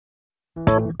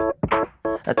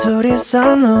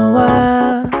둘이서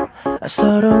너와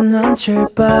서로 눈치를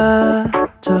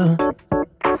봐도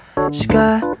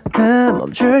시간은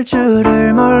멈출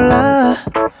줄을 몰라.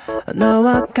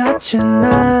 너와 같이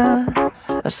나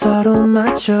서로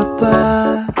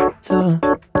맞춰봐도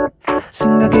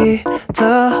생각이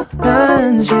더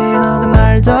나는지. 너가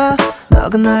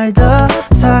날 더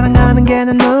사랑하는 게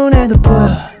내 눈에도 보여.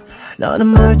 너는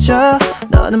멀쩡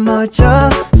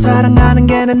사랑하는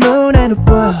게 내 눈에도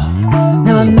보여.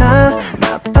 넌 나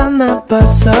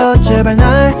나빠서 제발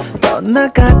날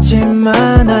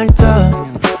떠나가지마. 날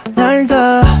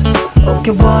더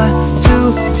Okay 1,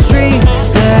 2, 3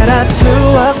 That at 2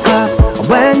 o'clock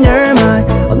when you're mine.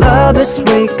 Oh, love is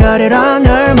sweet, got it on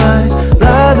your mind.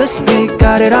 Love is sweet,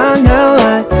 got it on your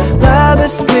life. Love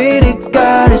is sweet, it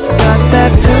got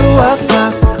that 2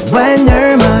 o'clock when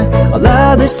you're mine. Oh,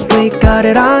 love is sweet, got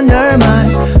it on your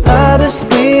mind. Love is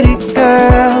sweet, it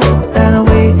girl. And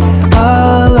we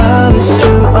all love is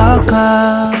 2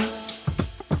 o'clock.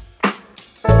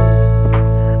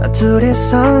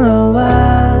 둘이서 너와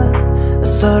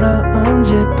서러운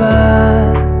집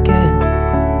밖에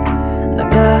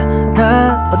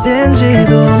나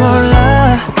어딘지도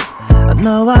몰라.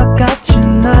 너와 같이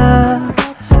나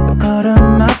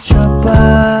걸음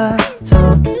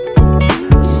맞춰봐도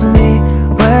웃음이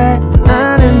왜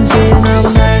나는지.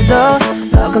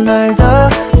 너가 날 더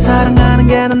사랑하는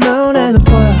게 내 눈에도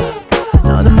보여.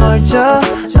 너는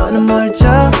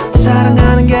멀쩡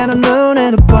사랑하는 게 내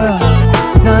눈에도 보여.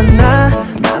 넌 나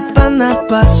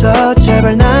나빠서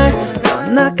제발 날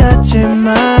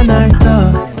떠나가지마. 날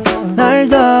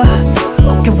더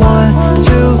Okay 1,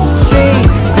 2, 3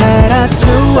 That at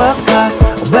 2 o'clock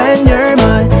when you're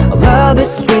mine. Love is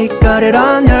sweet, got it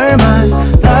on your mind.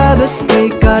 Love is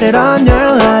sweet, got it on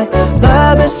your life.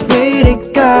 Love is sweet,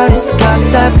 it got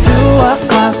that 2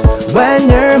 o'clock when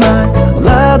you're mine.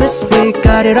 Love is sweet,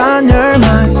 got it on your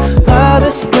mind. Love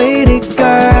is sweet, it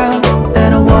girl.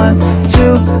 And a 1,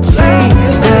 2, 3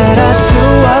 That at 2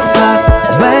 o'clock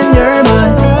when you're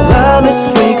mine. Love is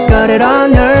sweet, got it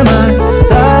on your mind.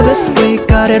 Love is sweet,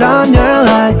 got it on your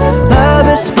life. Love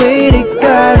is sweet, it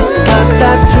got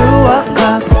that 2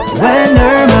 o'clock when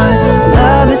you're mine.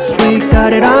 Love is sweet,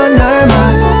 got it on your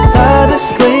mind. Love is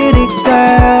sweet, it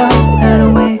girl.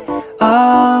 And we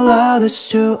all love is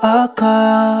 2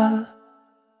 o'clock.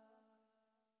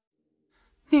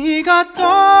 네가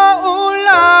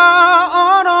떠올라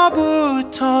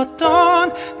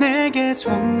얼어붙었던 내게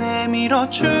손 내밀어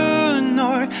준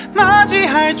널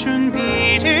맞이할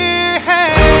준비를 해.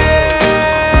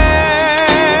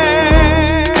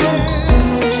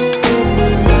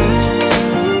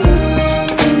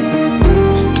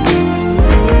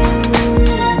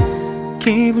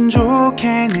 기분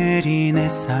좋게 내린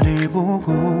햇살을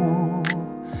보고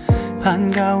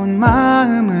반가운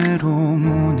마음으로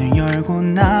문을 열고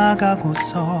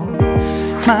나가고서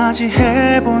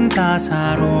맞이해본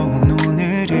따사로운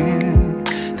오늘은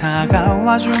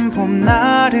다가와준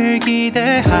봄날을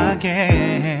기대하게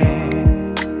해.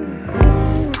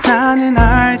 나는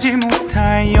알지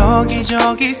못할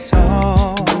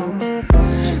여기저기서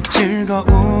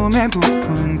즐거움에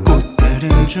부푼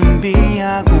꽃들은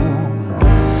준비하고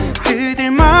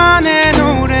그들만의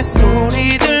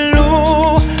노랫소리들로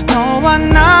너와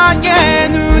나의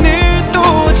눈을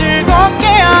또 즐겁게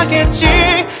하겠지.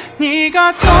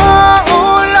 네가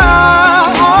떠올라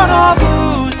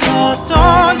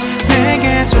얼어붙었던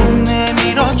내게 손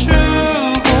내밀어주고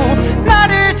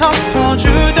나를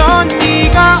덮어주던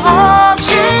네가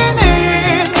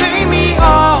없이는 의미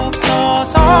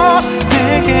없어서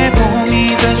내게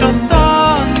봄이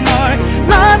돼줬던 널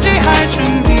맞이할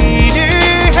준비를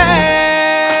해.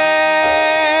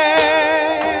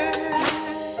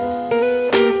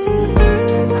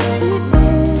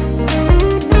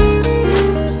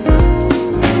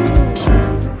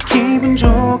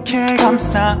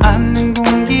 감싸 안는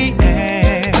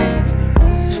공기에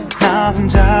나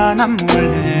혼자 난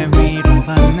몰래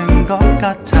위로받는 것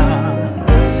같아.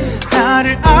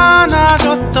 나를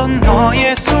안아줬던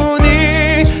너의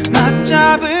손을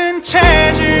맞잡은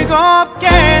채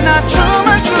즐겁게 나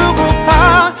춤을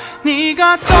추고파.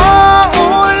 네가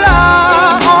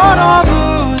떠올라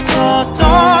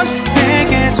얼어붙었던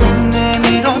내게 손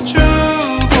내밀어주고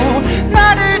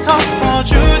나를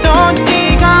덮어주던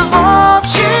네가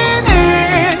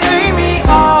없이는 의미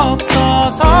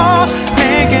없어서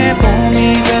내게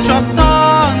봄이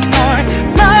돼줬던 널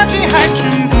맞이할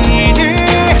준비를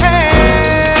해.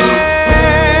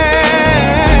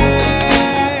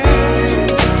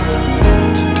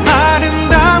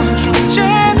 아름다운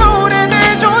축제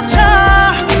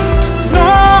노래들조차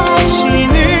너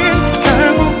없이는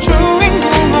결국 주인공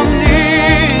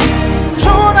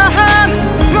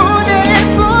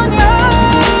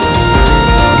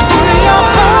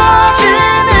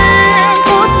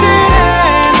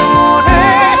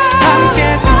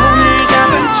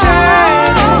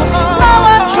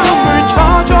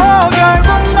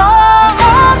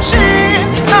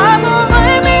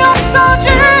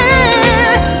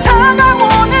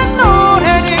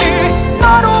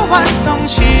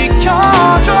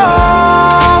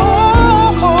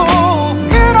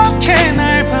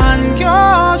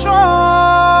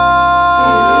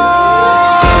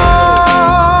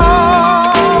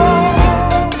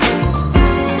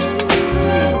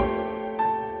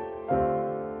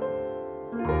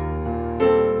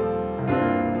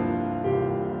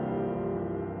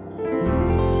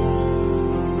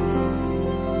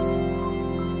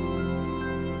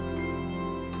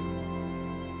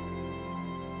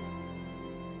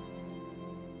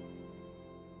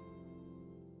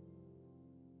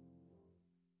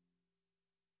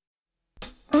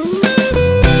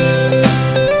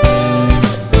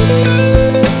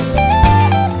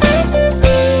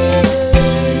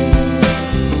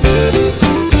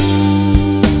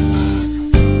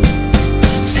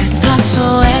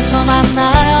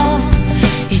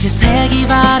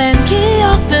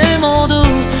기억들 모두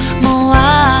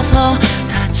모아서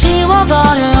다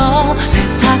지워버려요.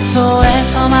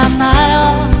 세탁소에서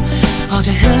만나요.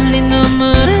 어제 흘린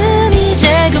눈물은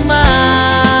이제 그만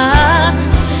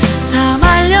다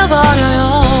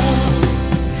말려버려요.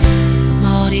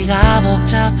 머리가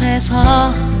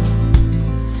복잡해서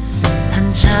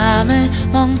한참을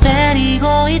멍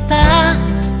때리고 있다.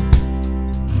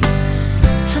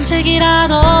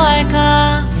 산책이라도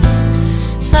할까.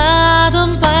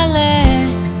 쌓아둔 빨래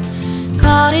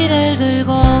거리를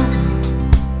들고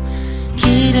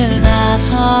길을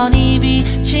나선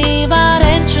입이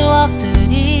집안엔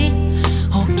추억들이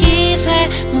옷깃에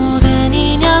묻은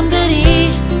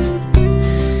인연들이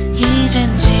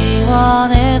이젠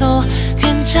지원해도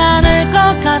괜찮을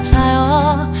것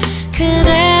같아요.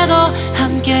 그대도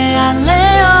함께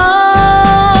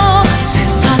할래요.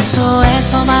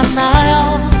 세탁소에서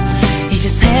만나요. 이제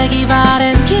색이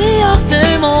바랜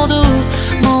기억들 모두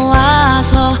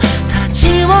모아서 다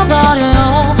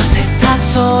지워버려요.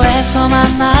 세탁소에서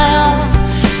만나요.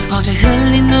 어제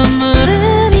흘린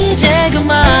눈물은 이제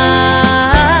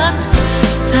그만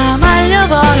다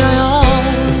말려버려요.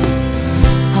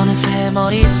 어느새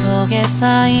머릿속에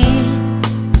쌓인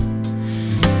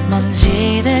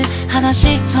먼지들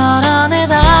하나씩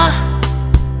털어내다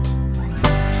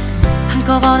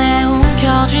한꺼번에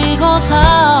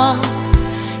움켜쥐고서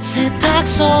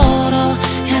세탁소로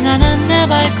향하는 내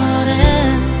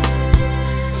발걸음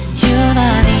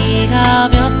유난히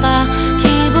가볍다.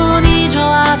 기분이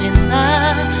좋아진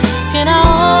날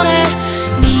꽤나 오래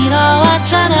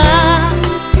미뤄왔잖아.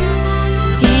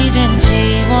 이젠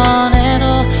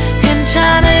지원해도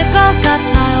괜찮을 것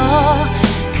같아요.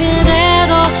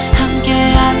 그대도 함께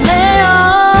할래요.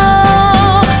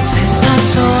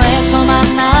 세탁소에서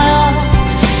만나요.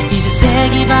 이제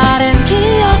색이 바랜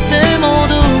기억들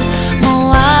모두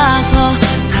모아서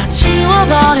다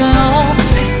지워버려요.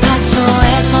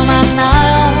 세탁소에서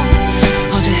만나요.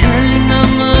 어제 흘린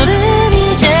눈물은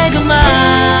이제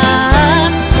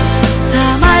그만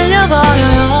다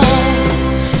말려버려요.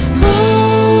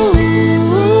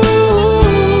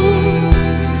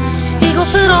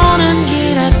 이곳으로 오는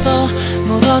길에 또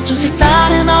묻어준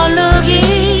색다른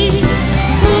얼룩이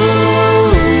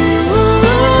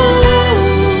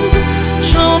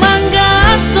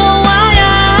조만간 또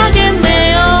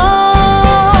와야겠네요.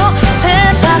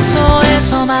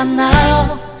 세탁소에서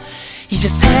만나요. 이제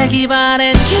색이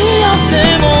바랜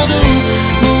기억들 모두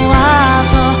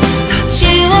모아서 다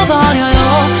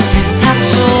지워버려요.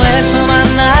 세탁소에서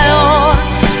만나요.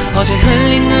 어제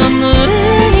흘린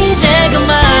눈물은 이제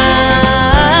그만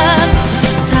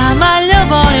다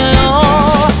말려버려요.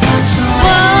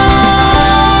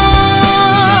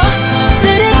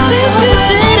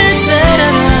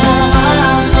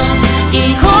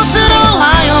 이곳으로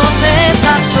와요.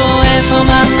 세탁소에서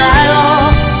만나요.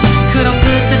 그럼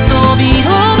그때 또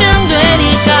비우면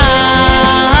되니까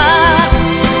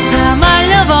다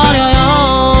말려버려요.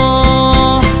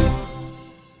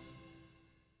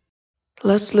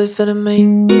 Let's live in a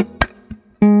me,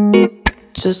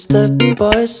 just step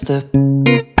by step.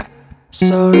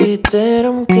 Sorry that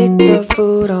I'm quick of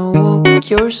foot, I'll walk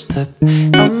your step.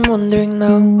 I'm wondering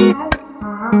now,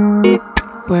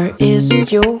 where is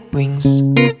your wings?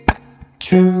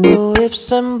 Tremble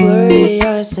lips and blurry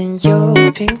eyes and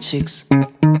your pink cheeks.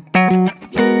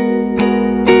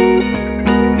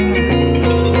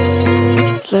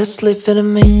 Let's live in a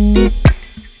me,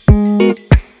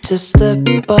 just step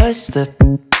by step.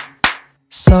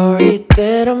 Sorry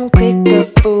that I'm quick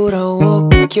of foot, I'll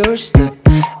walk your step.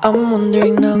 I'm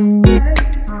wondering now,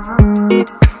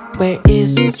 where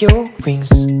is your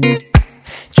wings?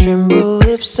 Tremble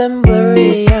lips and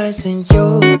blurry eyes and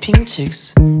your pink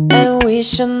cheeks. And we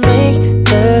should make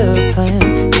the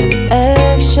plan, an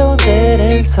actual date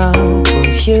and time for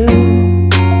you.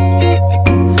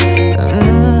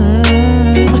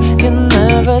 You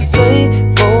never say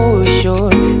for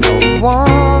sure. I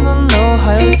wanna know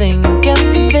how you think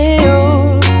and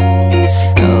feel.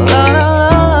 La la la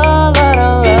la la la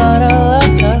la la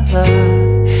la la.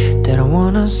 That I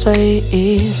wanna say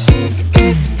is,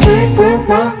 people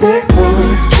might be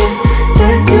watching.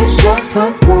 That is what I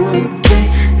want.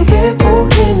 내게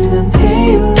보이는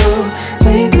halo.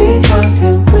 Maybe I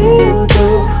can will do.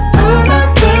 All my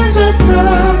friends are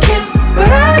talking,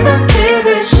 but I don't give a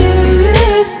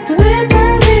shit. 내게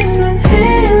보이는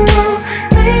halo.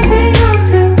 Maybe I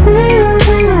can will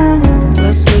do.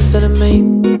 Let's live in a me,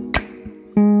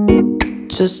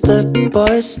 just step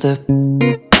by step.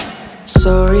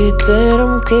 Sorry that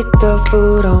I'm quick of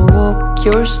foot, I'll walk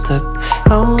your step.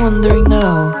 I'm wondering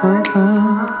now,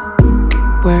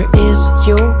 where is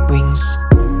your wings?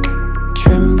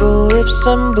 Tremble lips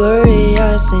and blurry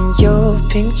eyes and your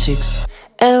pink cheeks.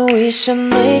 And we should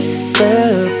make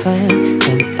the plan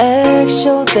an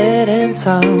actual date in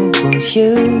town, won't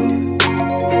you?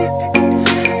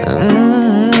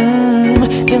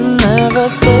 You never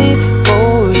say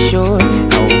for sure.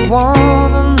 I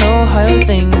wanna know how you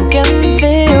think and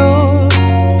feel.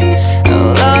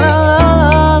 La la la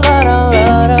la la la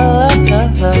la la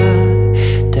la.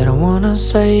 That I wanna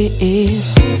say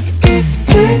is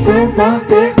기쁨만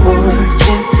비워진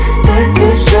내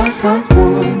비슷한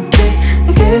뭔지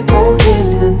내게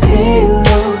보이는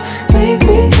halo.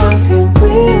 Maybe I can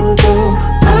will do.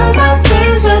 All my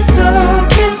friends are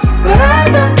talking, but I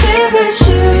don't give a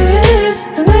shit.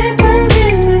 내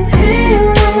보이는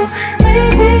halo.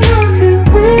 Maybe I can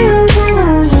will do.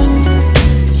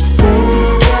 Say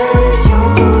that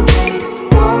you're the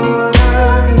one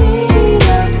I need.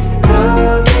 I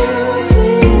love you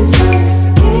since I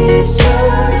kissed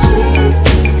your cheeks.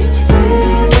 Say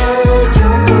that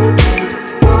you're the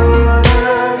one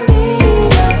I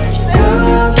need. I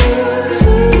love you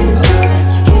since I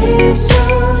kissed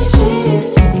your cheeks.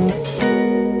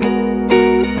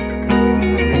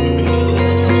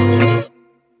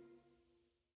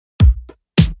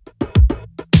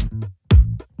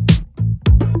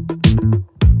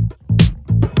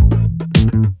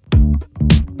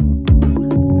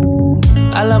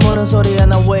 알람 오는 소리에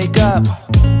나 wake up.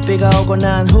 비가 오고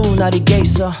난 후 날이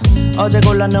겠어. 어제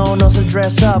골라놓은 옷을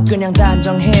dress up. 그냥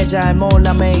단정해 잘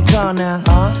몰라 메이커는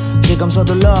지금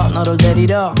서둘러 너를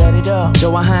데리러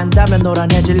좋아한다면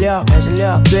노란해질려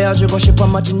되어주고 싶어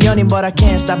멋진 연인 But I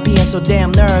can't stop being so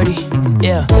damn nerdy.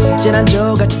 Yeah.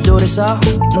 지난주같이 둘이서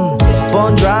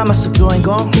본 드라마 속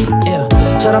주인공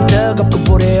처럼 뜨겁고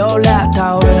불이 올라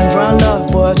타오르는 brown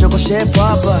love 보여주고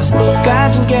싶어 But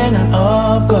가진 게 난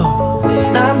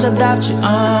없고 남자답지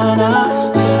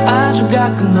않아. 아주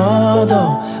가끔 너도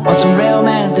어쩜 real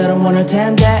man 때론 원할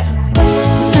텐데.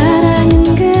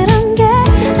 사랑은 그런 게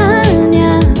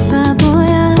아니야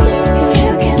바보야. If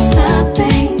you can't stop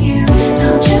being you,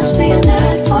 I'll just be a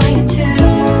nerd for you too.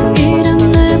 이런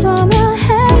날 보며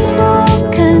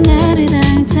행복한 나를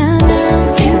알잖아.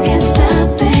 If you can't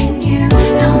stop being you,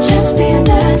 I'll just be a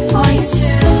nerd for you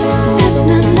too. That's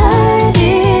not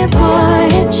nerdy boy,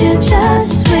 it's you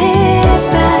just sweet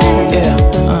babe. Yeah,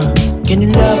 can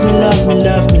you love me, love me,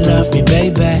 love me, love me,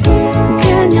 baby?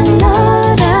 그냥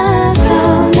너라서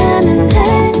나는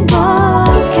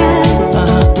행복해.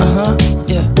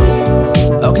 Yeah.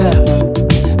 Okay.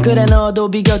 그래 너도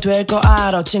비교될 거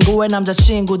알아. 친구의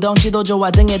남자친구 덩치도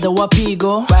좋아 등에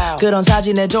더워피고 그런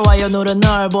사진에 좋아요 누른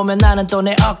널 보면 나는 또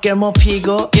내 어깨를 못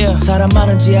피고 사람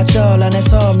많은 지하철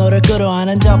안에서 너를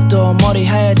끌어안은 적도 머리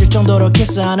하얘질 정도로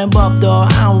키스하는 법도 I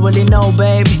don't really know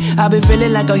baby I've been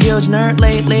feeling like a huge nerd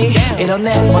lately 이런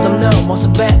내 멋없는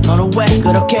모습에 너는 왜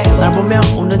그렇게 날 보며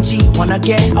웃는지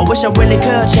원하게 I wish I really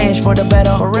could change for the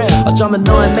better 어쩌면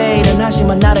너의 매일은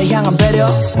한심한 나를 향한 배려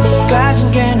가진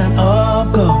게 난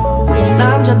없고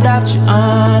남자답지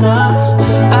않아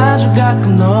아주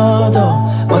가끔 너도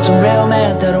멋진 real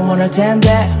man 때론 원할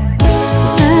텐데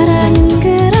사랑은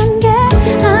그런 게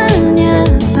아니야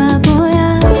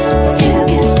바보야. If you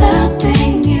can't stop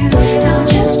being you, I'll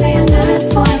just be a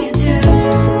nerd for you too.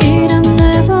 이런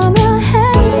날 보며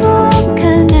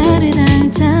행복한 나를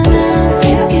알잖아. If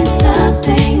you can't stop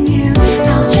being you,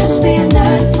 I'll just be a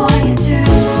nerd for you too.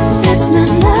 That's not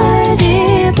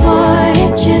nerdy boy,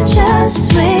 it's you just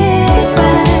sweet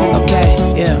babe. Okay,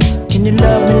 yeah. Can you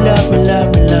love me, love me, love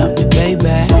me, love me,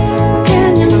 baby?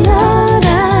 그냥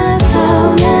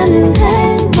너라서 나는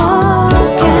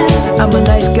행복해. I'm a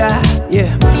nice guy,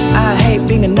 yeah. I hate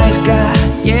being a nice guy,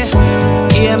 yeah.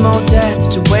 이해 못해,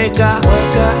 to wake up.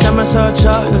 잠을 설쳐,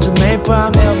 요즘 매일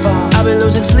밤. I've been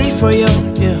losing sleep for you,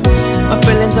 yeah. My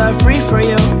feelings are free for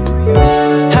you.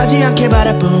 하지 않길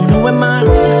바라본 후의 맘.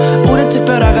 우린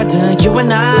특별하거든, you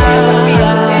and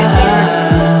I.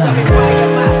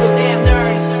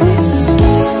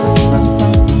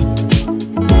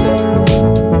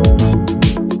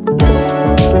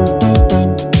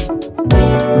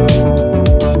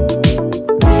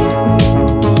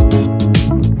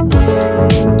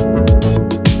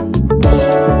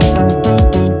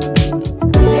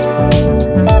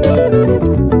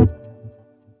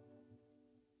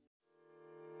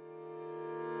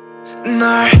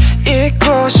 널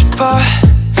잊고 싶어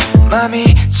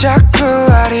맘이 자꾸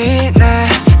아리네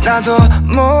나도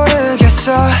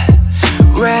모르겠어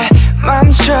왜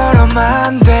맘처럼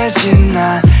안 되지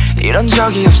난 이런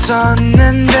적이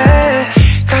없었는데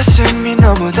가슴이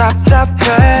너무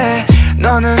답답해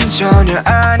너는 전혀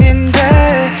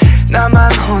아닌데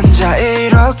나만 혼자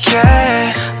이렇게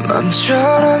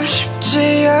맘처럼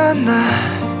쉽지 않아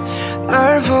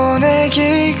널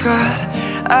보내기가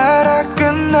알아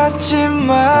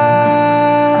끝났지만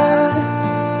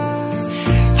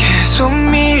계속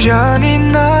미련이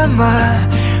남아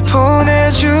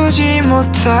보내주지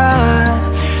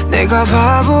못한 내가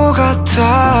바보 같아.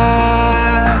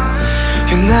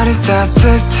 유난히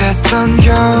따뜻했던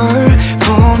겨울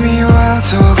봄이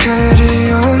와도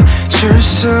그리움 줄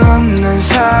수 없는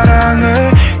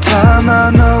사랑을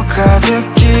담아 너가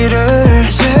듣기를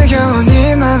새겨온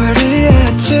이 맘을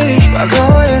이해했지.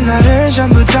 과거의 나를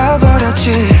전부 다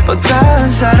버렸지. 못다한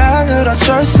사랑을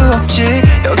어쩔 수 없지.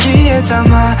 여기에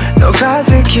담아 너가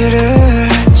듣기를.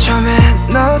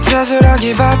 처음엔 너 탓을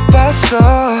하기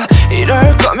바빴어.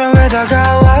 이럴 거면 왜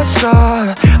다가왔어.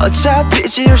 어차피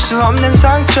지울 수 없는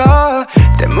상처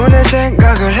때문에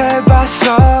생각을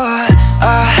해봤어.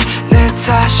 아, 내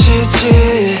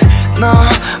탓이지.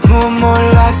 너무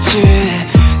몰랐지.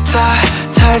 다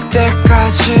탈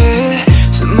때까지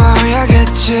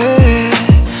숨어야겠지.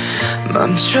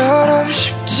 맘처럼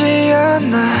쉽지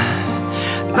않아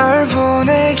널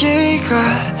보내기가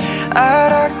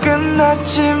알아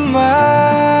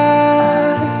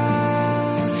끝났지만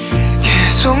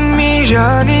계속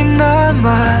미련이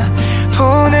남아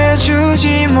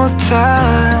보내주지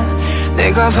못한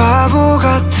내가 바보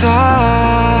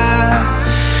같아.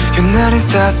 유난히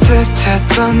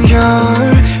따뜻했던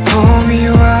겨울 봄이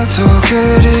와도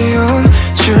그리움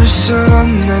줄 수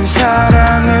없는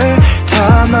사랑을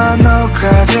담아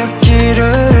너가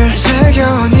듣기를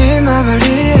새겨온 이 맘을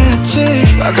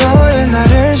이해했지. 과거의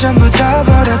나를 전부 다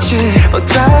버렸지.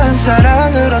 못다한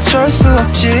사랑을 어쩔 수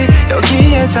없지.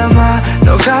 여기에 담아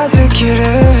너가 듣기를.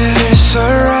 It's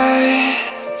alright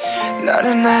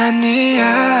나는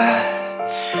아니야.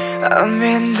 I'm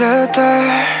in the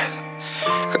dark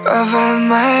Cover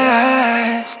my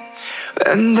eyes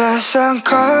When the sun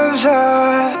comes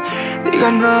up 네가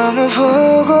너무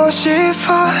보고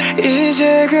싶어.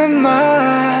 이제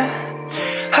그만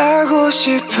하고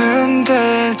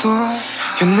싶은데도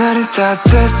유난히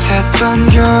따뜻했던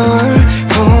겨울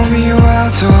봄이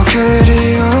와도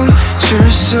그리움 줄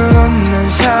수 없는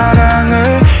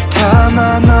사랑을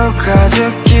담아 너가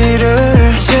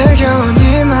듣기를 새겨온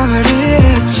이 맘을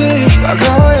이해했지.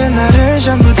 과거의 나를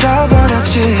전부 다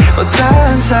버렸지.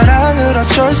 못다한 사랑을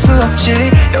어쩔 수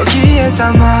없지. 여기에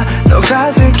담아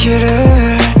너가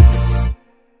듣기를.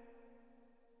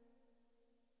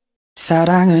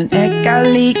 사랑은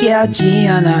헷갈리게 하지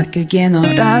않아. 그게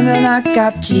너라면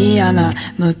아깝지 않아.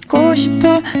 묻고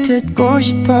싶어 듣고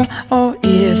싶어 Oh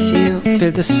if you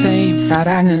feel the same.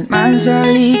 사랑은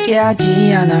망설이게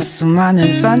하지 않아.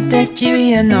 수많은 선택지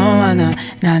위에 너 하나.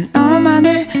 난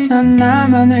너만을 넌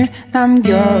나만을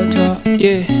남겨줘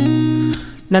yeah.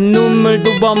 난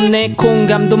눈물도 없네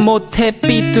공감도 못해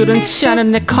삐뚤은치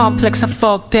않은 내 complex I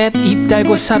fuck that 입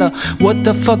달고 살아 What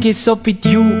the fuck is up with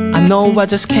you I know I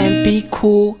just can't be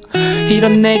cool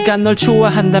이런 내가 널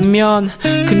좋아한다면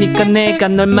그니까 내가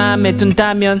널 맘에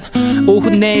둔다면 오후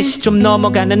 4시 좀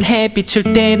넘어가는 해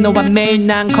비출 때 너와 매일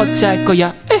난 걷자할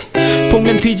거야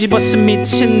보면 뒤집어쓴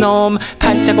미친놈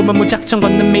발자국을 무작정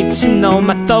걷는 미친놈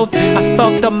I thought I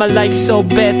fucked up my life so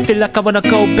bad Feel like I wanna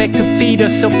go back to feed her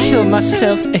so kill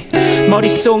myself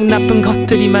머릿속 나쁜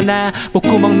것들이 많아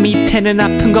목구멍 밑에는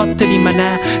아픈 것들이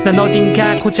많아 난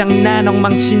어딘가 고장난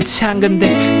엉망진창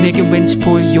근데 내겐 왠지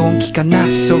보일 용기가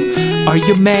났어 Are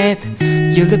you mad?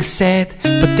 You look sad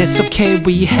But that's okay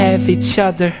we have each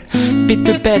other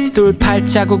삐뚤빼뚤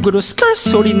발자국으로 스컬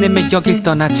소리 내며 여길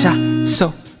떠나자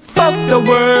So fuck the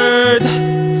world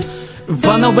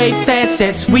Run away fast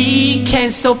as we can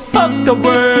So fuck the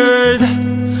world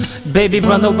Baby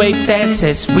run away fast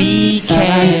as we can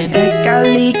사랑은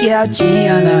헷갈리게 하지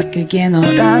않아. 그게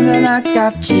너라면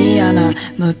아깝지 않아.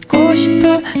 묻고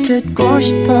싶어 듣고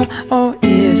싶어 Oh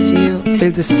if you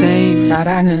feel the same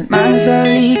사랑은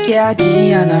망설이게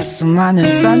하지 않아.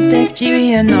 수많은 선택지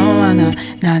위에 너 하나.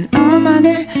 난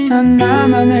너만을 넌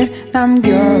나만을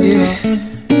남겨줘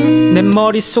내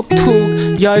머릿속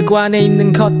툭 열고 안에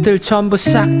있는 것들 전부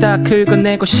싹 다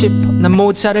긁어내고 싶어 난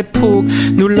모자를 푹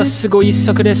눌러 쓰고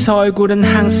있어 그래서 얼굴은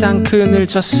항상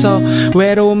그늘졌어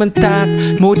외로움은 딱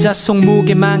모자 속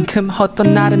무게만큼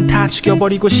어떤 날은 다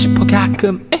죽여버리고 싶어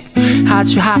가끔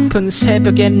아주 아픈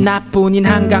새벽엔 나뿐인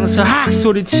한강서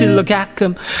학소리 질러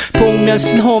가끔 복면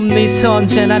쓴 홈리스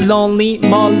언제나 lonely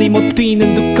멀리 못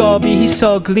뛰는 두꺼비 he's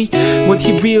ugly What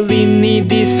he really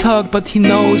need is hug but he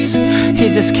knows he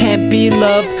just can't be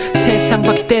loved 세상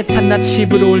밖에 탄 나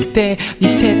집으로 올 때 네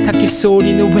세탁기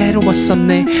소리는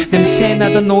외로웠었네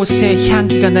냄새나던 옷에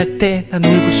향기가 날 때 난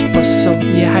울고 싶었어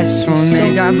이해할 수 있어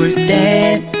내가 볼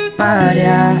땐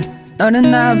말야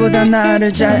너는 나보다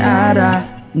나를 잘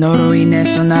알아 너로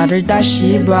인해서 나를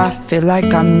다시 봐 Feel like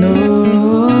I'm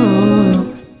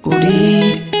new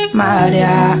우리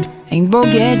말야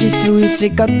행복해질 수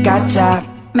있을 것 같아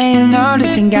매일 너를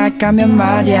생각하면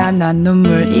말야 난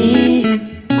눈물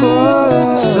잃고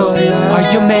So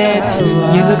are you mad?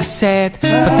 You look sad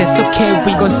But that's okay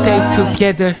we gon' stay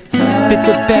together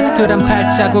삐뚤빼뚤한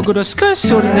발자국으로 스컬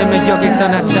소리 내며 여길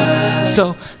떠나자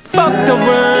So fuck the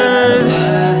world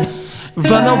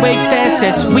Run away fast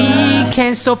as we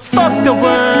can So fuck the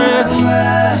world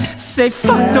Say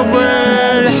fuck the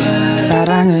world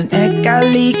사랑은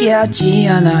헷갈리게 하지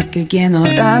않아 그게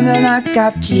너라면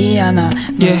아깝지 않아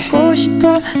묻고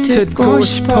싶어 듣고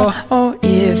싶어 Oh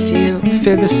if you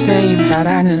feel the same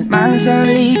사랑은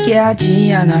망설이게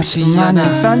하지 않아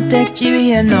수많은 선택지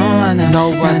위에 너 하나 난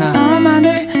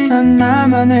너만을 난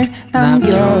나만을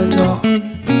남겨둬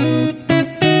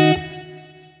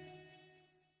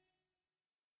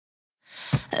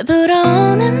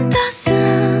불어오는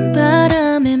따스한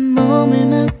바람에 몸을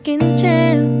맡긴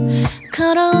채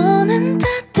걸어오는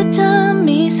따뜻한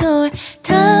미소를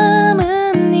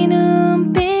담은 네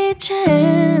눈빛에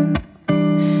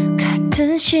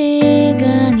같은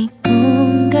시간이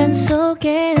공간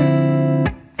속에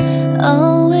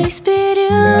Always be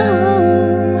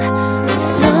you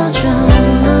있어줘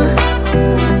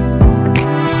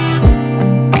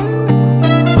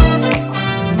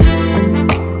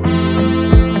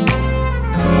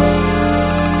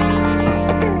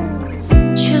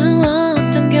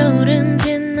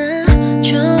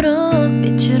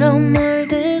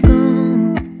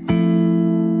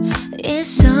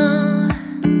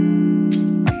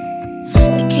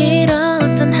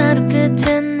길었던 하루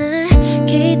끝에 늘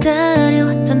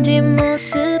기다려왔던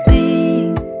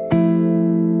뒷모습이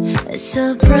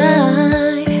So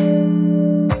bright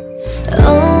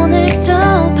오늘도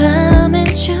밤엔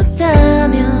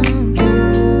춥다면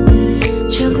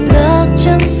조금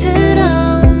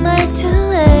걱정스러운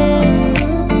말투에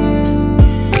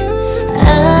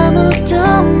아무도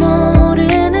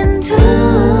모르는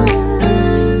둘만의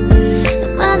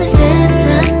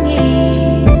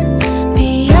세상이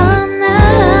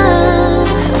피어나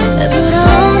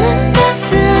불어오는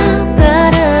따스한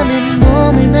바람에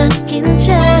몸을 맡긴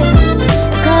채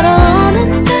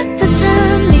걸어오는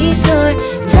따뜻한 미소를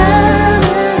담은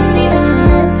네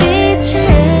눈빛에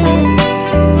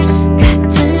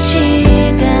같은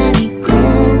시간이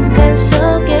공간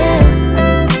속에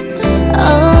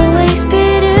Always be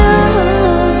you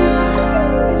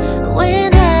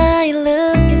When I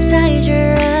look inside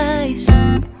your eyes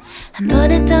한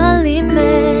번의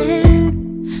떨림에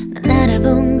난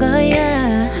알아본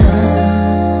거야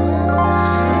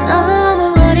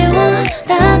너무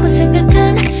어려워라고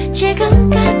생각한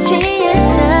지금까지의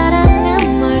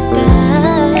사랑은 뭘까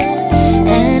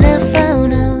And I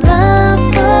found a love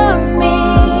for me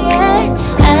yeah.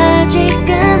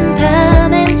 아직은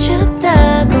밤엔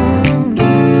춥다고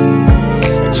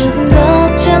조금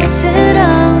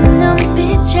걱정스러운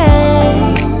눈빛에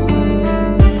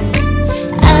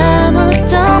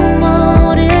아무도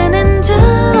모르는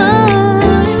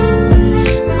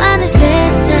둘만의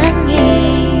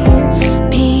세상이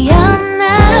피어나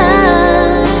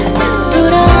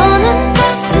불어오는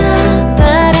따스한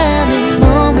바람에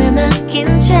몸을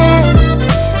맡긴 채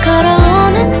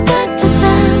걸어오는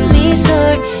따뜻한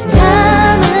미소를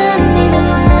담은 네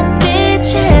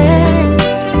눈빛에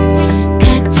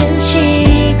같은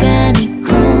시간이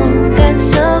공간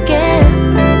속에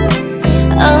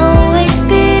Always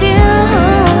be you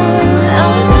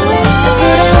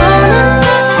불어오는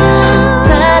따스한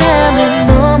바람에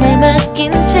몸을 맡긴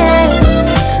채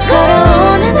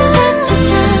걸어오는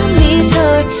따뜻한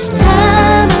미소를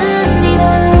담은 네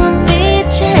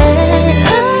눈빛에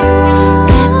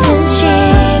같은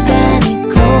시간이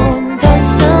공간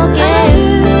속에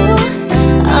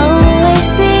Always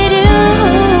be you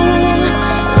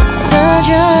있어줘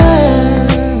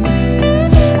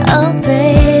Oh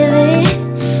baby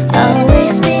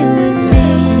Always be with me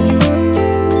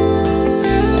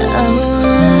Oh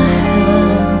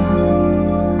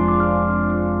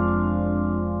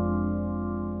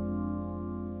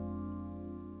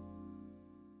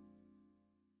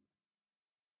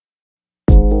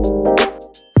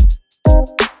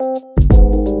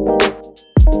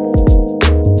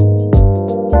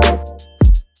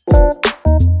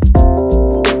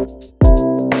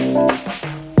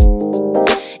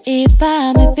이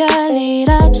밤에 별일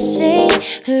없이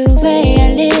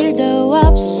후회할 일도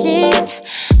없이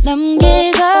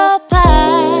넘기고파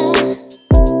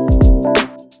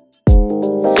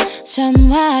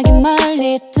전화기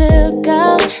멀리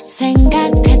두고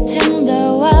생각 같은 거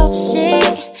없이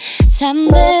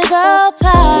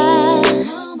잠들고파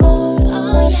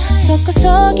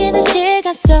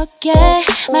어떻게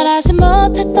말하지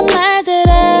못했던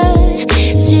말들을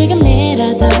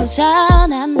지금이라도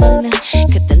전한다면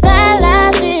그땐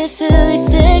달라질 수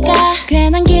있을까.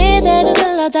 괜한 기대를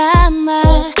눌러담아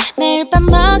매일 밤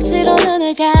억지로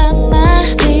눈을 감아.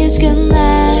 Please good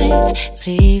night,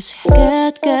 please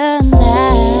good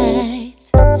night.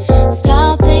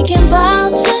 Stop thinking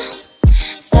about you,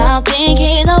 stop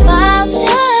thinking about you.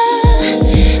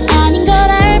 아닌 걸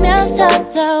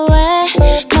알면서도 왜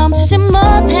멈추지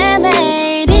못해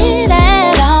매일 이래.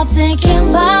 Stop thinking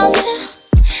about you,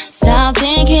 stop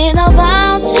thinking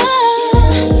about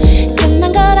you.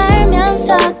 끝난 걸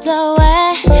알면서도 왜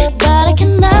But I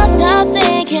cannot stop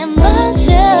thinking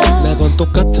about you. 매번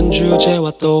똑같은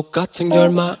주제와 똑같은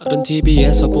결말은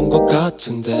TV에서 본 것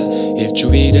같은데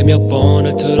일주일에 몇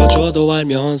번을 틀어줘도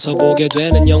알면서 보게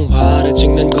되는 영화를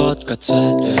찍는 것 같아.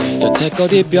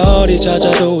 여태껏 이별이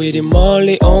잦아도 이리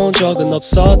멀리 온 적은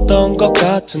없었던 것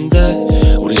같은데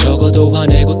우리 적어도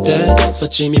화내고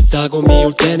뗐었지. 밉다고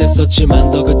미울 땐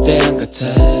했었지만 더 그때 안 같아.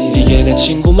 이게 내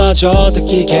친구마저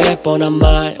듣기게 뻔한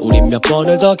말 우린 몇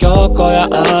번을 더 겪어야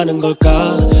아는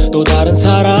걸까. 또 다른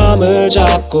사람을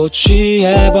잡고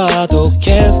취해봐도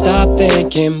Can't stop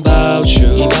thinking about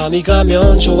you. 이 밤이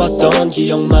가면 좋았던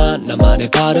기억만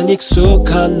나만의 바른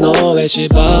익숙한 너의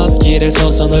집 앞길에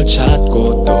서서 널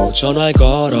찾고 또 전화를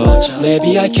걸어.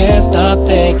 Maybe I can't stop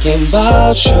thinking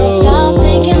about you. Stop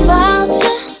thinking about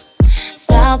you,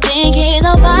 stop thinking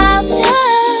about you.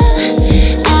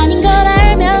 아닌 걸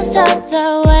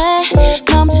알면서도 왜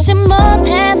멈추지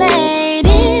못해 매일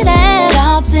이래.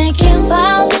 Stop thinking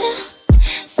about you,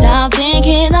 stop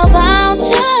thinking about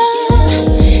you.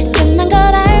 끝난 걸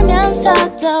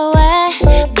알면서도 왜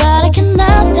But I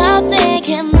cannot stop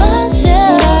thinking about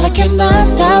you. But I cannot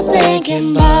stop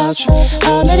thinking about you.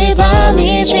 오늘 이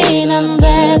밤이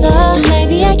지난데도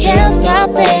Maybe I can't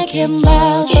stop thinking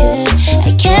about you.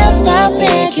 I can't stop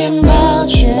thinking about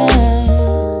you.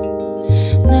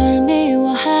 널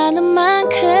미워하는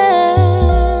만큼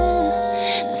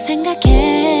너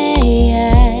생각해.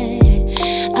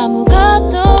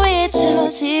 아무것도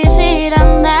잊혀지질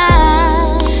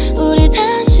않아. 우리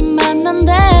다시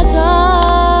만난데도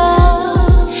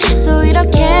또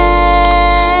이렇게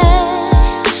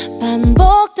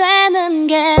반복되는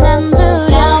게 난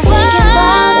두려워.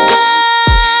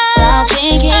 Stop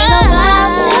thinking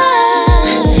about you.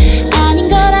 아닌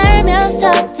걸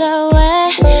알면서도 왜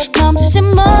멈추지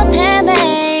못해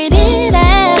매일 이래.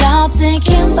 Stop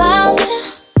thinking about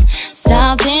you,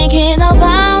 stop thinking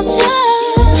about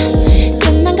you.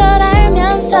 끝난 걸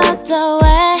알면서도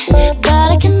왜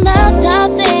But I cannot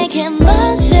stop thinking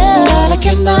about you. But I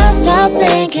cannot stop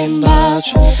thinking about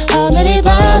you. 오늘 이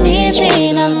밤이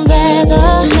지난데도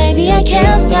Maybe I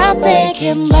can't stop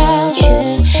thinking about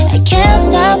you. I can't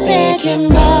stop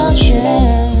thinking about you.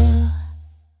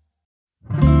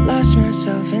 Lost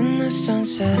myself in the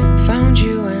sunset, found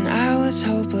you when I was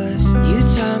hopeless. You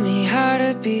taught me how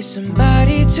to be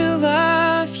somebody to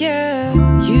love, yeah.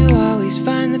 You always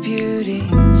find the beauty,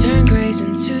 turn grays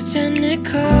into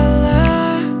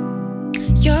technicolor.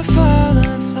 You're full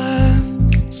of love.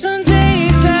 Some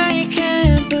days I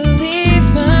can't believe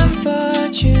my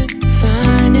fortune,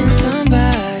 finding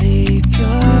somebody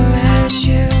pure as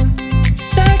you.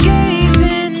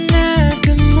 Stargazing at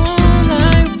the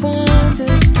moonlight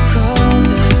wonders,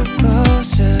 colder,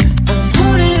 closer. I'm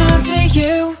holding on to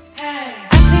you.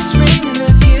 I see spring in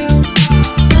the view.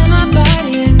 Let my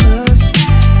body in close.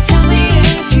 Tell me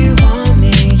if you want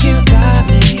me. You got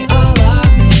me, all of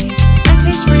me. I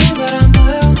see spring, but I'm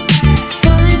blue.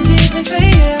 Falling deeply for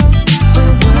you.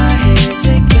 When we're here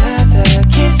together,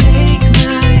 can't take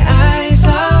my eyes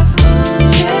off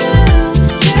you.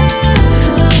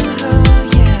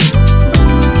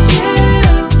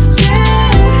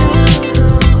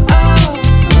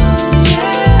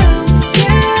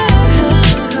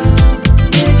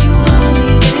 If you want me,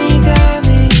 then you got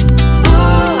me,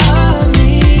 all of me,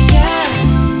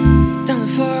 yeah. Down the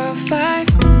 405,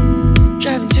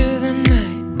 driving to the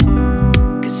night,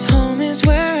 'cause home is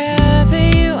wherever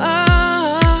you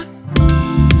are.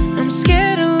 I'm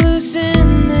scared of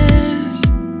losing this.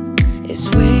 It's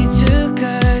way too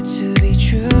good to be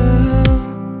true.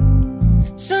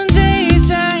 Some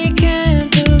days I can't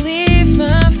believe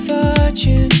my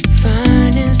fortune,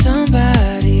 finding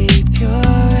somebody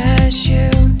pure as you.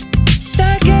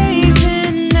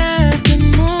 Stargazing at the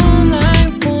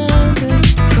moonlight wonders,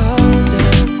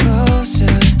 colder,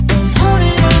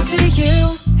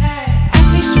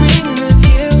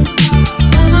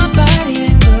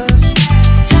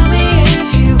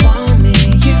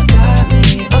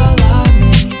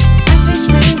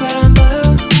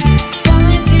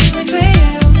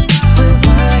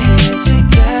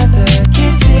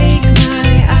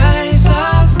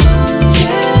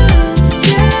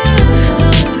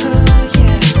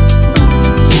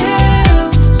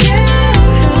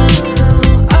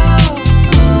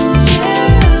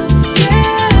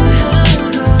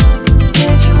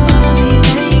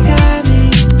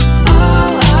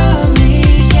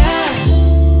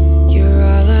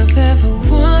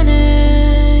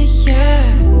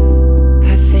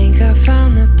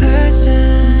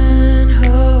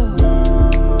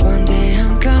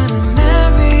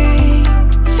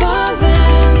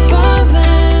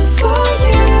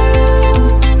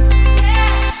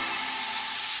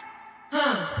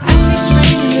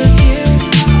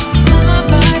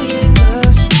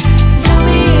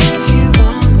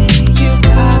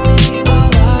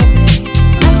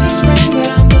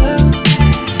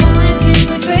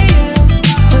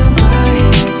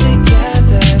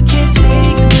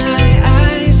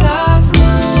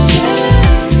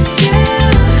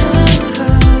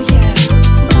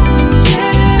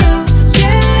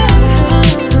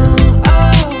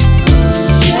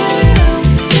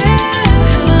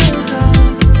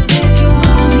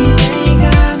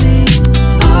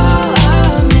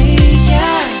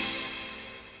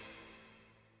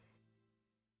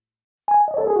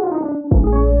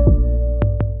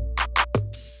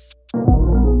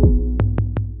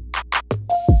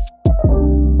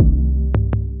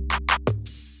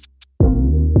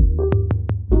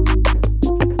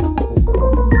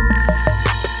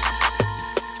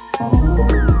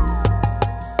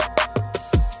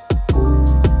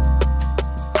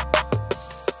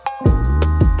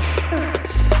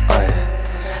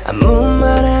 아무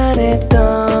말 안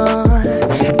했던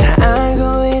다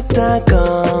알고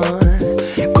있다건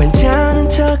괜찮은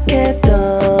척했던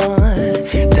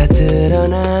다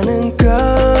드러나는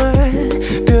걸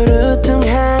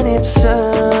뾰루퉁한 입술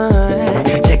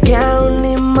차가운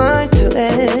네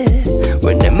말투에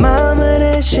왜 내 맘을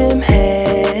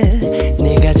의심해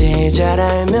네가 제일 잘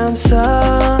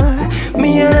알면서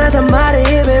미안하단 말에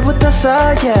입에 붙었어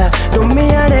yeah. 또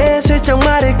미안해 슬쩍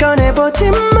말을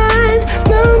꺼내보지만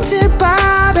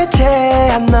눈치밥에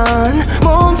체한 넌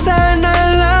몸살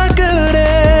날라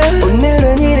그래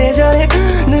오늘은 이래저래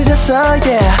늦었어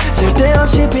yeah.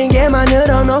 쓸데없이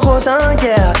핑계만으로 놓고서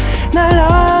yeah. 날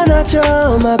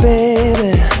안아줘 my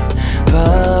baby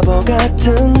바보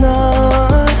같은 너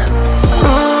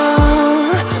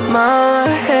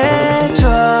말해줘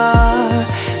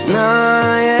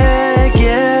나에게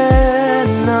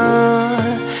넌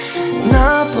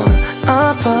나빠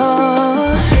아파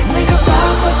내가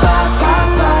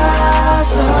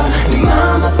바빠서 네 맘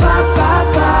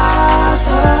아파서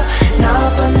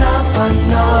나빠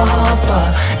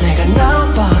내가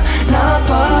나빠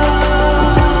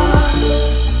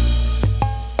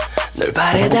널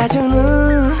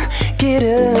바래다주는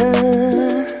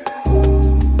길은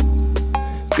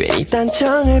괜히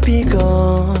딴청을 피고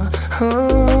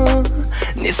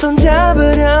네 손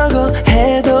잡으려고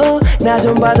해도 나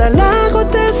좀 봐달라고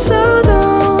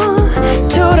뗐어도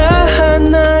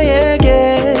초라한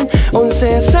나에겐 온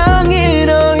세상이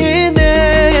너희들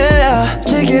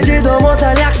지키지도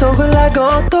못할 약속을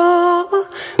하고 또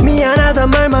미안하단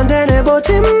말만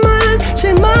되뇌보지만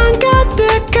실망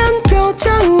가득한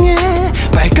표정에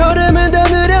발걸음을 더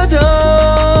느려져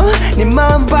네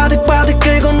마음 바득바득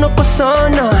끌고 놓고서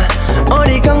넌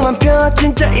어리광만 펴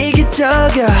진짜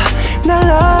이기적이야 날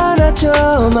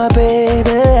안아줘 my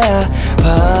baby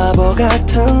바보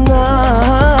같은 날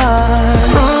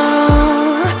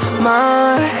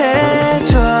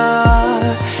말해줘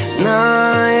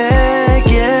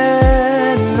나에게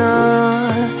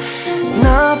넌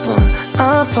나빠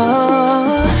아파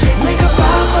내가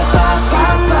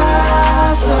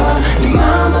바빠서 네 맘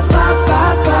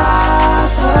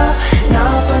아파서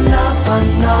나빠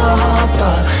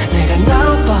내가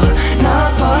나빠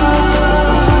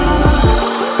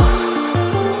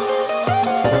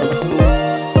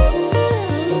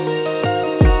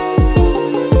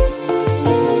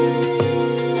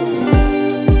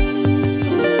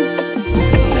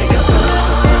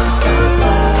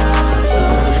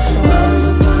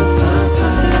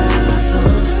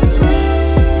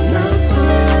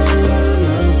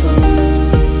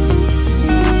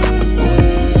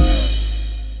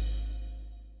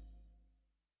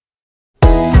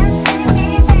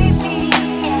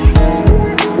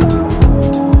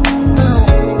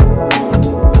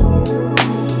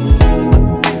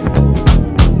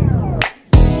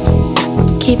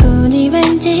기분이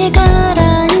왠지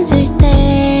가라앉을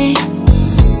때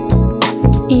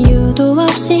이유도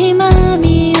없이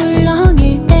맘이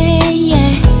울렁일 때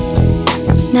yeah.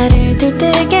 나를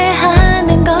들뜨게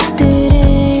하는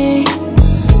것들을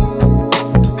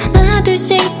하나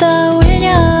둘씩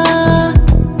떠올려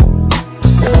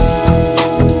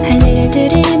할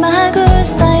일들이 마구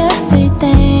쌓였을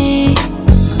때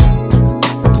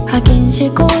하긴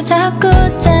싫고 자꾸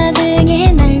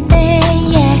짜증이 날 때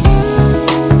yeah.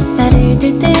 나를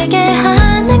들뜨게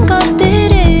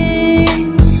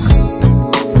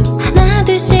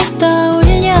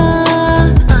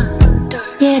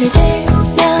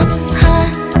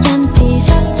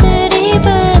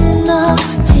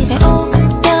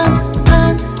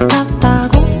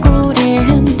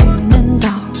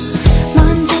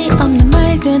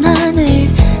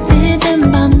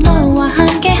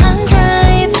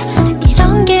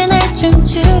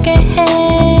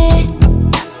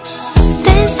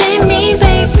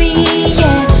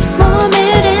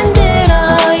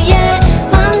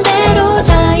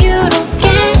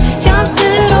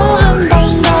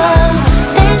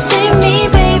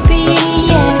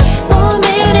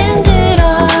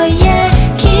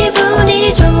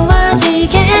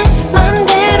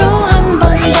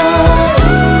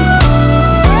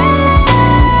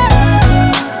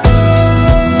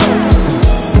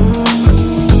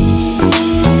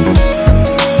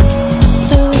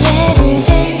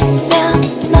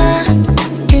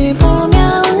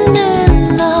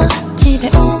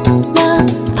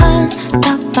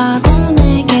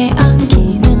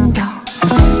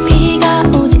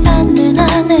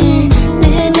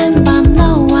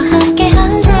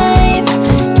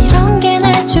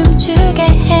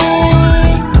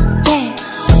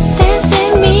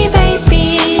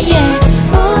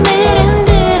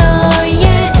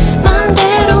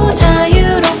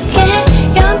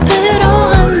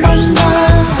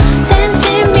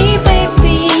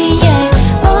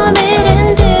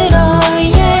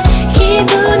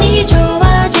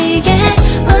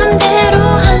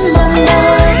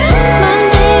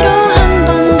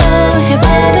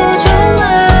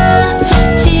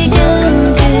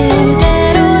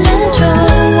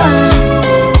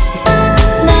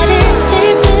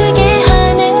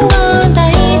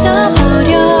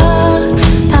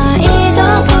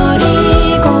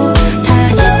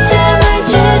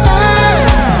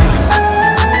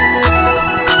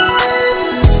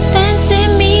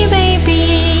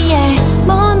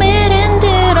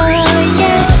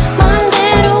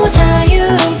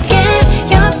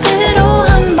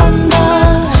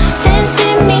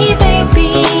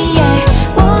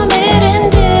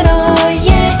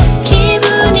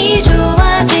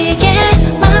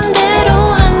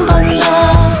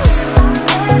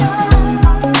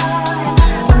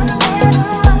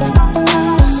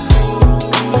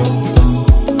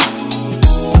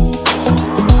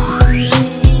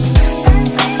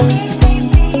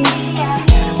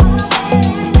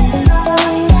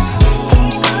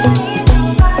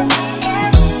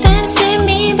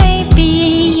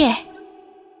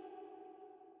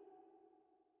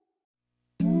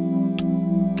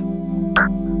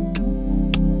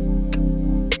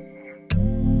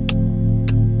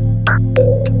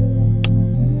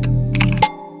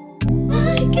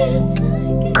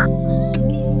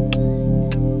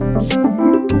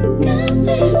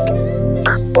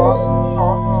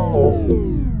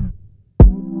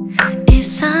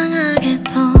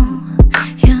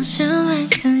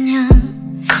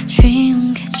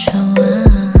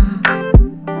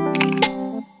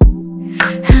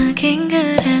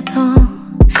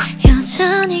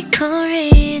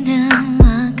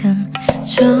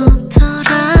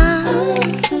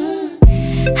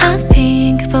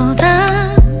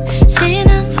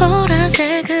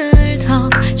색을 더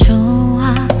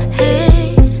좋아해.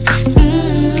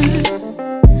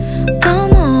 또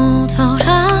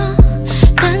뭐더라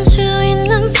단추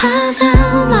있는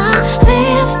파자마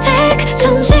립스틱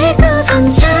좀 지고 전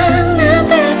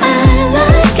장난들 I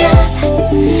like it.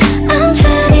 I'm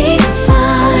 25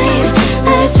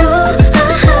 날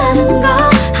좋아하는 거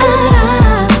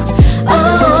알아.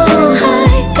 Oh I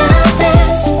got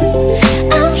this.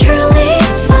 I'm truly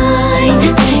fine.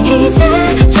 이제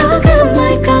조금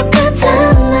알 것 같아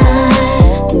날.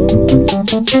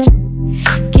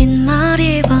 긴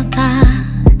머리보다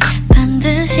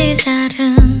반드시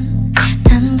자른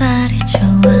단발이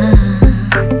좋아.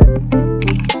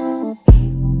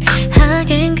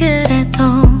 하긴 그래도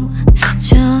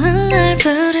좋은 날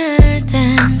부를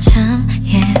땐 참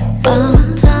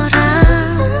예쁘더라.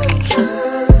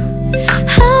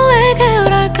 왜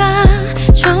그럴까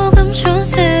조금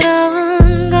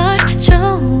촌스러운 걸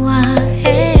좋아해.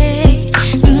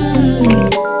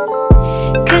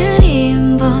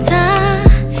 그림보다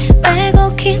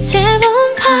빼곡히 채운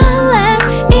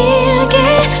팔레트 일기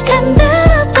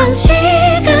잠들었던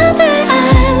시간들 I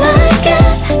like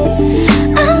it.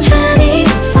 I'm 25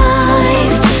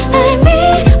 날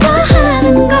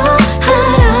미워하는 거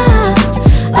알아.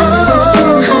 Oh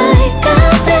I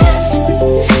got this.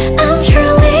 I'm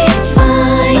truly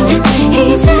fine.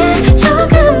 이제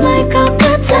조금 알 것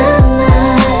같아 날.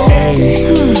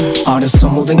 어려서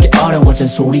모든 게 어려워진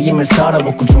소리임을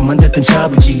서러웠고 춤만 듣던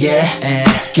저부지에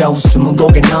겨우 숨은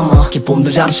고개 넘어 기쁨도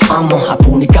잠시 어머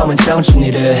아프니까 웬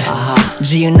청춘이를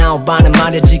지은 아홉 반은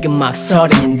말야 지금 막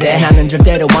서른인데 나는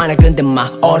절대로 안해 근데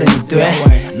막 어른이 돼.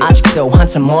 아직도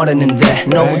한참 멀었는데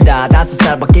너보다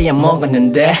 5살밖에 안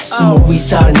먹었는데 20,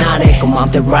 30 아래 그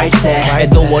맘대 right 때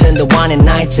해도 어른도 안해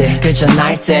night 때 그저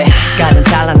night 때 가장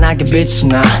찬란하게 빛이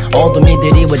나 어둠이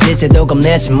드리워질 때도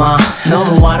겁내지 마.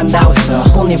 너무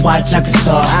아름다웠어 꿈이 활짝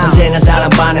웃어 언제나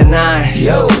사랑받는 날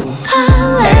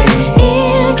팔레트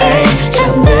일기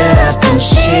잠들었던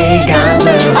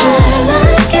시간들 I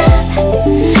like it.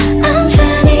 I'm 25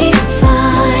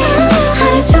 날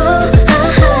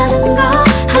좋아하는 거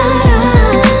알아.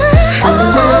 Oh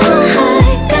I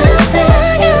got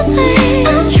this.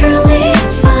 I'm truly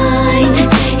fine.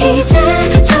 이제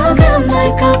조금 알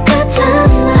것 같아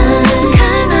난.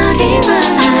 칼날이만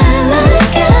I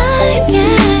like it.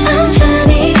 I'm 25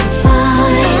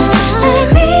 날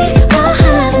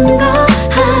미워하는 거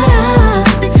알아.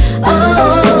 Oh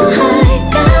I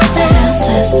got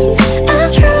this. I'm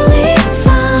truly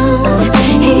found.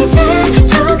 이제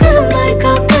조금 알 것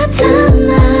같아 날.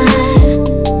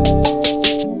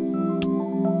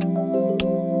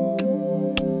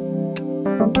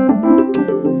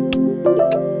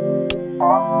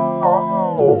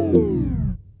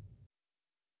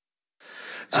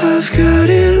 I've got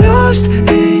it lost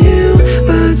in you,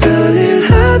 my darling,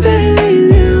 I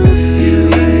believe you. You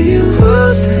and you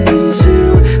waltzed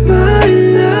into my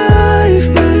life,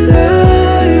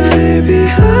 baby,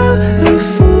 I'm a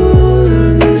fool,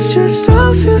 and this just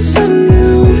all feels so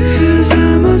new. 'Cause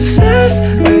I'm obsessed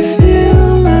with you,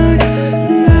 my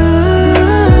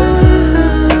love.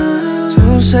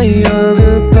 Don't say your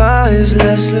goodbyes,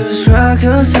 let's lose track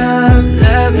of time.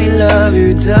 Let me love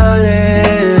you,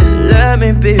 darling. Let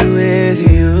me be with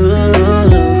you,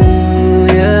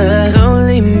 yeah. Don't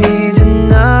leave me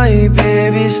tonight,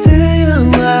 baby, stay a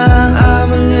while.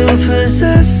 I'm a little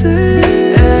possessive,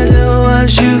 and I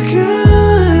want you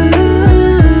gone.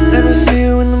 Let me see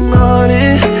you in the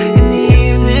morning, in the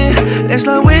evening. Let's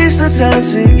not waste no time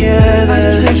together. I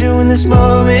just need you in this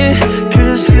moment, 'cause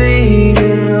it's fleeting,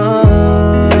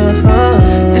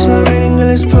 it's not raining, girl,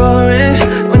 it's pouring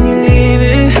when you leave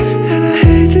it, and I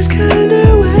hate this kind of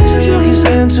way. You can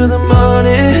stay until the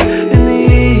morning, in the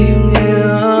evening,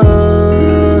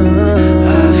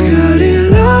 I've got it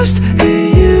lost in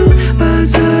you, my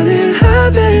darling, I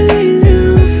believe you.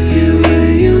 You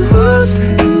and you waltzed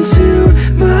into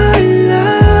my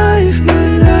life,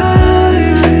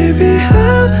 baby,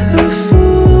 I'm a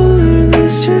fool, and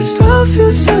this just all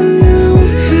feels so new.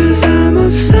 'Cause I'm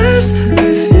obsessed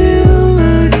with you,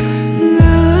 my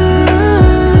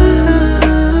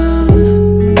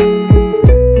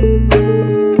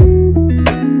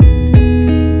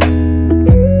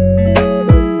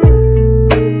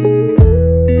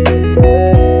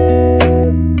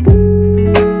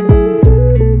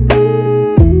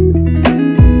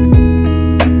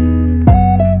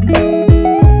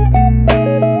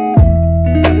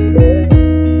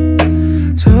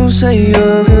say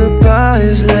your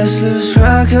goodbyes, let's lose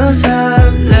track of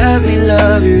time. Let me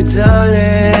love you,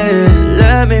 darling.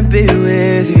 Let me be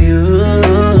with you,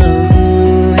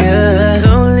 yeah.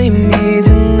 Don't leave me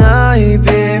tonight,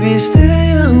 baby,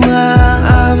 stay a while.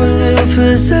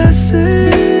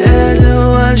 say, I don't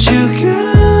want you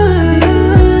gone.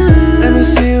 Let me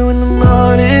see you in the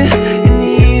morning, in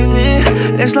the evening.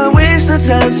 Let's not waste no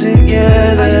time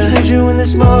together. I just need you in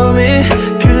this moment,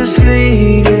 'cause it's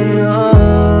fleeting.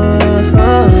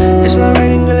 It's not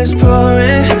raining, girl, it's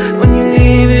pouring when you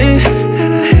leave it,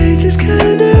 and I hate this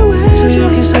kind of way. So you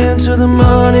can stay until the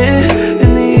morning, in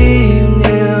the evening.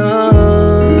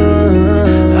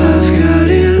 I've got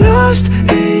it lost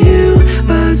in you,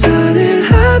 my darling,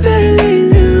 I barely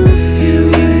knew you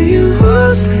when you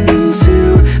waltzed into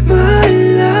my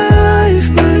life,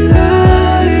 my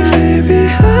life. Baby,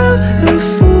 I'm a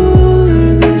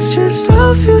fool, this just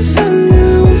all feels so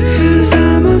new, 'cause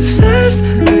I'm obsessed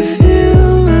with you,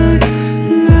 my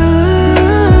love.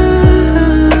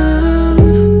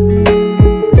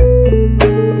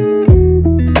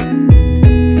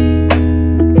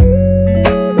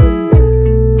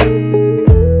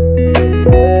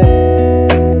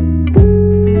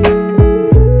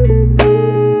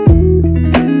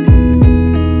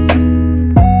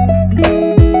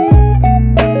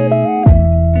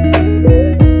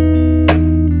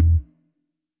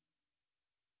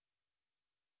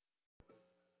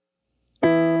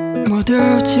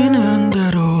 무뎌지는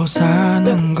대로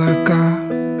사는 걸까?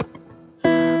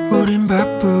 우린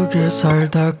바쁘게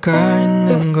살다가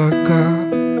있는 걸까?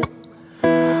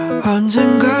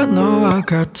 언젠가 너와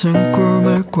같은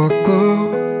꿈을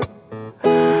꿨고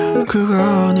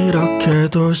그건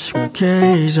이렇게도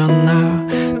쉽게 잊었나?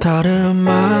 다른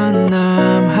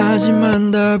만남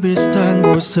하지만 다 비슷한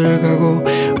곳을 가고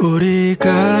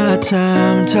우리가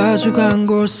참 자주 간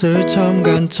곳을 처음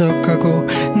간 척하고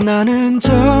나는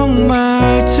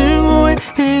정말 증오해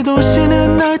이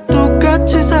도시는 날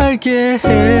똑같이 살게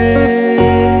해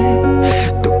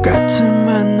똑같은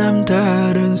만남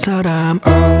다른 사람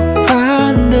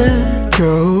안 돼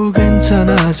겨우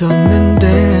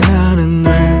괜찮아졌는데 나는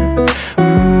왜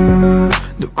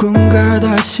누군가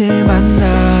다시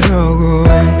만나려고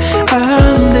해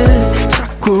안 돼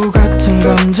자꾸 같은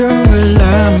감정을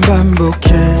난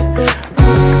반복해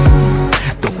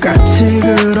똑같이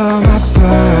그럼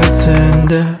아파할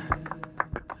텐데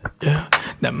yeah.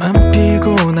 나만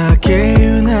피곤하게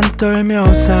유난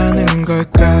떨며 사는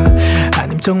걸까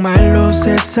아님 정말로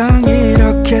세상이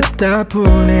이렇게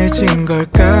따분해진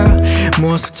걸까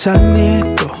무엇을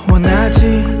찾니 또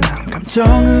원하지 난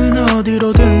감정은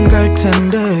어디로든 갈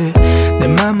텐데 내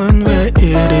맘은 왜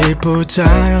이리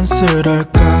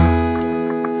부자연스럴까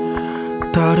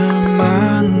다른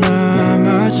만남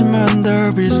하지만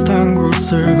다 비슷한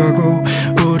곳을 가고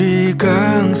우리가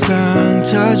항상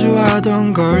자주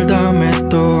하던 걸 다음에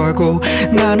또 하고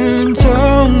나는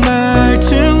정말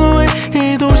증오해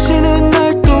이 도시는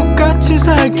날 똑같이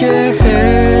살게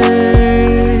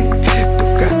해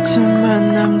똑같은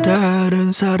만남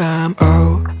다른 사람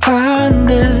안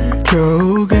돼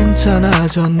겨우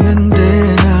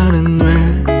괜찮아졌는데 나는 왜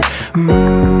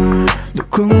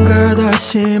누군가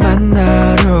다시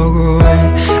만나려고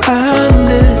해 안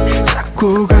돼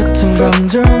자꾸 같은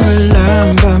감정을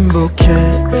난 반복해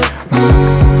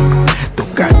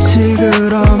똑같이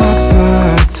그럼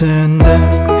아파할 텐데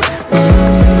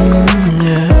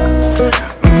yeah.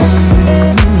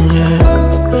 yeah.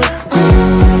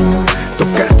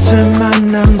 똑같은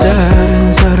만남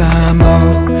다른 사람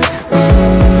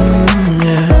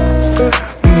yeah.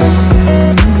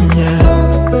 yeah.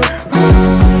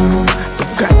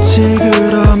 똑같이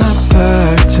그럼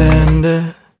아파할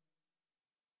텐데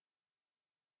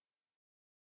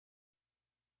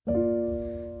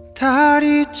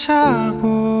달이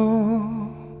차고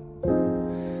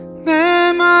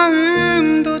내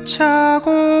마음도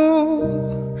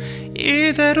차고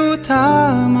이대로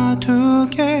담아두겐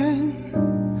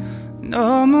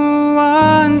너무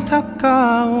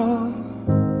안타까워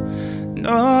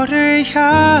너를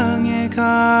향해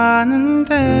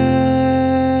가는데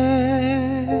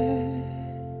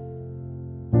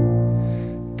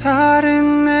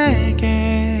다른 내게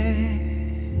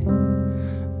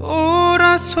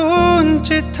오라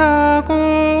손짓하고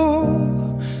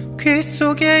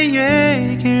귓속에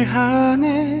얘기를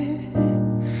하네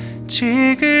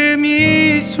지금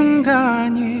이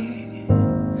순간이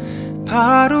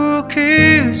바로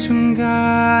그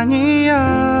순간이야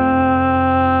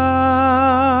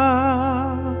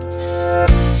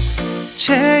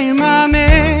제일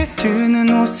맘에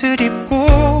드는 옷을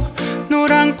입고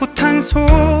노란 꽃 한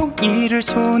송이를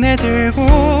손에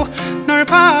들고 널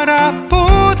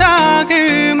바라보다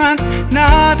그만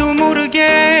나도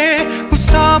모르게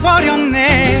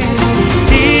웃어버렸네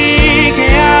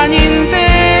이게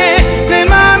아닌데 내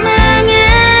맘은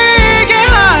이게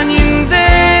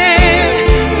아닌데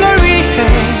널 위해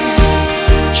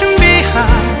준비한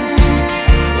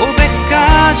 500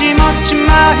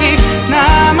 말이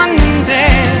남았는데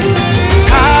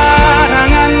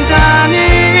사랑한다는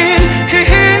그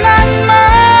흔한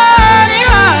말이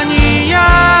아니야.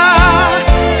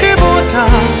 그보다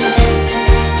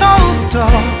더욱더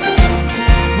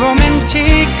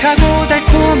로맨틱하고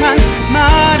달콤한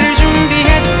말을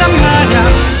준비했단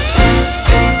말야.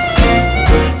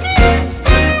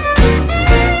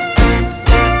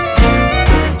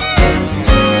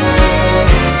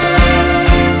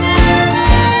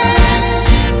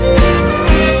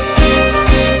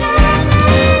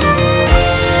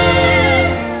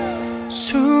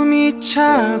 숨이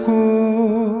차고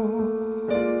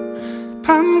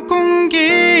밤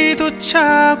공기도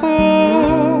차고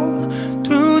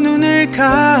두 눈을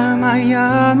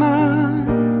감아야만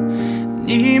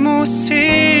네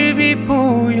모습이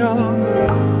보여.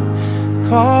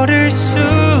 걸을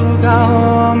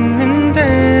수가 없는데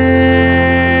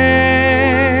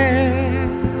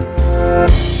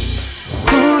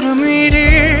구름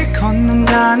위를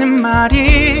걷는다는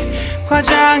말이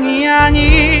과장이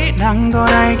아니란 걸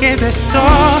알게 됐어.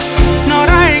 널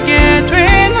알게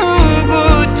된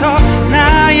후부터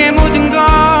나의 모든 건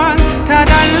다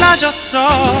달라졌어.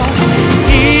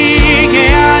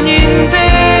 이게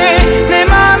아닌데 내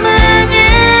맘은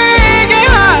이게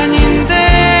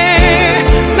아닌데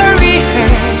널 위해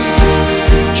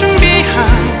준비한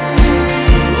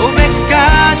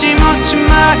 500가지 멋진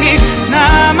말이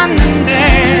남았는데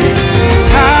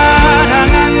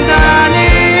사랑한다는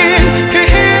그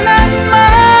흔한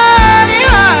말이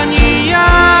아니야.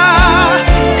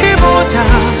 그보다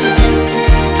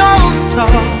더욱더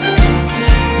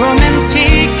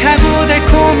로맨틱하고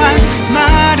달콤한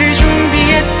말을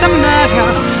준비했단 말야.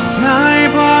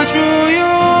 날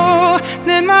봐줘요,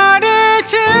 내 말을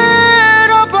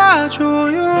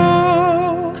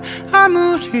들어봐줘요.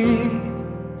 아무리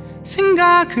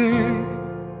생각을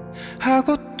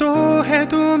하고 또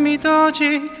해도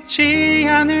믿어지지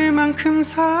않을 만큼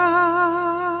사랑해.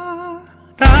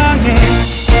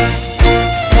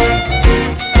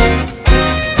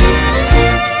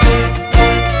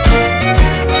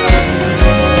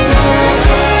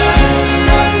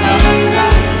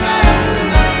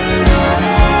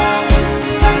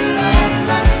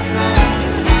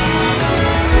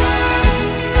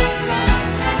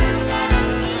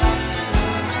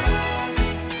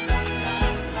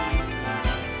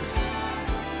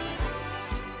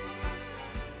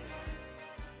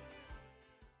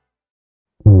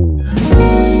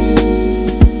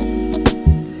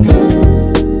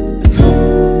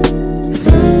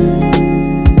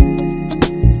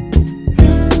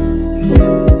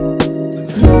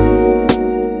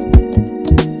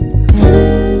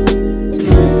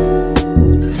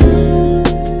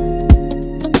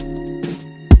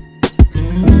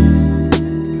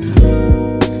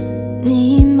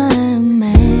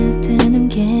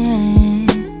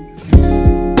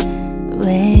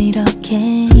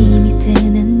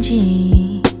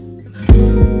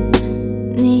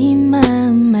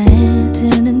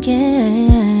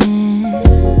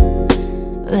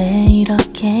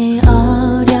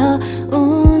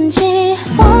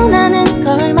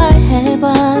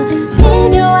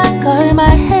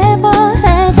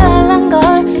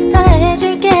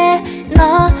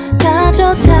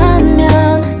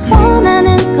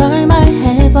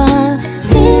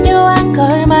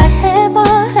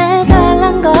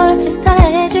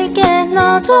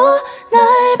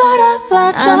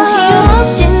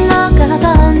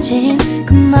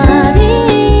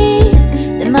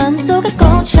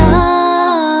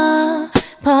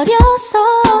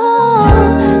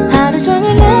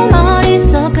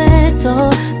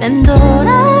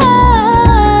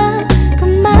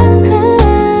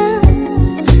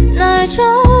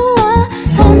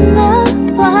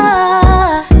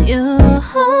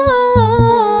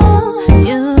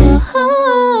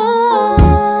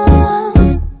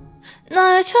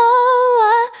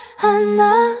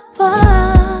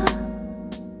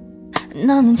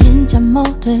 너는 진짜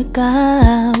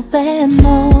모를까 왜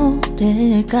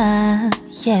모를까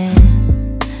yeah.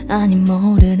 아니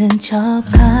모르는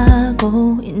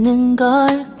척하고 있는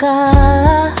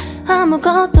걸까.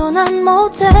 아무것도 난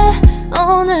못해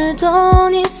오늘도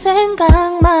네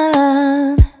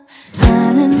생각만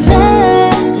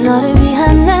하는데 너를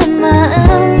위한 내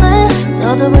마음을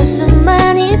너도 볼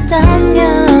수만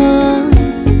있다면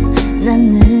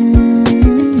나는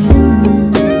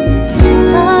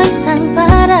더 이상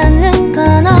바라는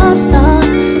건 없어.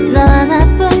 너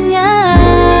하나뿐이야.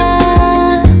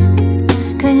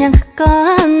 그냥 그거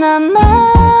하나만.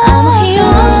 아무 이유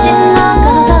없이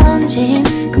너가 던진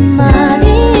그 말이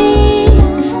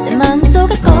내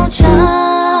마음속에 꽂혀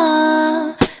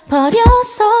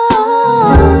버렸어.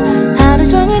 하루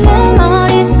종일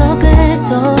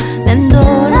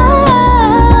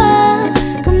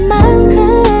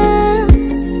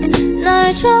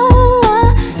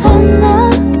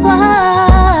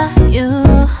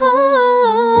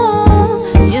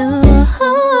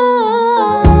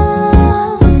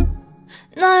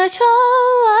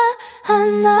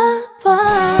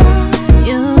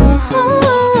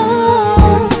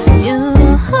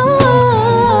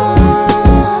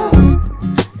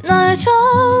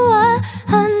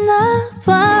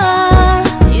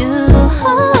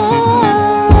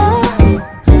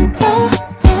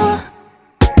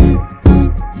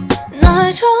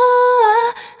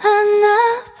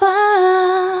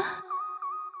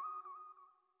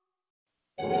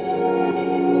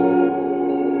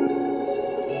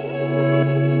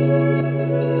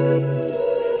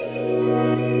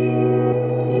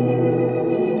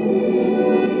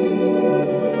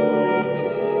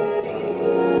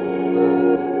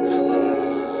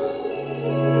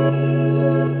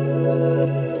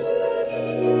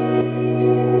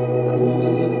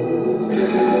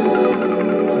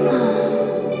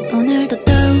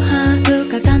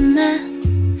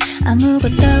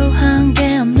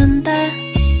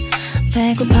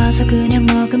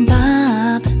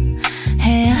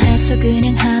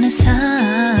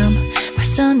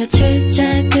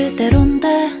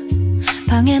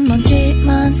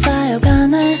이야기만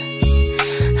쌓여가네.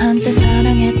 한때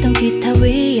사랑했던 기타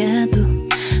위에도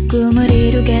꿈을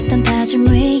이루겠단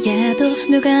다짐 위에도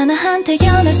누가 나한테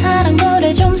연애 사랑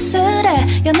노래 좀 쓰래.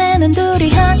 연애는 둘이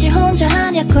하지 혼자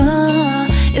하냐고.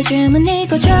 요즘은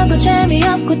이거 저거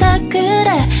재미없고 다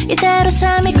그래. 이대로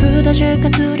삶이 굳어질까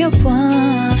두려워.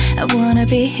 I wanna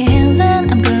be healing,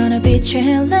 I'm gonna be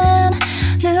chilling.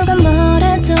 누가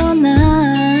뭐래도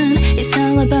난 It's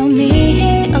all about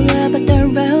me, all about the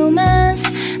romance.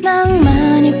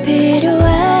 낭만이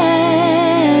필요해.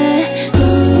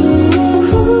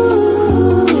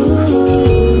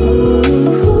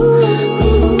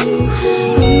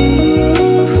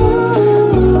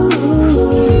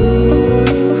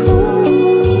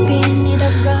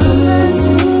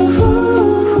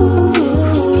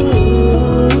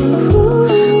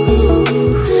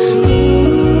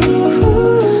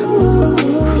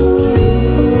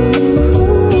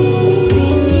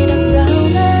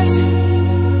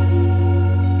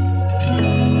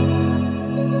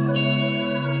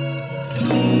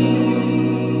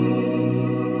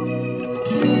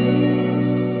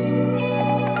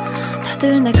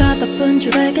 다들 내가 바쁜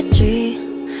줄 알겠지.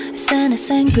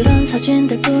 SNS엔 그런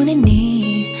사진들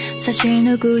뿐이니 사실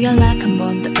누구 연락 한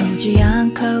번도 오지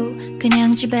않고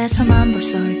그냥 집에서만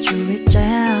벌써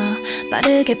일주일째야.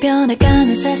 빠르게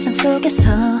변해가는 세상 속에서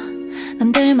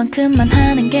남들만큼만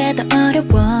하는 게 더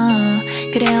어려워.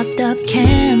 그래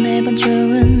어떡해 매번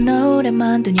좋은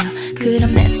노래만 드냐.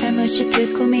 그럼 내 삶을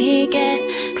시트 꾸미게.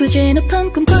 굳이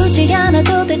높은 꿈 꾸지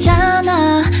않아도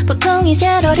되잖아. 보통 이제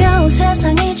어려운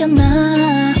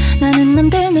세상이잖아. 나는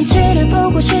남들 눈치를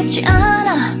보고 싶지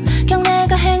않아. 그냥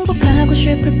내가 행복하고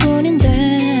싶을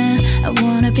뿐인데. I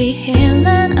wanna be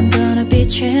healing, I'm gonna be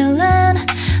chilling.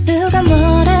 누가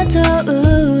뭐래도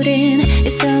우린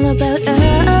It's all about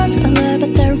us, all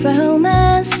about the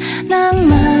romance.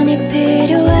 낭만이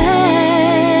필요해.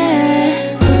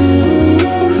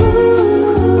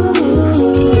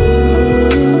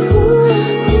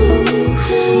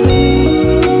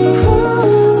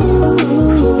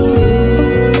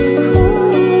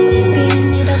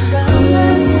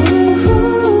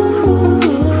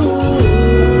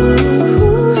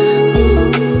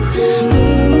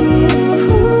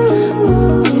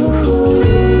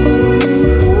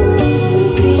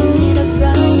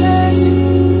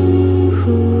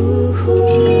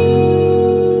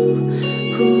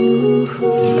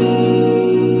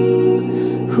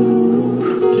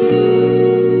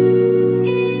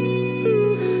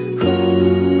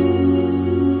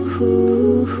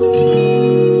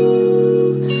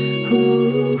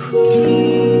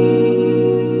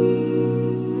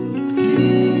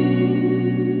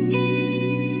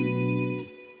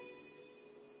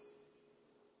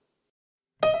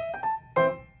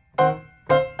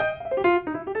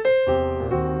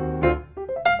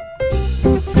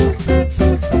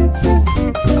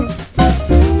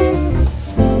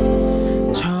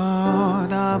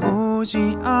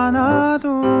 쳐다보지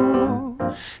않아도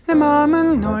내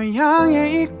맘은 널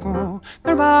향해 있고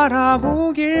널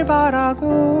바라보길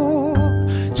바라고.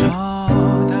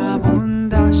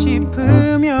 쳐다본다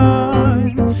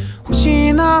싶으면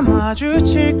혹시나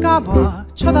마주칠까봐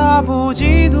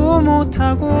쳐다보지도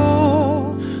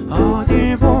못하고.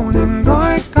 어딜 보는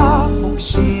걸까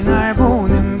혹시 날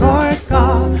보는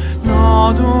걸까.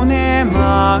 너도 내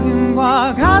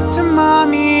마음과 같은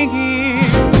맘이길.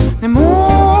 내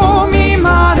몸이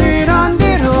말을 안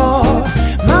들어.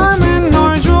 마음은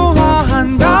널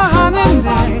좋아한다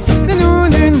하는데 내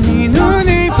눈은 네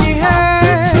눈을 피해.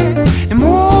 내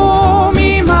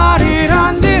몸이 말을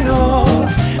안 들어.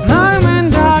 마음은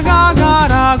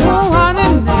다가가라고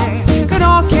하는데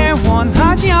그렇게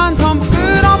원하지 않던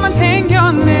부끄러움만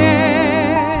생겼네.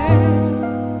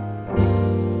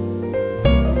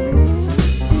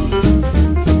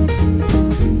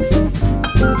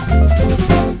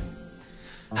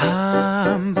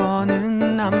 한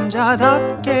번은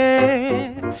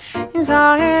남자답게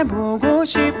인사해보고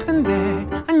싶은데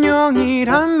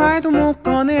안녕이란 말도 못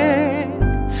꺼내.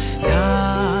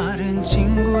 다른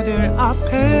친구들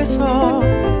앞에서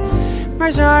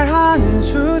말 잘하는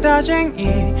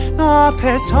수다쟁이 너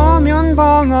앞에 서면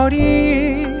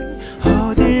벙어리.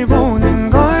 어딜 보는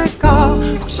걸까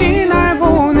혹시 날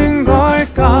보는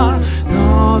걸까.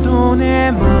 너도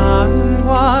내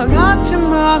마음과 같은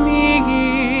맘이기.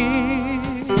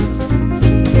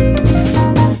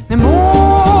 내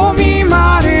몸이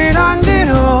말을 안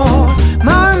들어.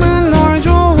 마음은 널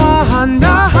좋아한다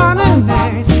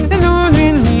하는데 내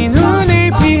눈은 네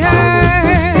눈을 피해.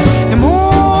 내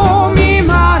몸이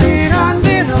말을 안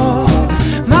들어.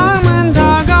 마음은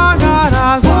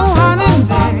다가가라고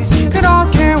하는데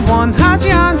그렇게 원하지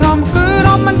않던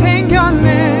부끄러움만 생겼네.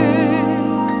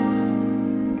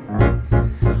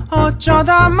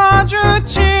 어쩌다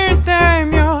마주칠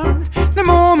때면 내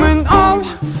몸은 oh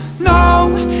no,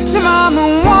 내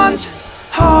맘은 want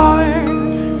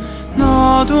her.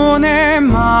 너도 내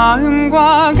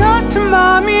마음과 같은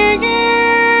맘이길.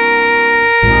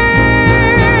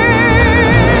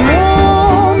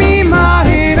 몸이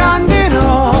말을 안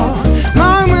들어.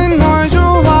 마음은 널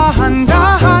좋아한다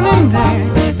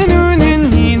하는데 내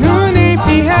눈은 네 눈을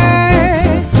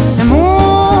피해. 내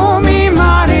몸이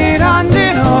말을 안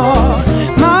들어.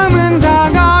 마음은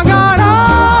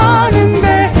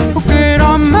다가가라는데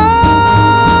부끄러운 말.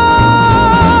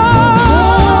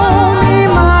 몸이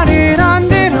말을 안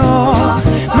들어.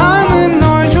 마음은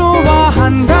널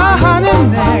좋아한다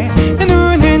하는데 내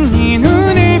눈은 네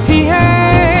눈을 피해.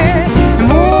 내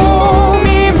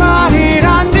몸이 말을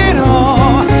안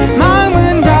들어.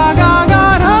 마음은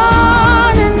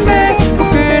다가가라는데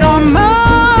부끄러운 말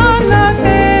나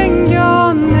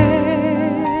생겼네.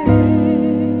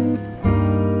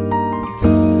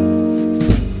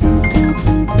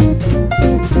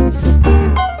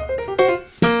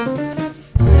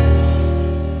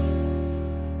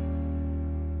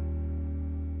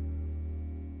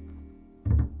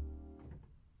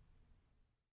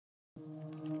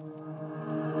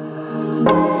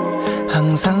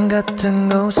 항상 같은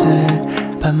곳을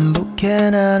반복해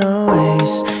난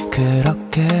always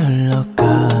그렇게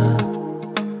흘러가.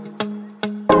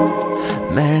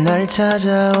 매일 날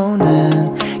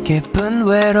찾아오는 기쁜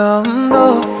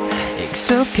외로움도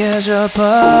익숙해져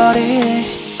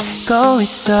버리고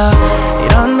있어.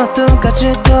 이런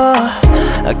어둠까지도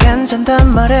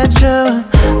괜찮단 말해준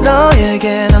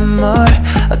너에게 난 뭘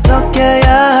어떻게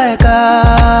해야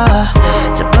할까.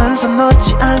 잡은 손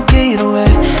놓지 않기로 해.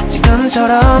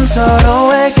 지금처럼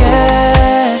서로에게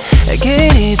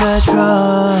길이 돼줘.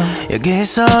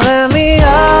 여기서 let me out.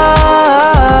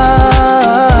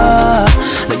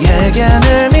 너에게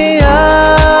늘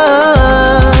미안.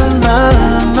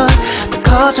 마음은 더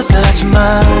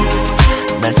커져가지만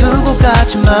날 두고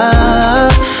가지마.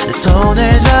 내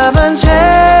손을 잡은 채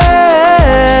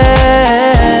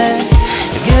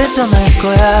여길 떠날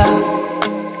거야.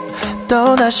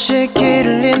 또다시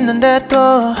길을 잇는데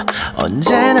또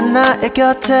언제나 나의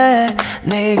곁에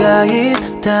네가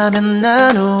있다면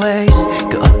난 always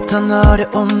그 어떤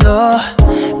어려움도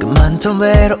그 많던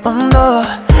외로움도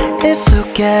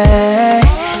익숙해.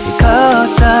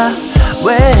 Because I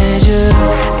with you.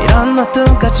 이런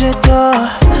어둠까지도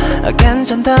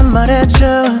괜찮단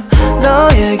말해준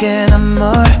너에게 난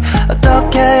뭘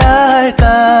어떻게 해야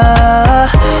할까.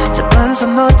 잡은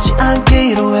손 놓지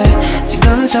않기로 해.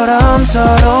 지금처럼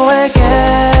서로에게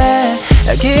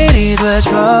길이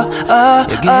돼줘.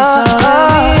 여기서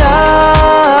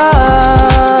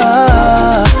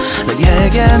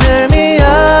너에게 늘 미안.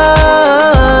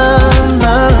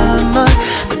 마음은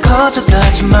더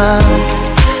커져가지만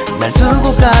날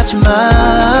두고 가지마.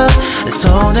 내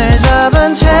손을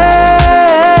잡은 채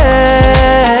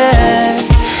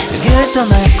여길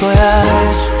떠날 거야.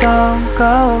 Please don't go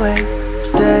away.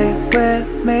 Stay with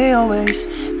me always.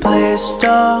 Please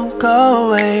don't go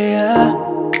away. Yeah.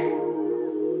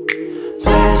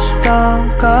 Please don't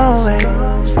go away.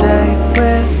 Stay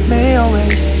with me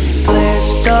always. Please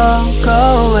don't go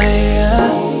away.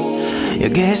 Yeah.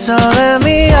 여기서 let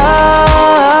me out.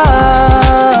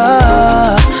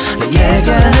 너에게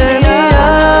늘 미안.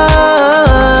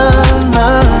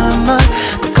 마음은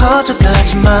더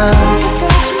커져가지만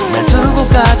날 두고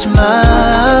가지마.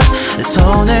 내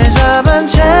손을 잡은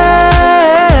채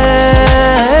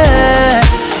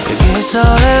여기서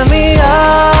let me out.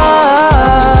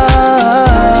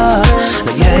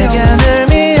 너에게 늘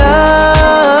미안.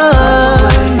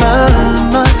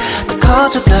 마음은 더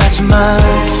커져가지만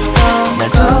날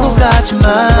두고 가지마.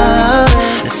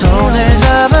 내 손을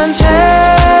잡은 채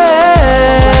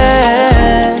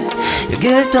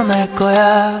여길 떠날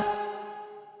거야.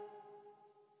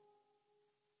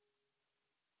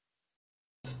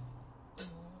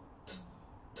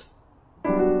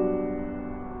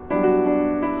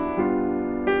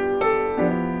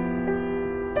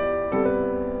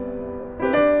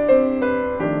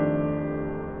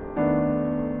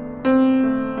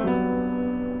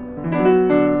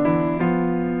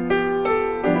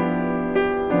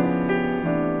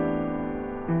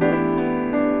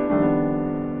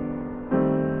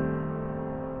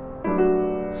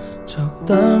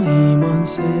 적당히 먼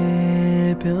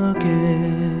새벽에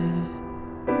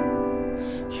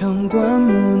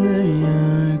현관문을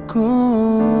열고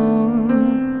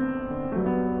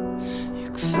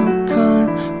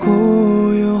익숙한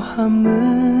고요함은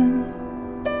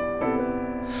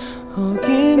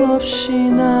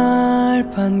어김없이 날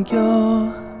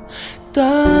반겨.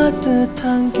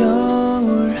 따뜻한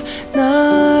겨울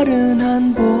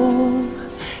나른한 봄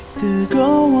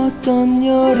뜨거웠던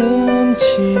여름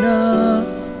지나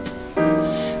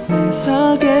내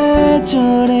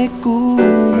사계절의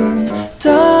꿈은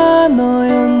다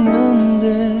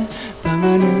너였는데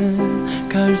방안은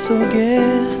가을 속에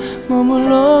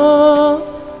머물러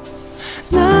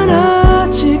난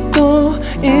아직도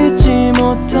잊지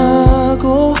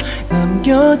못하고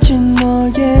남겨진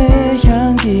너의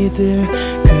향기들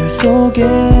그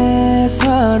속에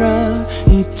살아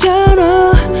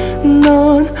있잖아.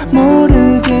 넌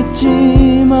모르겠지만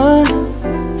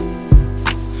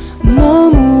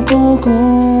너무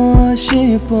보고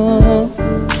싶어.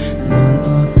 넌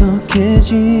어떻게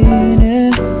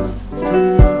지내?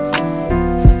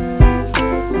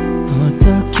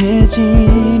 어떻게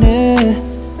지내?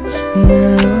 나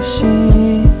없이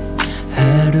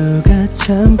하루가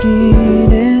참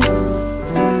기네.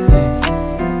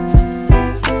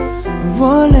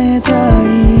 원래 다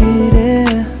이래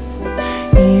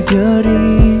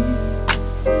이별이.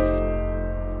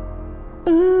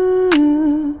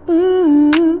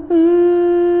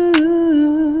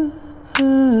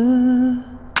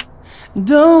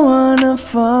 Don't wanna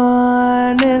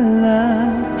fall in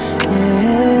love,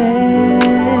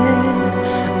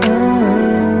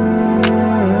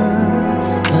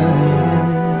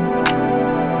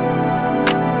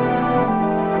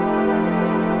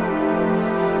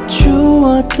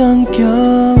 추웠던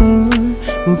겨울,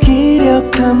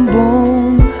 무기력한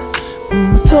봄,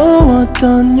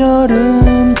 무더웠던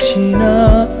여름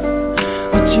지나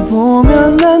어찌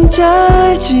보면 난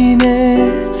잘 지내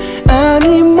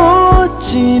아니 못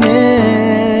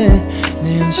지내.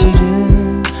 내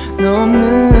현실은 너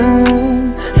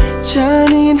없는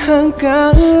잔인한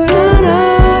가을. 난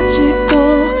아직도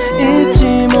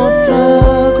잊지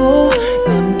못하고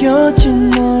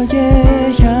남겨진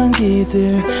너의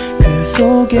향기들 그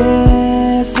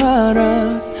속에 살아.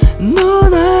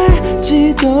 넌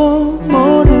알지도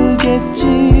모르겠지만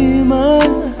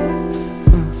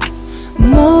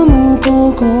너무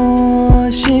보고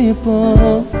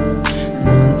싶어. 넌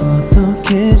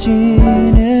어떻게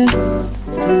지내?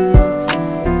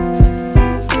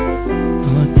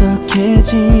 어떻게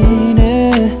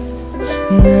지내?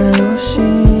 나 없이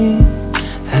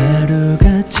하루가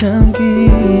참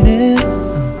기네.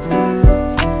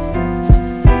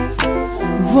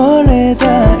 원래 다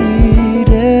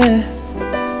이래,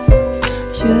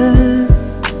 yeah.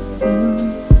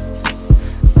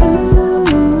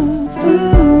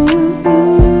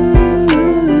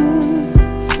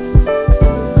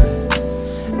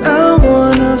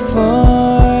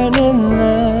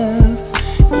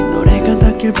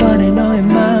 너의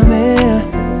맘에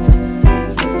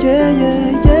yeah,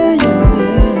 yeah, yeah, yeah.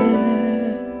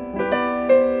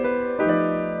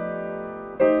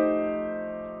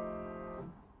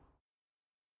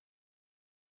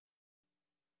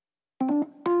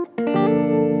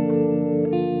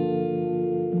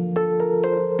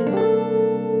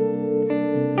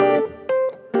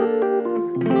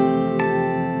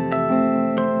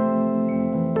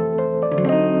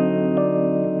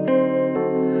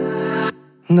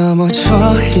 너무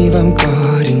좋아 이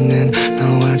밤거리는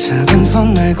너와 잡은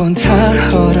손 말곤 다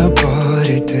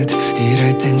얼어버릴 듯.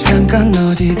 이럴 땐 잠깐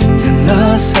어디든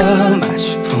들러서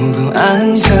마주 보고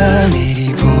앉아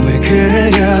미리 봄을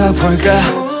그려볼까.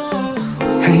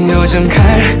 요즘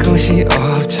갈 곳이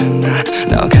없잖아.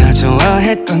 너가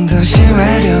좋아했던 도시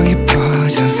외벽이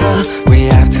퍼져서 We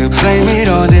have to blame it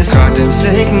on this goddamn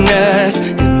sickness.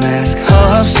 이 마스크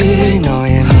없이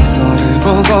너의 미소를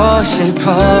보고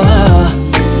싶어.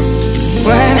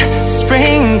 When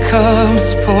spring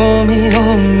comes, 봄이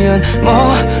오면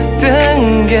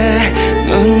모든 게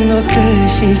눈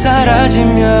녹듯이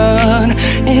사라지면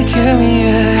이 길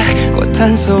위에 꽃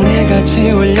한 송이가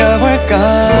지울려볼까.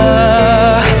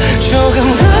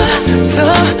 조금 더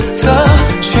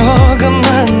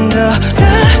조금만 더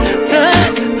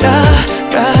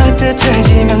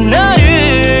따뜻해지면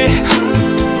나를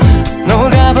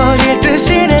녹아버릴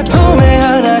듯이 내 품에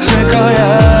안아줄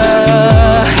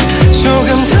거야.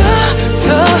 조금 더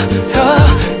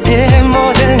이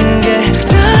모든 게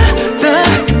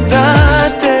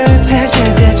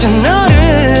따뜻해질 때쯤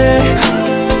너를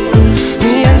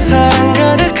위한 사랑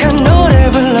가득한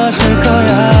노래 불러줄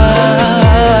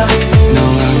거야.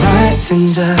 너와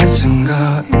riding 자전거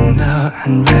in the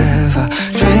river,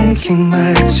 drinking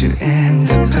맥주 in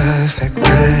the perfect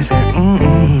weather.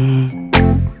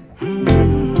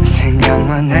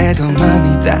 생각만 해도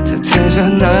맘이 따뜻해져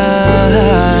난.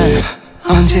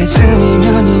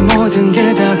 언제쯤이면 이 모든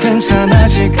게 다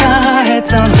괜찮아질까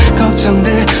했던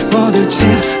걱정들 모두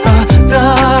집어던지고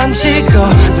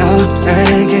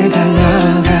너에게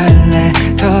달려갈래.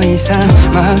 더 이상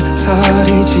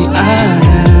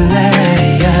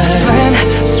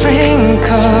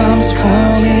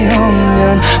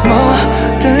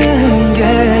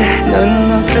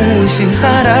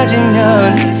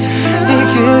사라지면 이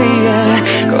귀에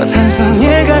꽃 한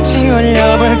송이같이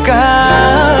올려볼까.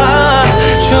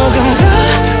 조금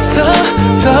더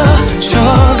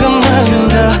조금만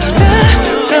더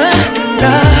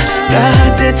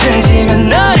따뜻해지면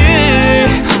너를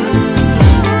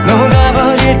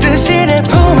녹아버릴 듯이 내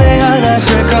품에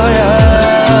안아줄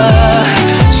거야.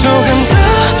 조금 더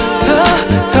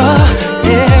이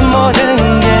모든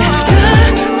게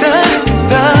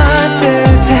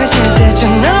따뜻해질 때쯤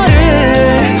너를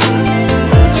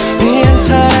위한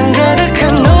사랑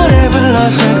가득한 노래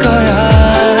불러줄 거야.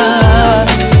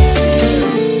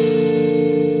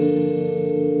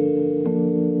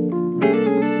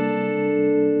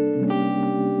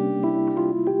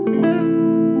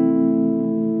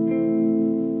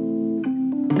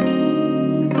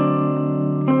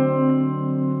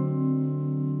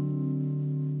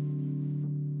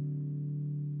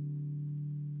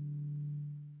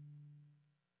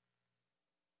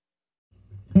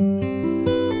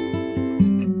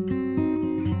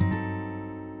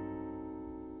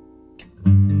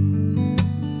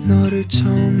 너를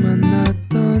처음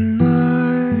만났던 날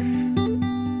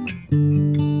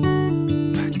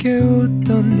밝게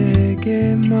웃던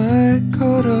내게 말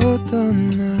걸었던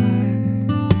날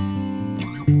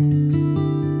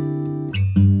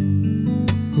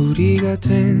우리가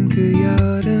된 그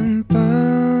여름밤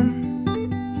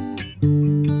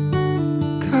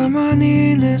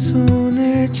가만히 내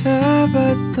손을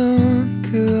잡았던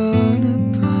그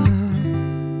어느 밤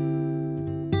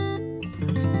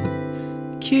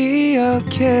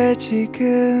기억해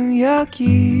지금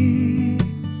여기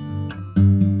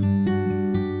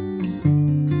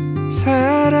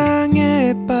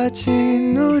사랑에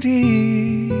빠진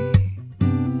우리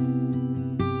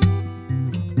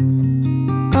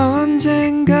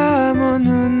언젠가 먼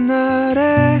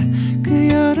훗날에 그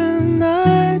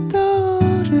여름날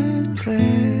떠오를 때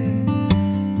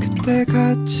그때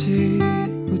같이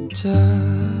웃자.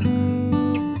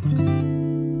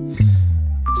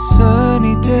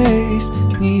 Sunny days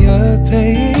네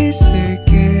옆에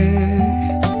있을게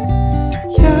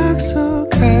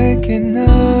약속할게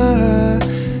나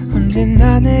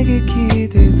언제나 내게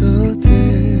기대도 돼.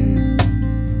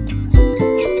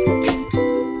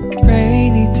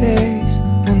 Rainy days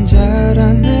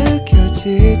혼자라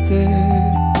느껴질 때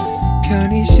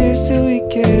편히 쉴 수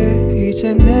있게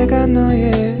이제 내가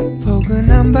너의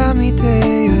포근한 밤이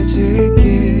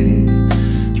되어줄게.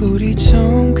 우리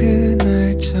처음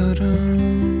그날처럼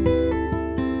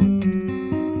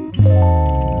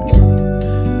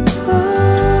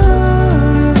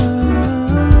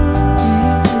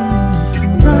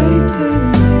Right there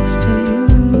next to you.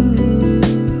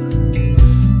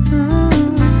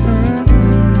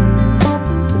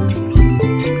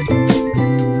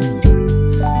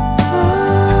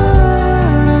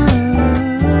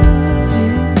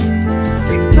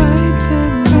 Right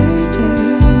there next to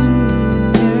you.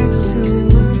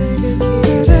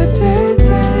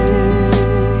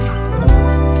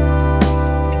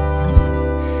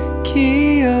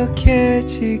 기억해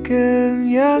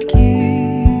지금 여기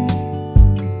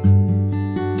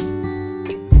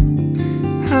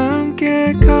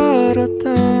함께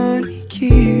걸었던 이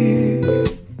길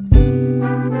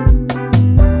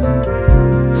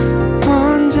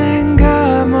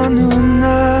언젠가 먼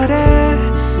훗날에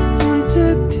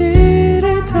문득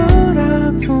뒤를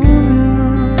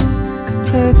돌아보면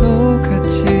그때도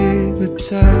같이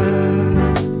웃자.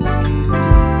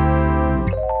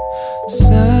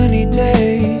 Sunny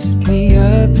days 네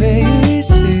옆에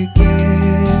있을게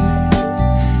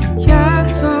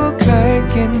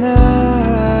약속할게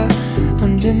나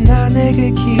언제나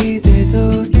내게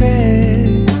기대도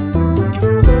돼.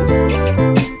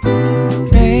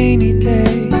 Rainy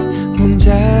days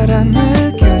혼자라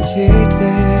느껴질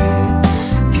때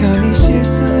편히 쉴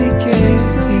수 있게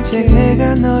이제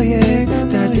내가 너의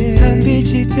따뜻한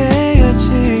빛이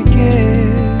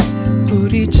되어줄게.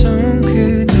 우리 처음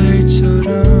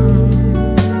그날처럼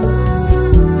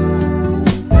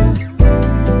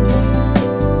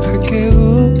밝게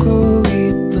웃고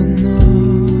있던 너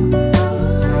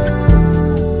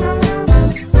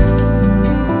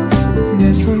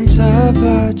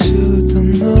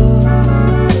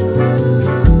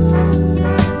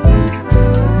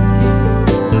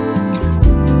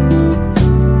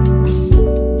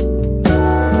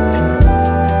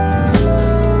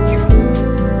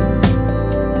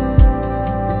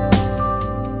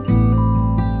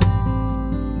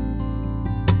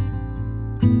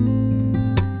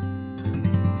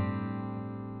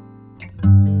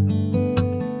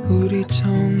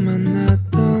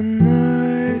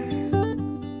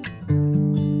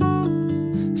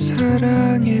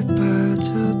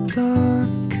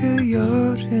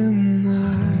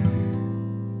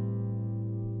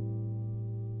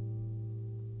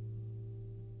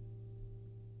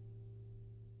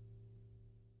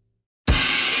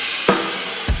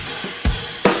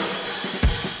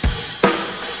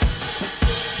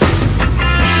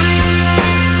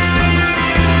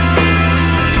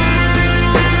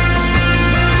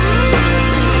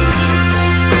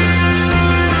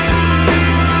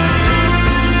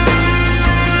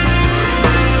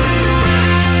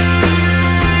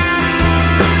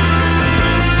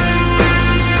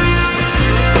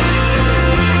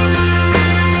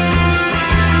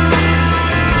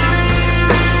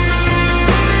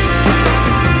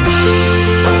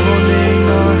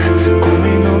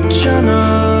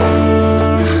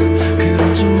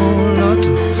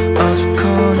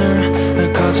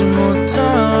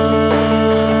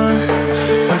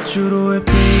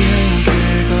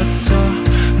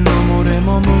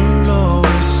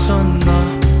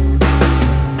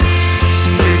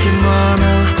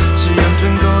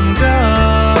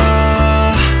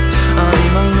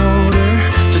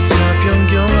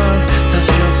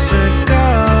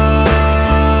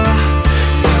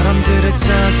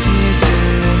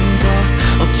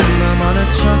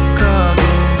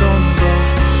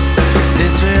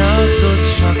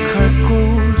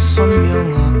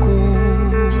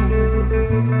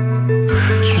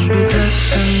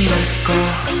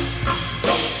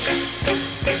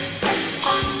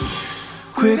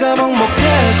귀가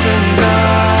먹먹해진다.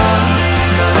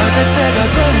 날아갈 때가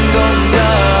된 건가.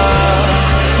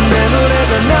 내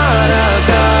노래가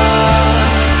날아가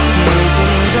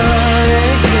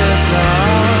누군가에게 다.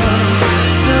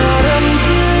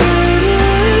 사람들은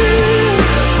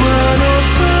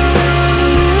환호성을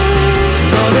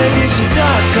불러내기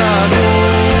시작하고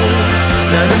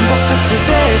나는 벅찼을 때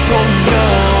손녀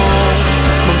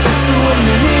멈출 수 없는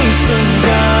이 순간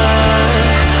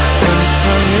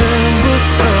환상은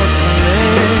부서지네.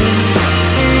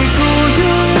 이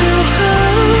고요한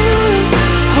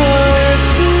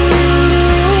활주로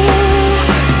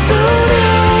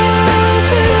떨어질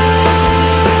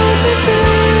baby.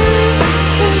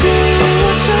 힘겨워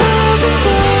작은 밤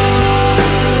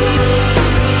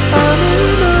어느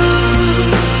날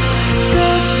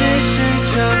다시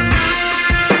시작.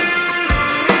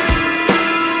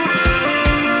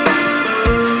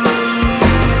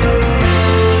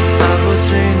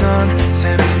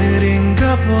 샘이 느린가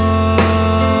봐.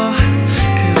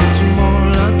 그런지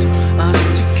몰라도 아직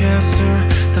티켓을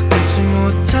다 끊지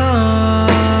못한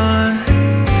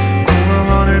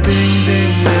공항원을 빙빙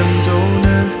맴도는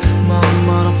마음만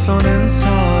앞서는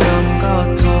사람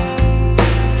같아.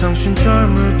 당신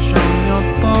젊을 적 몇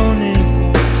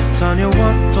번이고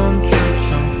다녀왔던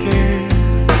출장길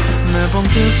매번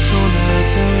그 손에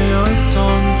들려있던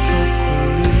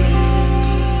초콜릿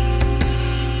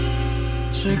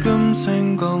지금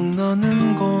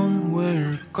생각나는 건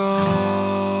왜일까.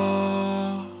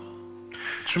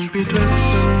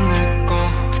 준비됐습니까.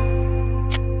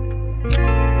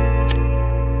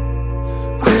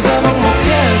 귀가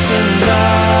먹먹해진다.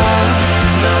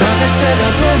 날아갈 때가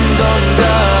된 건가.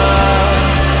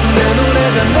 내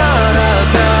노래가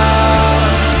날아가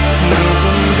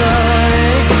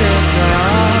누군가에게 다.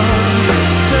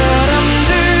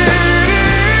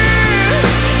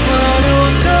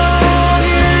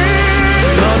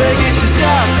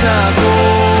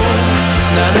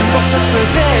 나는 벅찼을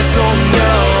때 손녀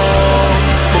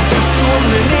멈출 수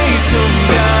없는 이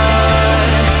순간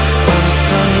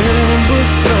환상은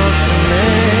부서지네.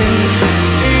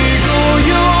 이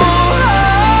고요한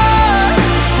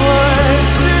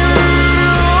활주로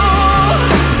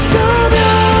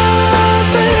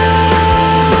떨어질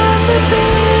baby.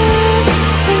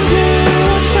 힘겨워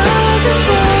작은 밤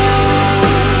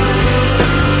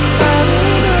어느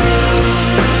날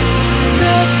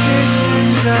다시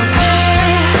시작.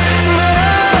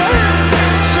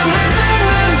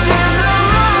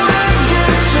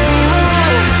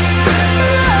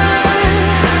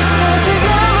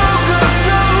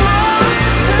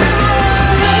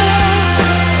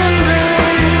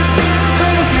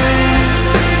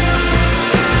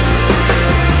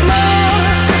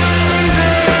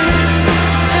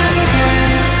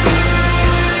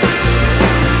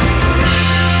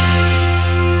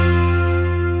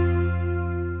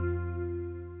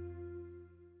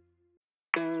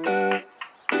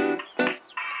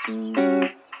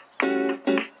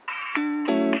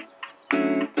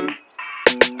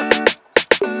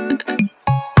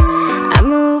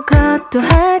 아무것도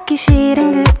하기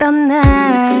싫은 그런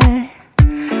날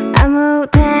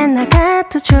아무데나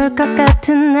가도 좋을 것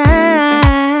같은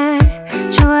날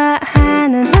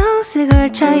좋아하는 옷을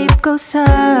걸쳐 입고서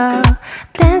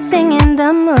Dancing in the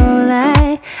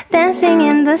moonlight Dancing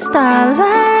in the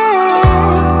starlight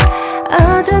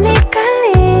어둠이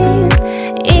깔린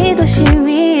이 도시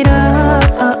위로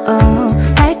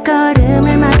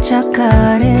발걸음을 맞춰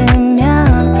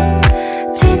걸으면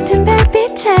짙은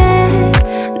별빛에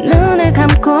눈을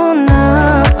감고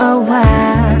너와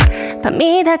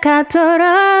밤이 다가도록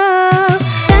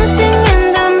Dancing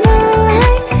in the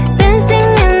moonlight Dancing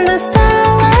in the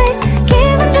starlight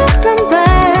기분 좋은 밤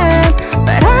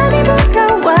바람이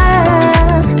불어와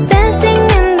Dancing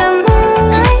in the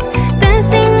moonlight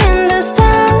Dancing in the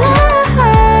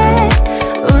starlight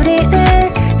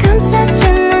우리를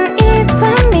감싸주는 이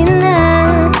밤이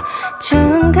난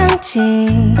좋은 건지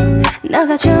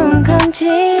너가 좋은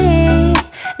건지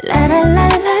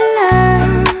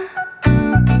라라라라라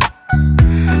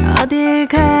어딜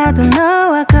가도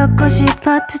너와 걷고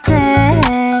싶어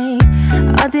today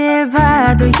어딜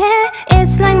봐도 yeah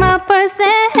it's like my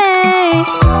birthday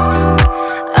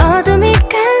어둠이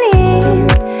깔린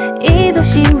이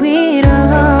도시 위로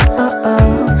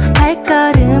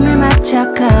발걸음을 맞춰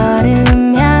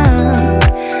걸으면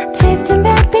짙은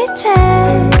별빛에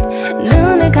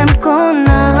눈을 감고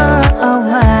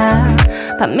너와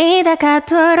밤이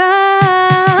다가도록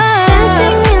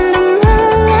Dancing in the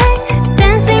moonlight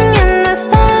Dancing in the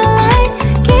starlight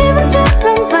기분 좋은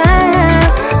밤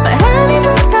바람이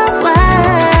불어와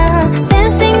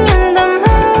Dancing in the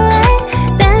moonlight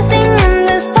Dancing in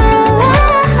the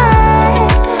starlight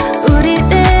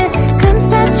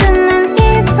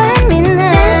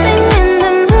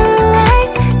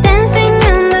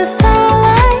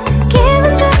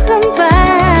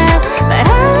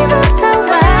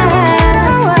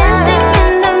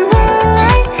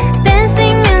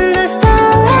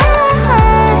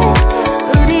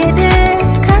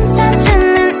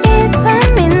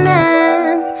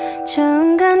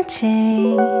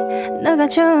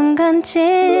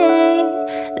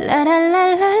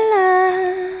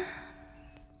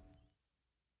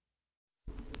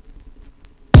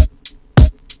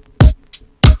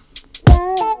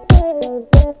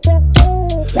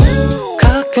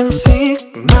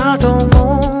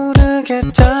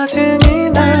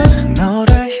여전히 난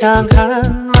너를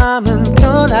향한 마음은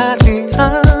변하지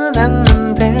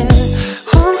않았는데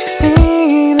혹시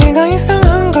내가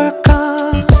이상한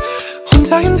걸까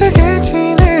혼자 힘들게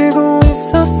지내고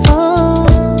있었어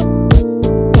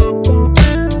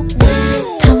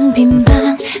텅 빈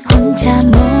방 혼자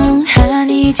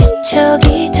멍하니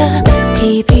뒤척이다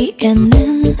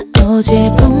TV에는 어제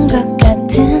본 것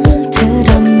같은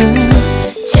드라마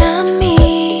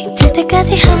잠이 들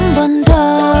때까지 한 번 더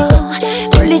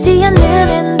울리지 않는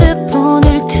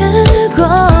핸드폰을 들고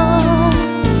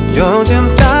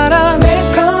요즘 따라 내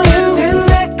거인 듯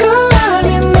내 거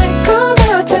아닌 내 거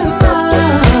같은 나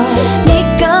네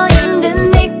거인 듯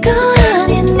네 거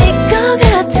아닌 네 거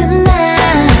같은 나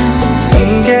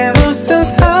이게 무슨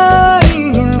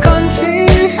사이인 건지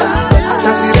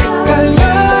사실 헷갈려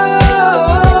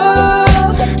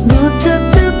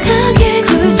무뚝뚝하게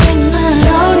굴지만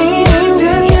연인인 듯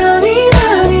연인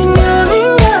아닌 연인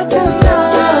같은 나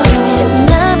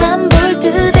나만 볼 듯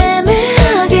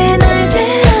애매하게 날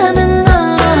대하는 너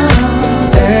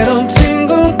때론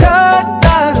친구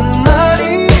같다는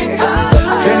말이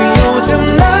괜히 요즘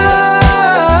난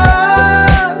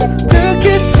듣기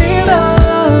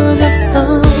싫어졌어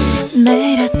매일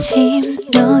아침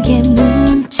너의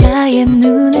문자에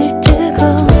눈을 뜨고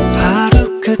하루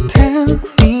끝엔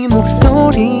네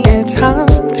목소리에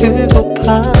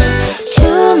잠들고파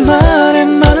주말엔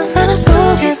많은 사람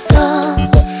속에서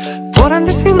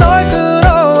보란듯이 널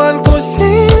끌어안고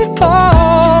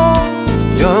싶어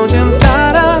요즘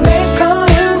따라 내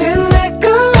거인 듯 내 거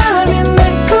아닌 내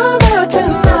거 같은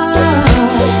나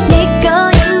네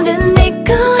거인 듯 네 거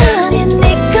아닌 네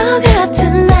거 같은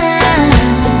나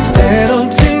때론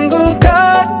친구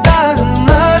같다는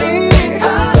말이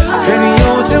괜히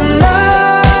요즘 난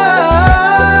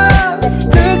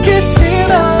듣기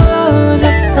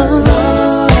싫어졌어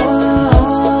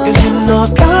요즘 너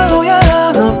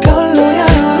별로야 너 별로야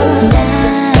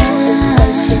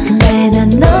근데 난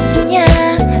너뿐이야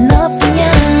난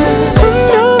너뿐이야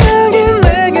분명하게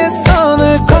내게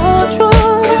선을 그어줘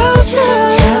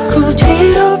자꾸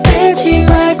뒤로 빼지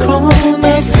말고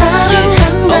날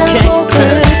사랑한다고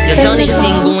그래 여전히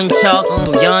친구인 척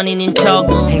또 연인인 척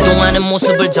행동하는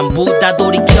모습을 전부 다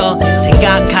돌이켜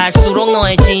생각할수록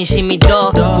너의 진심이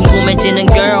더 궁금해지는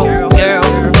girl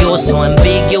You're so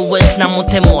ambiguous 난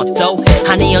못해 무엇도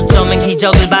아니 어쩌면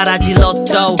기적을 바라지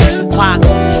로또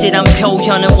확실한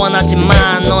표현을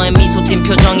원하지만 너의 미소 띈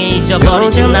표정에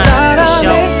잊어버리지 요즘 날 따라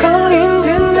내 거인 듯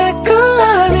내 거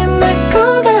아닌 내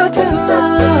거 같은 나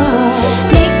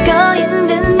네 거인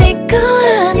듯 네 거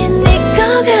아닌 네 거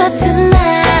같은 나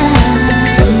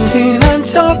순진한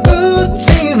척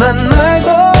웃지만 말고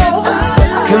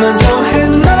그만 좀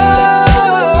해놔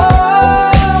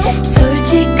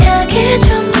솔직하게 좀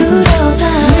물어봐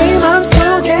네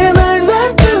맘속에 날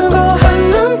놔두고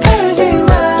한눈 팔지마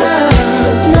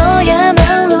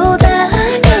너야말로 다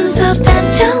알면서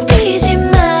단정 뛰지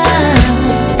마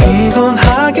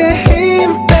피곤하게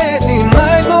힘 빼지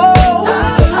말고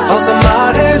어서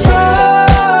말해줘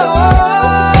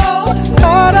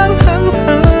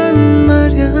사랑한단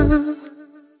말야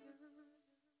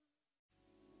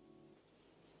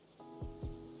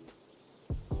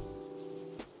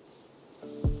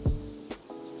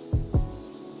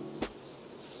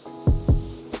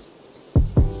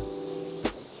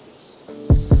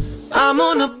I'm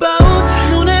on a boat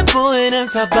눈에 보이는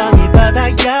사방이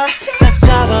바다야 다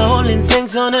잡아 올린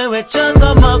생선을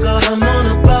외쳐서 먹어 I'm on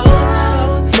a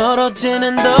boat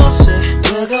멀어지는 도시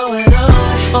We're going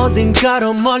on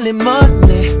어딘가로 멀리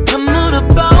I'm on a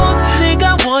boat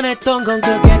네가 원했던 건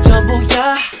그게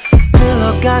전부야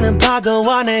흘러가는 파도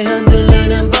안에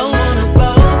흔들리는 boat I'm on a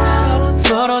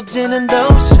boat 멀어지는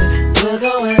도시 We're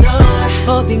going on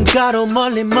어딘가로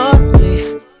멀리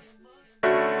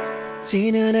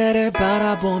지는 해를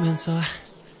바라보면서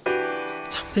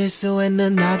잠들 수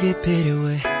있는 낙이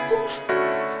필요해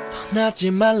떠나지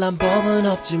말란 법은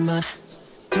없지만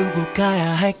두고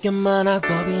가야 할 게 많아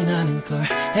겁이 나는걸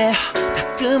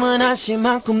가끔은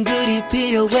한심한 꿈들이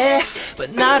필요해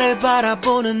But 나를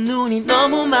바라보는 눈이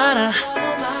너무 많아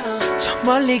저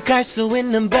멀리 갈 수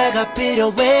있는 배가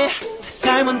필요해 내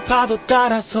삶은 파도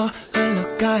따라서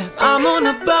흘러가야 돼 I'm on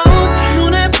a boat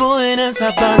눈에 보이는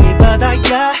사방이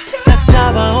바다야 다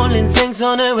잡아 올린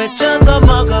생선을 외쳐서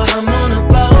먹어 I'm on a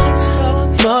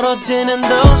boat 멀어지는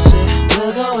도시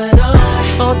We're going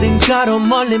on 어딘가로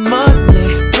멀리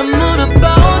I'm on a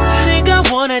boat 네가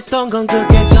원했던 건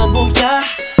그게 전부야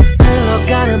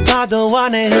흘러가는 파도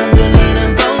안에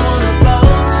흔들리는 boat I'm on a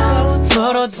boat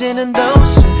멀어지는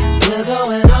도시 We're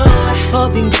going on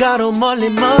어딘가로 멀리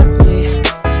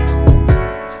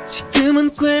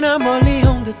지금은 꽤나 멀리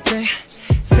온 듯해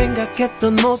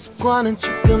생각했던 모습과는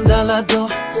조금 달라도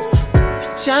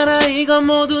괜찮아 이건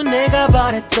모두 내가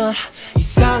바랬던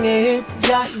이상의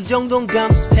일야 이 정도는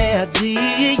감수해야지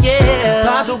yeah.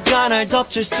 파도가 날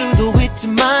덮칠 수도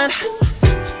있지만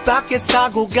밖에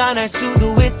사고가 날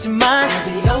수도 있지만 I'll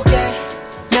be okay.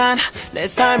 난 내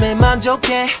삶에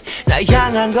만족해 나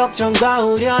향한 걱정과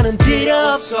우려는 필요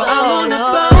없어 I'm on a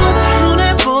boat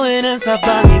눈에 보이는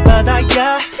사방이 바다야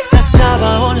다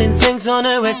잡아 올린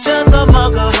생선을 외쳐서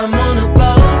먹어 I'm on a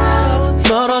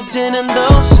boat 멀어지는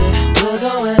도시 We're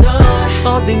going on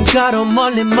어딘가로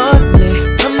멀리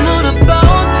I'm on a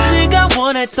boat 네가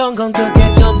원했던 건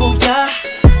그게 전부야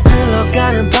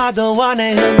흘러가는 파도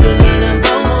안에 흔들리는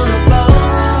boat I'm on a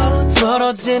boat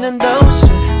멀어지는 도시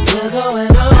We're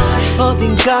going on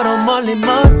어딘가로 멀리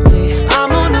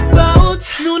I'm on a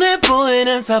boat 눈에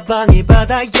보이는 사방이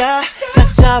바다야 다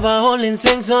잡아 올린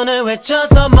생선을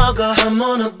외쳐서 먹어 I'm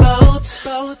on a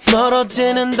boat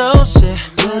멀어지는 도시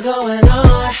We're going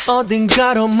on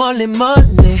어딘가로 멀리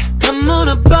I'm on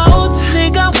a boat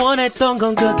네가 원했던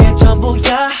건 그게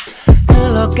전부야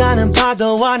흘러가는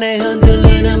파도 안에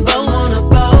흔들리는 boat I'm on a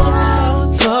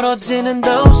boat 멀어지는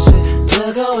도시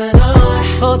We're going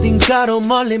on 어딘가로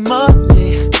멀리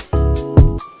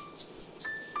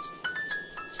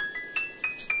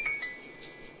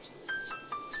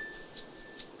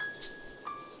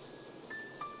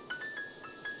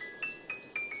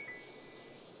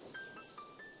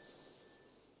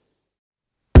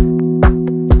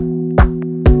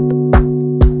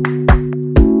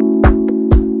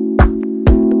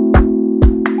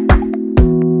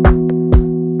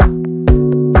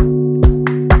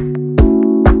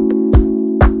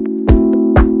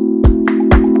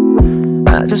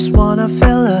I just wanna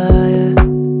feel it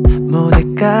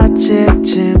무대가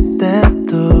찍힐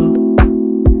때도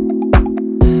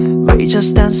We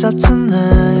just dance up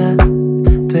tonight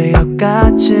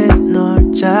되어가지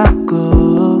널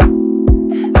잡고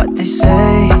What they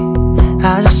say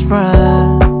I just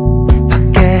run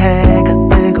밖에 해가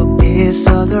뜨고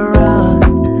있어도 run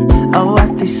Oh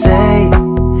what they say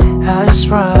I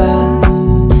just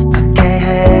run 밖에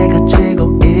해가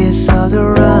지고 있어도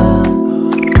run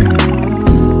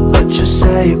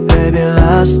Say baby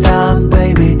last time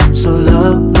baby so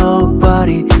love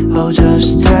nobody oh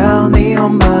just tell me your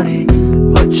body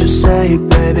what you say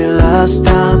baby last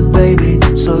time baby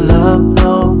so love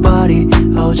nobody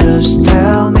oh just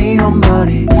tell me your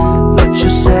body what you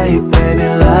say baby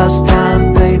last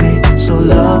time baby so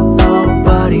love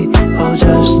nobody oh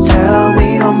just tell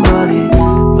me your body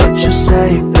what you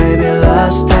say baby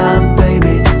last time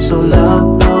baby so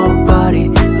love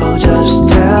nobody oh just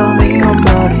tell me your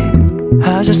body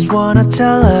I just wanna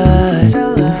tell her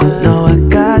너와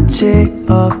같이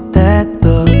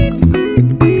어때도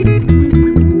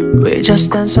We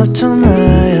just dance up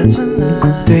tonight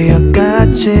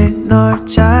되어같이 널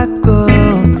잡고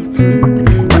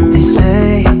What they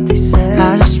say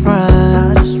I just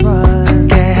run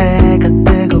밖에 해가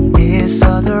뜨고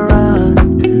있어도 run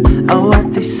Oh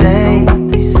what they say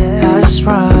I just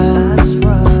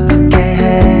run 밖에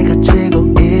해가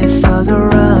지고 있어도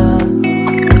run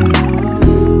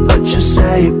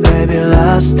Baby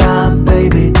last time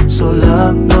baby so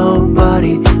love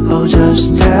nobody oh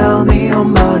just tell me your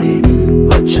body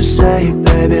what you say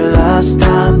baby last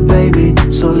time baby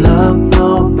so love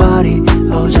nobody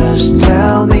oh just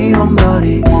tell me your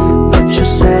body what you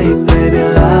say baby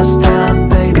last time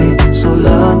baby so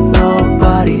love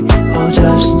nobody oh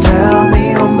just tell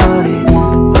me your body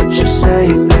what you say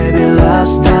baby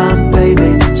last time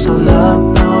baby so love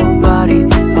nobody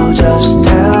oh just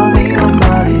tell me your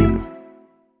body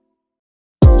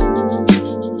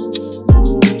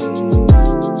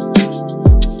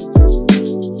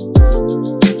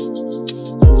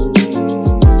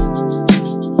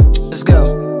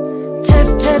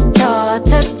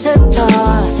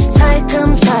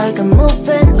살금살금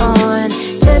moving on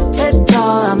팁팁더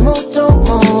아무도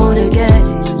모르게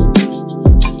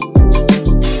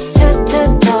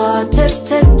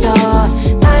팁팁더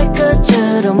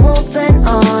발끝으로 moving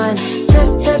on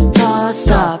팁팁더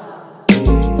stop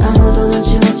아무도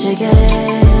눈치 못 채게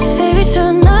Baby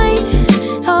tonight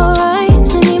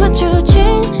alright 눈이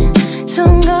마주친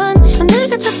순간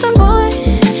내가 찾던 boy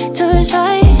둘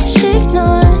사이씩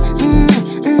널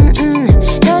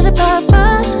다들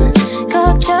바빠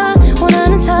각자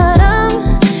원하는 사람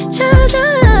찾아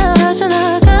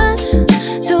나가자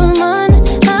둘만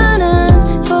아는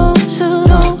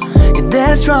곳으로 Yeah,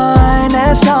 that's right,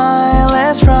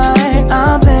 that's right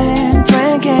I've been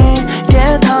drinking,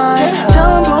 get high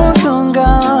처음 본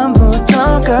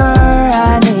순간부터 girl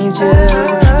I need you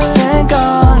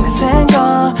내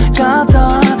생각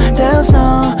같아 There's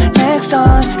no next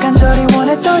time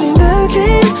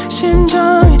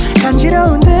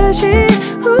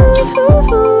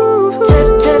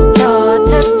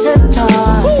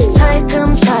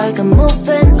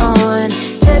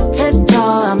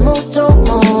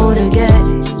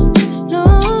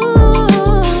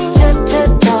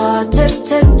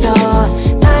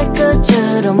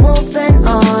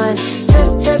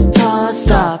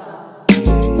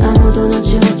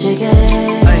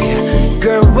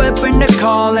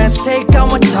take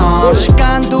our time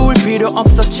시간 둘 필요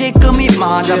없어 지금이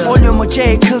맞아 볼륨을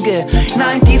제일 크게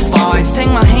 90s vibes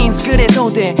take my hands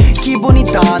그래도 돼 기분이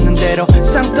닿는 대로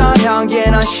쌍따 향기에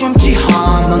난 심지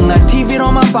함 넌 날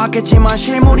TV로만 봤겠지만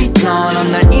실물이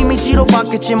넌 날 이미지로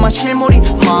봤겠지만 실물이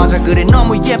맞아 그래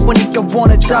너무 예쁘니까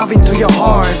wanna dive into your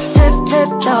heart Tip tip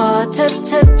toe tip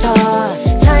tip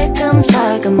toe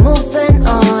살금살금 moving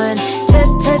on Tip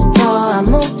tip toe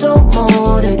아무도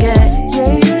모르게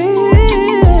Tip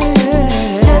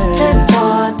tip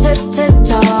toe tip tip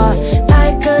toe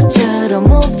발끝으로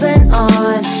moving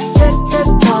on Tip tip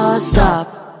toe stop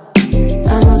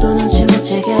아무도 눈치 못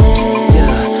채게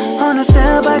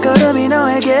어느새 발걸음이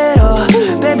너에게로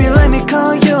Baby let me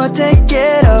call you a take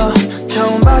it off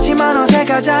처음 봤지만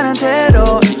어색하지 않은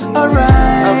태도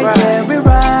Alright, yeah we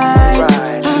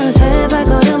right 어느새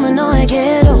발걸음은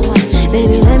너에게로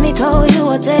Baby let me call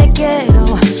you a take it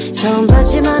off 처음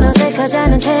봤지만 어색하지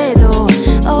않은 태도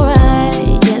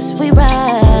Alright, yes we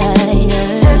right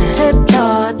Tip tip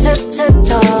toe, tip tip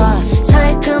toe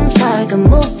살금살금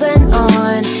moving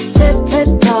on Tip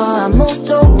tip toe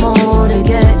아무도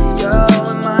모르게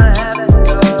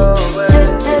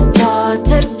Tip tip toe,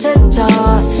 tip tip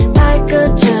toe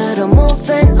발끝으로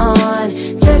moving on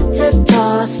Tip tip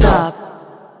toe stop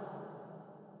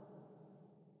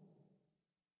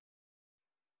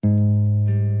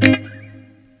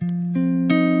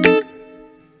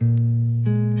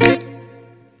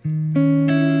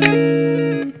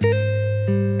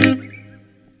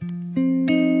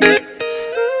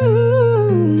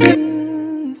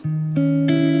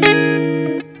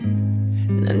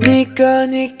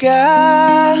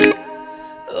거니까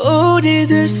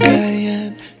우리들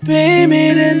사이엔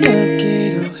비밀은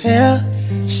없기로 해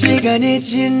시간이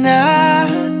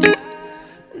지나도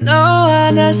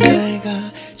너와 나 사이가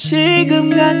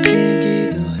지금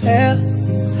같기도 해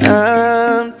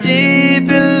I'm deep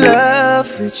in love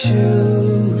with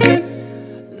you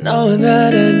너와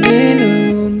나란히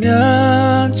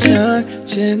누우면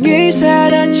천천히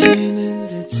사라지는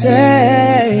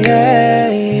듯해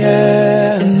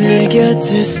내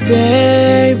곁에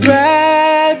stay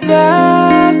right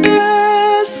by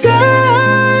my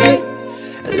side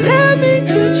Let me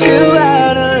teach you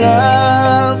how to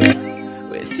love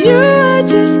With you I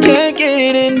just can't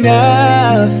get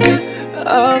enough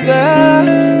Oh girl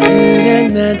그래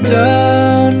나도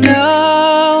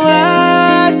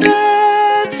너와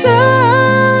같아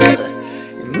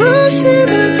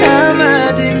무심한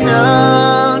한마디면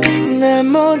내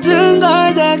모든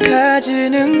걸 다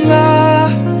가지는 걸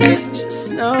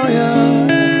Just know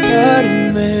you're a part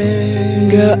of me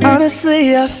Girl,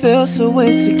 honestly, I feel so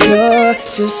insecure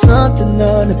Just something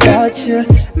on about you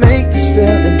Make this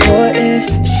feel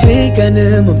important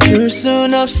시간을 멈출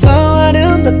순 없어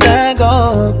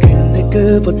아름답다고 근데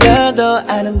그보다 더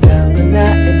아름다운 건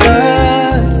나의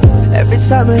걸 Every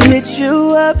time I hit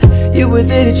you up You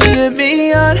with it, it should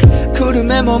be on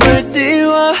구름에 몸을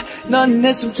띄워 넌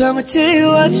내 숨통을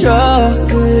틔워줘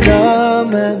그런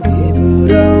맘이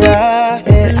불어와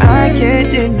And I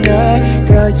can't deny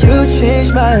Girl, you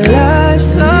changed my life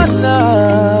so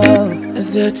no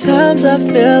There are times I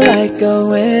feel like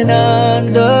going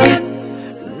under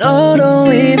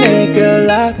너로 인해 girl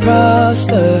I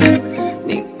prosper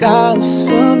네가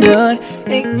웃으면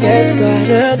It gets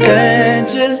brighter than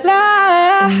July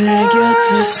내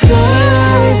곁에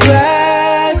stay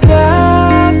right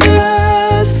by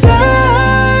my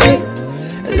side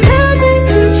Let me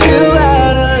teach you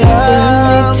how to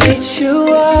love Let me teach you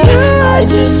how I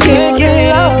just can't get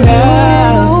enough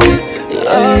now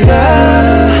Oh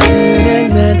God 그래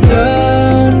나도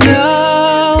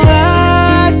너와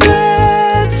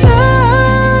같아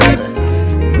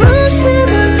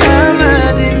무심한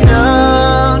한마디면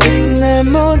내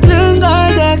모든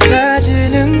걸 다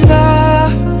가지는 걸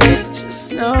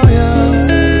Just know you're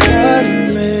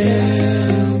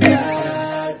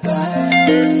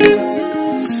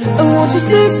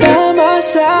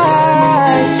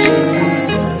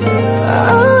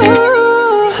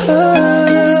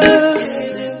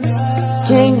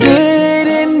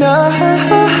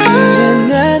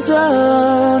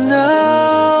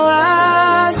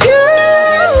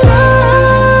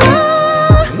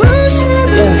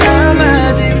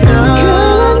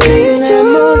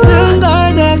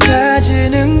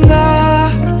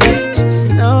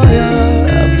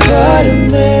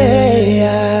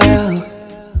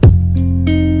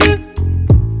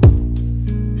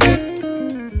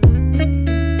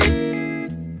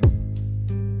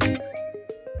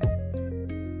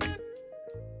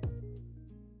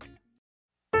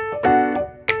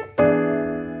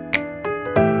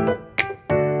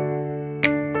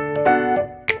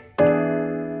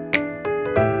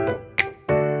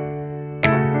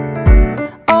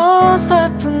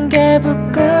어설픈 게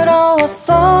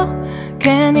부끄러웠어.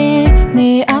 괜히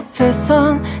네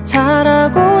앞에선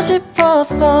잘하고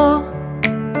싶었어.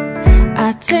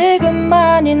 아직은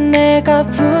많이 내가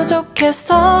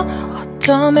부족해서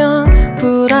어쩌면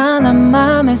불안한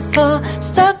맘에서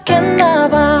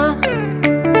시작했나봐.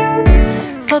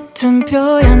 서툰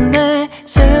표현에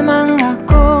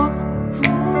실망하고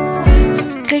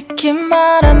솔직히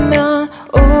말하면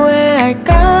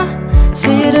오해할까.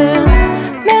 실은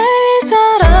매일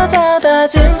잘하자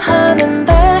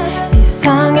다짐하는데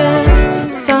이상해.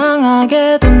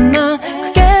 속상하게도 난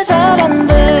그게 잘 안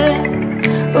돼.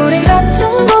 우린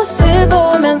같은 곳을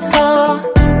보면서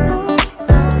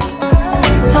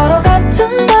서로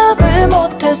같은 답을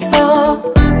못했어.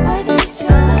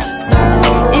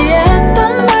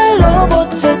 이해했단 말로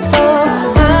보채서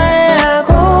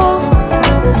화해하고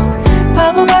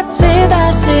바보같이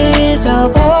다시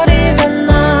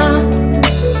잊어버리잖아.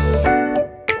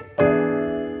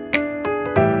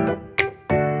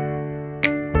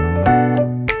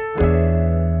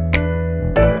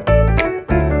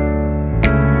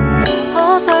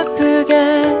 어설프게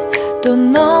또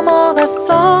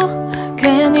넘어갔어.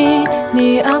 괜히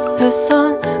네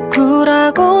앞에선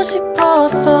굴하고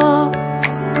싶었어.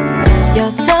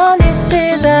 여전히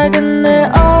시작은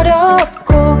늘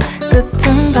어렵고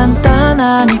끝은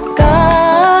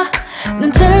간단하니까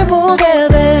눈치를 보게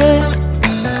돼.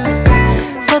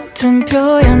 서툰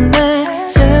표현에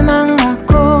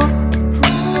실망하고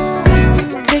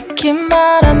솔직히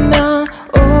말하면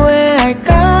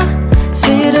오해할까.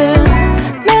 실은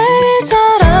매일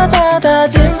잘하자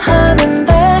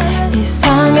다짐하는데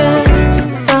이상해.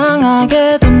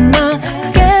 속상하게도 난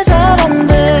그게 잘 안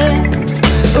돼.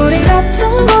 우린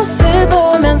같은 곳을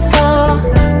보면서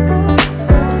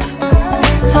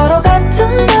서로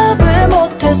같은 답을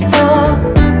못했어.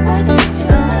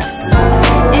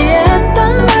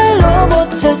 이해했단 말로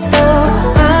보채서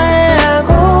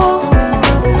화해하고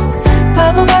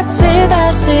바보같이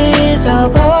다시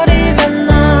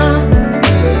잊어버리잖아.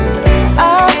 I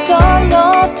don't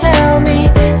know, tell me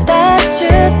that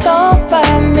you don't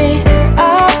find me.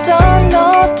 I don't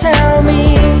know, tell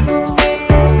me.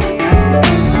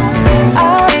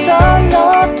 I don't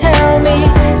know, tell me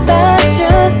that you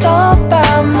don't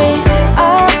find me.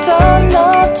 I don't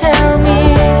know, tell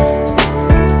me.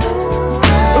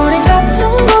 우린 같은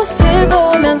곳을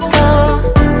보면서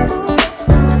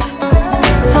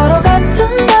서로 같은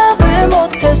답을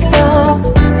못했어.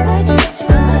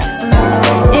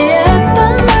 이해했단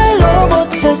말로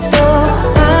보채서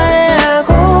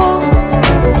화해하고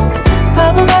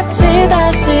바보같이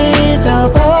다시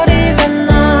잊어버리잖아.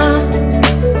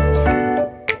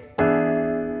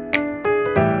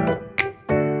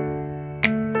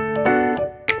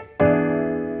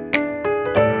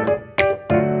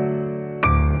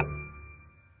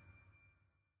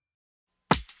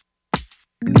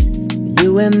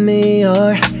 You and me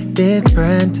are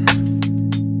different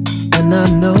and I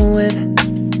know it.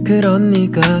 그런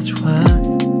네가 좋아.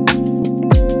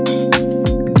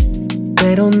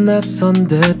 때론 낯선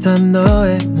듯한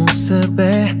너의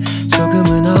모습에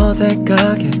조금은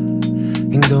어색하게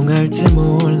행동할지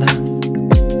몰라.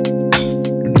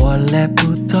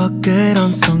 원래부터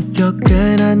그런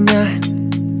성격은 아냐.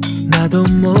 나도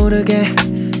모르게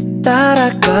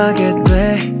따라가게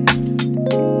돼.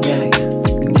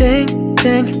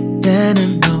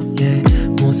 쨍쨍대는 너의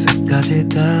모습까지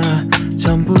다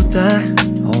전부 다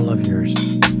all of yours.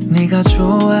 네가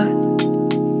좋아.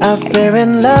 I fell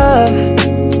in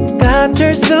love.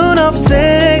 같을 순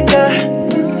없을까.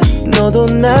 너도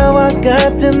나와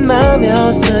같은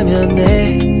맘이었으면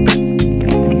해.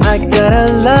 I gotta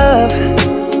love.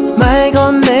 말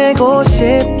건네고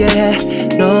싶게 해.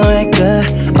 너의 그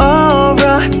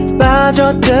aura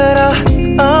빠져들어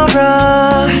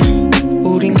aura.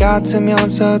 우린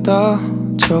같으면서도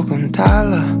조금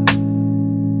달라.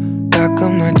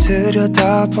 가끔 날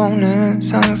들여다보는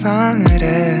상상을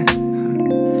해.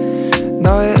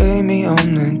 너의 의미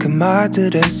없는 그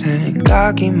말들에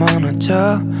생각이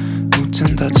많아져.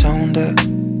 무튼 다 좋은데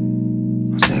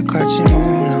어색할지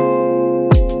몰라.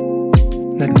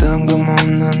 내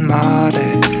뜬금없는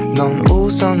말에 넌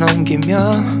웃어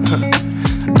넘기며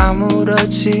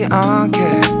아무렇지 않게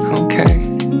okay.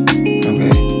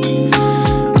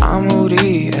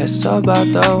 아무리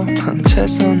애써봐도 난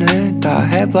최선을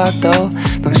다해봐도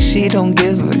넌 she don't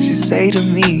give a she say to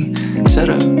me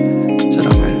shut up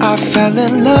man. I fell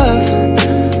in love.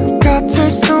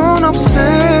 같을 순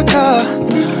없을까.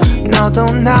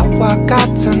 너도 나와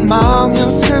같은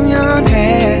마음이었으면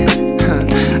해.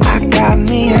 I got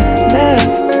me in love.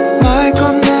 말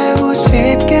건네고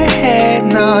싶게 해.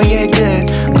 너의 그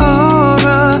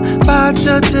aura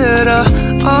빠져들어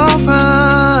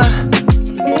alright.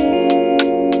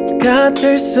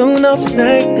 같을 순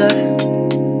없을까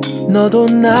너도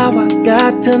나와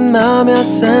같은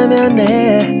마음이었으면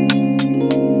해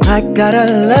I gotta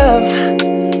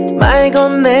love 말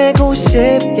건네고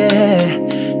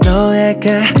싶게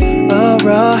너에게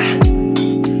alright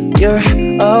You're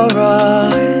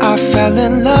alright I fell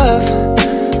in love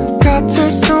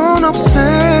같을 순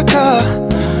없을까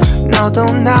너도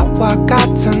나와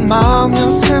같은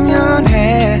마음이었으면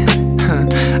해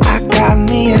I got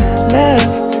me in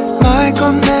love 말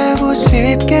건네고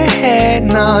싶게 해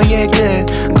너의 그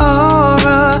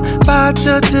aura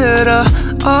빠져들어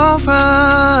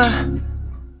alright.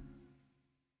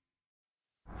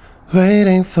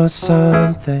 Waiting for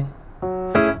something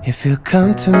if you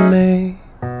come to me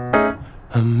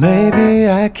or maybe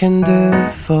I can do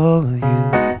for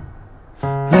you.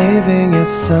 Waving is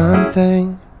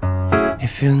something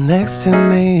if you're next to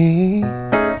me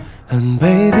and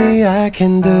baby I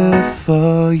can do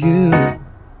for you.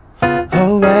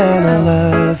 Oh, when I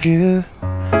love you,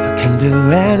 I can do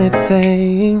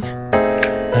anything.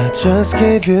 I just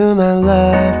give you my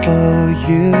love for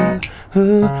you.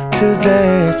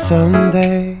 Today or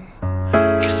someday,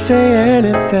 you say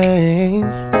anything.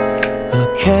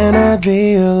 Oh, can I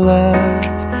be your love?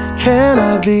 Can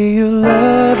I be your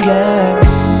love?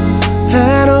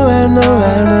 Yeah. I know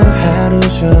하루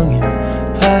종일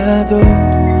봐도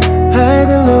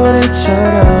아이들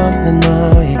노래처럼 난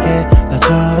너에게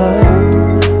빠져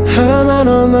아마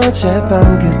넌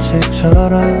어젯밤 그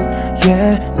책처럼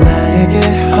yeah 나에게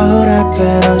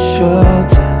허락된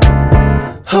showtime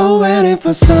Oh waiting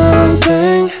for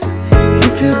something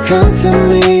if you come to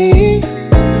me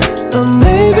or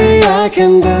maybe I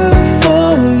can do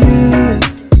for you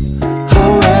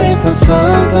Oh waiting for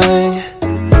something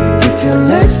if you're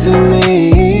next to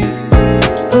me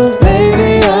oh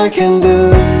baby I can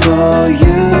do for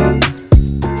you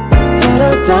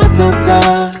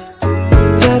Da-da-da-da-da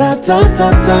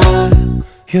Da-da-da-da-da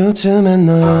요즘엔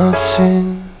너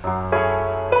없인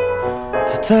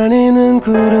또 다니는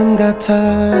구름 같아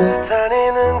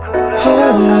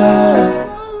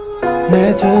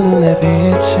내 두 눈에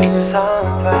비친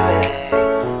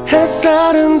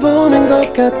햇살은 봄인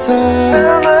것 같아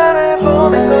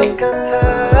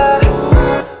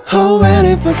Oh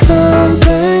waiting for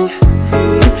something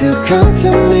if you come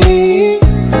to me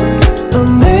or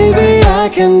maybe I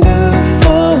can do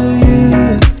for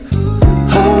you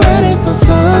Oh waiting for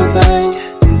something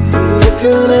if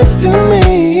you're next to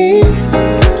me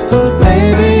Oh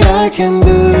baby I can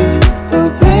do Oh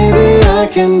baby I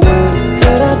can do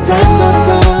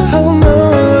Da-da-da-da-da Oh no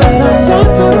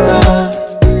Da-da-da-da-da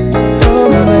Oh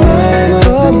no 너의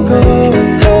모든 것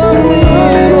Oh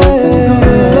너의 모든 것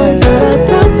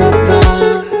Da-da-da-da-da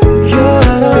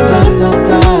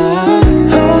Da-da-da-da-da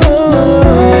Oh no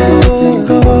너의 모든 것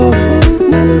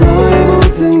난 너의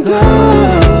모든 것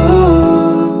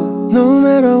No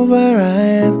matter where I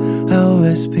am I'll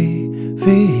always be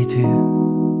with you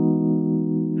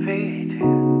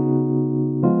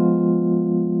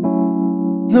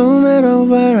No matter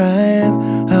where I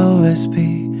am, I'll always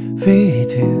be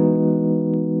with you.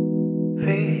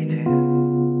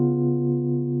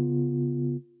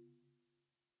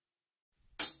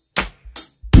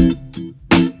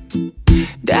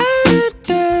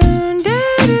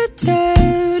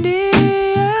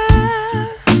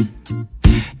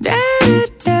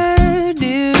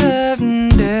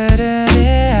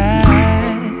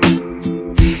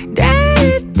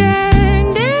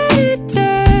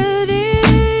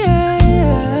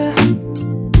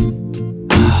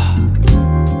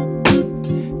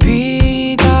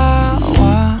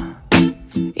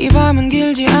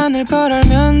 걸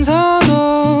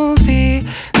알면서도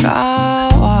비가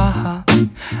와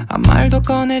아무 말도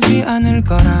꺼내지 않을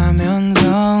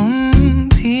거라면서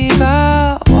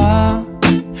비가 와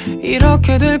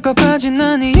이렇게 될 것까진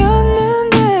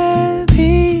아니었는데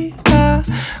비가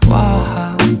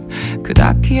와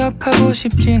그닥 기억하고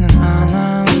싶지는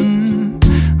않아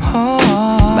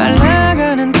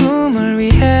말라가는 꿈을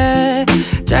위해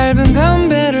짧은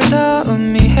건배를 더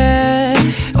의미해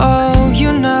Oh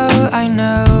you know I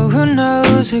know who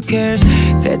knows who cares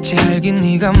대체 알긴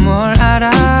네가 뭘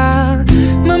알아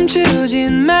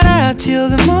멈추진 마라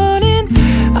till the morning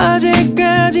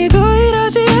어제까지도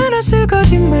이러지 않았을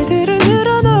거짓말들을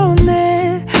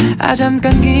늘어놓네 아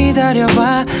잠깐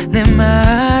기다려봐 내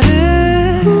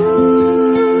말을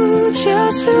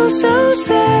Just feel so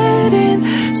sad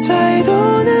inside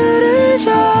오늘을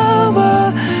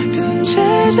접어 둔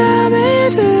채 잠에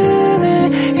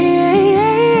드네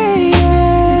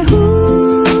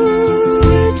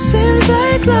It seems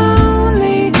like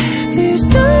lonely There's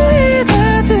no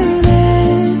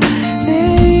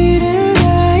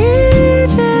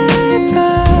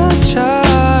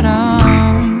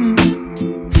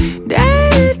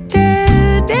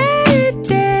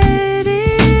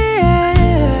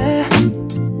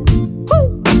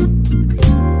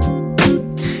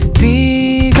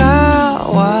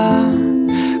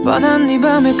이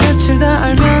밤의 끝을 다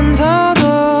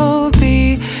알면서도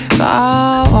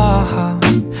비가 와.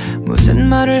 무슨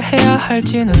말을 해야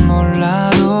할지는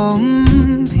몰라도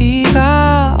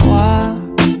비가 와.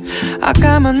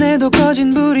 아까만 해도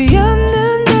꺼진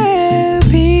불이었는데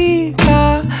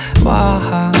비가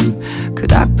와.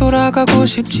 그닥 돌아가고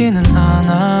싶지는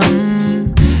않아.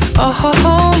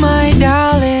 Oh my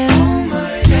darling,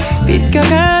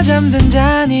 빛가가 잠든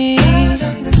자니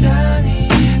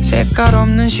색깔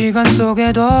없는 시간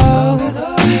속에도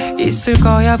있을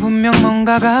거야 분명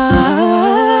뭔가가.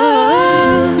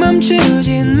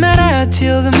 멈추진 말아요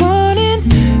till the morning.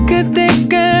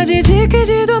 그때까지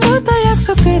지키지도 못할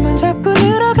약속들만 자꾸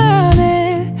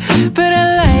늘어가네. But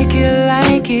I like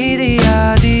it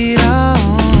어지러워.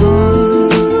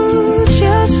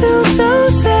 Just feel so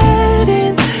sad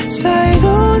inside.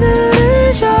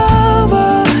 오늘을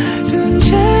접어둔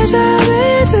채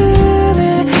잠에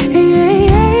드네.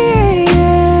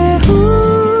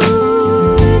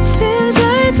 It seems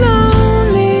like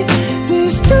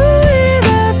loneliness 또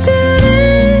해가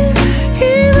뜨네. 이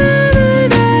맘을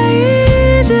다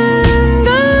잊은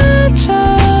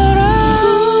것처럼.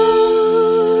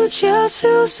 Just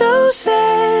feel so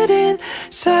sad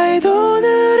inside.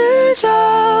 오늘을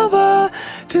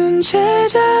접어둔 채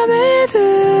잠에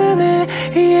드네.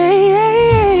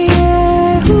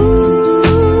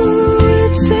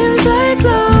 It seems like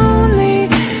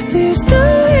loneliness 또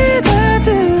해가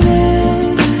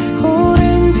뜨네.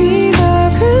 오랜 비가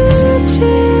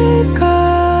그칠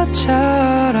것처럼.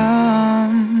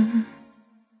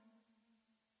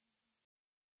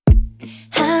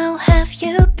 How have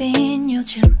you been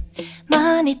요즘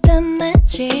많이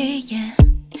뜸했지 yeah.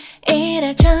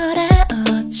 이래저래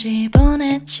어찌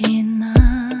보냈지 난.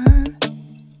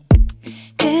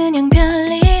 그냥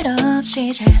별일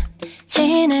없이 잘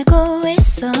지내고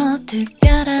있어.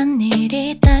 특별한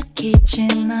일이 딱히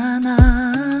있진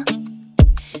않아.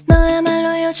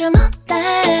 너야말로 요즘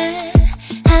어때?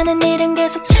 하는 일은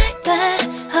계속 잘 돼.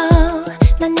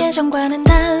 난 예전과는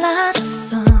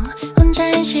달라졌어.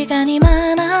 혼자인 시간이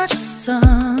많아졌어.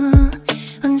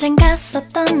 언젠가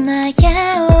썼던 나의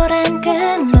오랜 그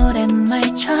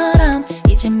노랫말처럼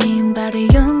이제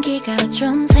미움받을 용기가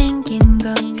좀 생긴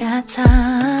것 같아.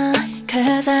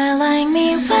 Cause I like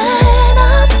me when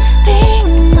I'm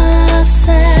being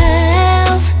myself.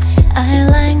 I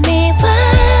like me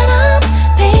when I'm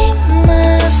being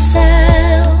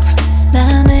myself.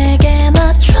 남에게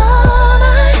맞춰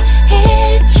날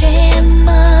잃지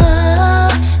마.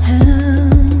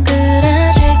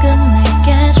 그래 지금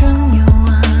내게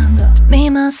중요한 거 Me,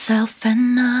 myself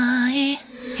and I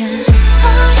yeah.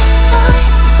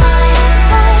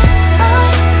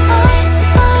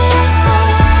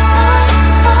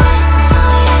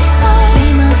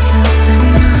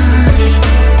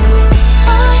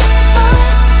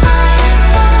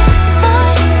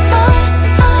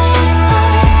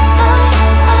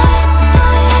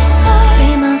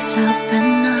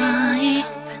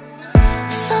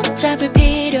 잡을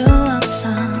필요 없어.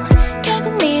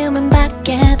 결국 미움은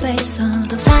받게 됐어.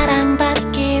 또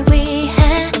사랑받기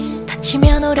위해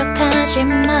다치며 노력하지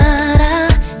마라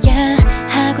yeah.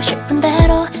 하고 싶은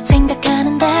대로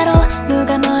생각하는 대로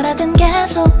누가 뭐라든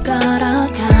계속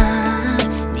걸어가.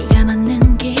 네가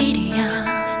맞는 길이야.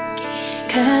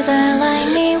 Cause I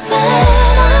like me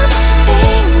when I'm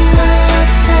being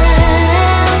myself.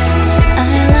 I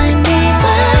like me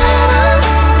when I'm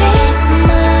being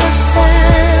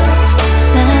myself.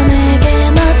 남에게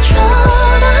맞춰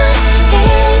날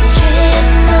잃지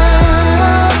마.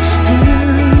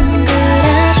 그래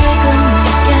지금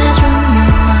내게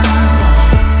중요한 거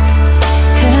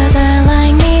Cause I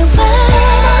like me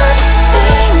when I'm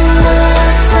being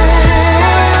myself.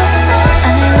 I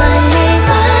like me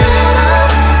when I'm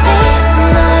being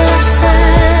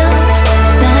myself.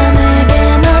 남에게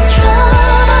맞춰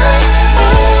날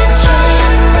잃지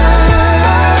마.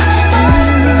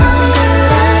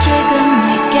 그래 지금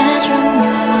내게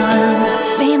중요한 거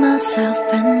Me, myself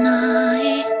and I.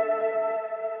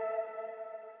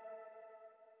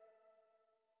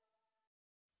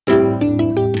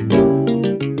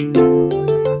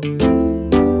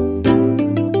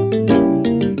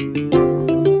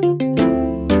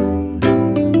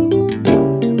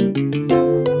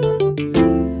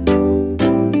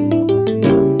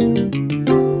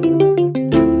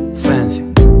 Fancy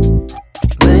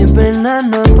Baby 난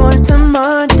널 볼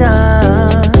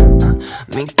때마다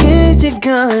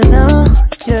믿기지가 않아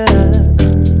yeah.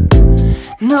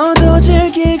 너도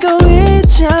즐기고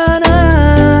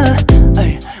있잖아.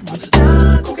 모두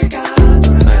다 고개가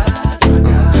돌아가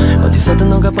어디서든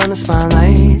녹아버는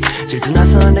spotlight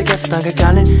질투나서 내게서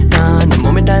다가갈래 난 내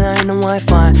몸에 닿아있는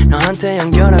wifi 너한테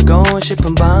연결하고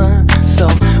싶은 밤 So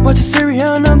what's your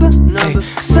serial number? Hey,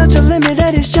 such a limited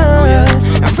edition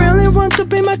I really want to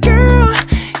be my girl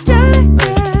Yeah,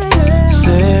 yeah.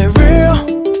 Serial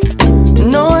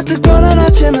너와 특별한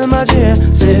아침을 맞이해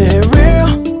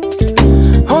Serial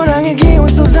호랑이 기운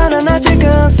쏟아나 나 지금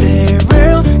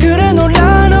Serial 그래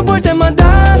놀라 너 볼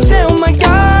때마다 Say oh my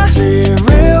god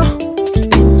Serial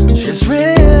She's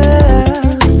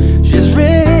real She's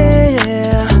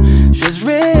real She's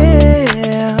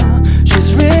real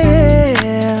She's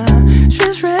real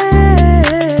She's real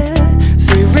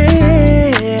Say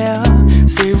real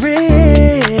Say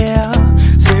real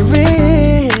Say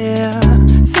real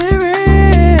Say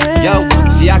real Yo,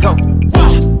 see I go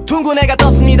둥근 애가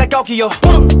떴습니다 꺾이요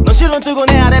넌 실론 뜨고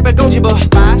내 아래를 꼬집어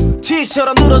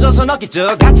티처럼 늘어져서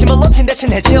넣기죠 아침을 놓친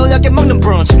대신 해질녘에 먹는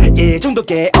브런치 이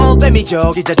중독에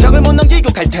올빼미죠 기자정을 못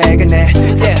넘기고 칼퇴근해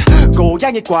yeah.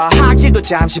 고양이 과학질도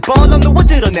잠시 벌렁 누워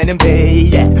드러내는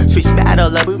베이 yeah. Sweet smell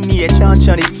of 미에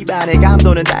천천히 입안에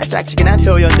감도는 달짝지근한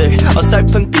표현들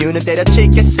어설픈 비유는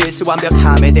때려칠게 슬슬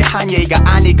완벽함에 대한 예의가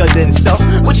아니거든 So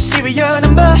would you serial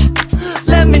number?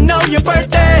 Let me know your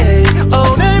birthday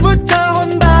오늘부터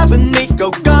혼밥은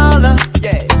니꺼 걸러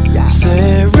yeah.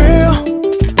 Serial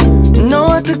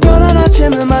너와 특별한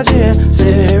아침을 맞이해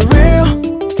Serial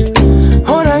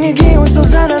호랑이 기운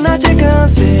쏟아나 나 지금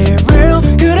Serial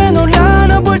그래 놀라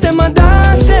너 볼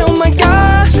때마다 Say oh my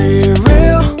god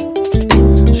Serial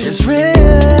She's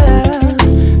real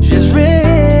She's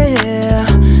real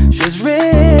She's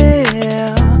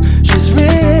real She's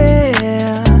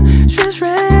real She's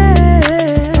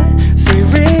real Say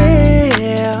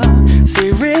real Say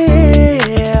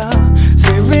real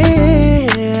Say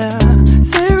real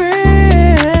Say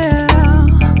real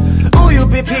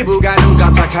우유빛 피부가 눈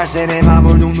깜짝할 새 내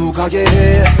맘을 눅눅하게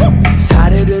해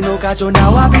사르르 녹아줘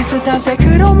나와 비슷한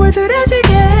색으로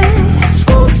물들여지게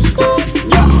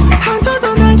한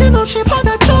털도 날김없이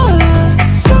받아줘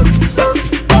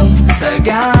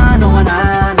쌀가 너와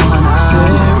나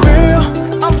Serial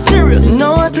I'm serious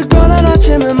너와 특별한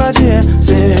아침을 맞이해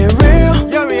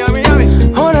Serial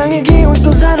호랑이 기운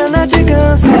쏟아나 나 지금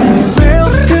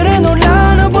Serial 그래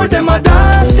놀라 너 볼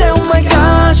때마다 Say oh my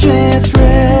god She's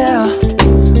real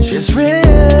She's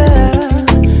real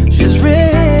She's real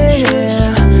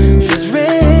She's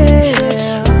real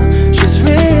She's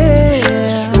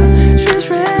real She's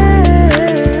real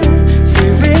Say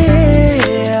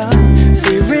real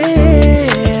Say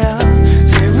real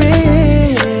Say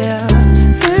real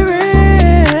Say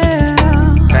real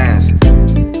Fans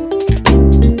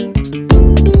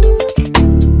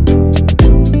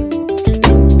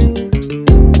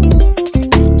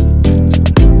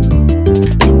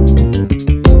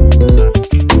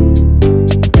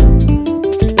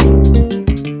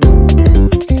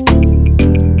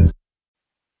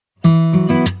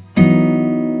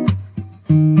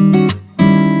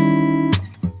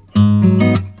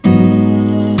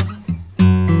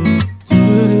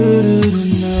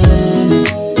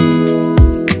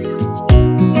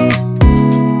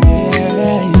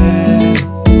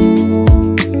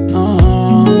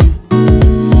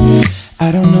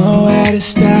I don't know where to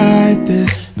start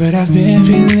this, but I've been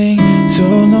feeling so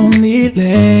lonely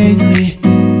lately.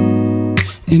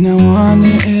 And I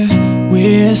wonder if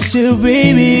we're still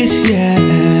babies, yeah.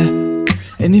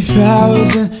 And if I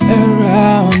wasn't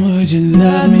around, would you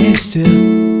love me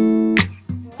still?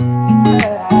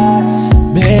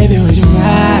 Baby, would you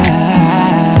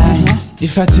mind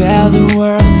if I tell the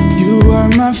world you are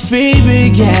my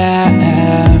favorite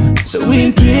guy? So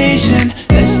impatient,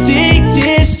 let's take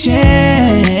this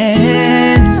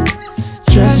chance.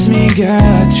 Trust me, girl,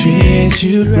 I'll treat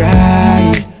you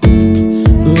right.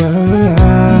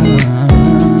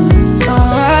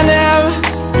 I've never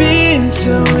been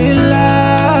so in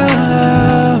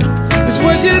love. It's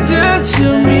what you do to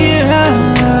me.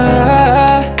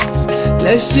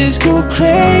 Let's just go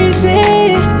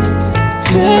crazy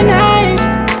tonight.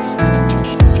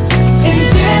 And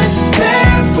dance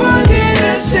barefoot in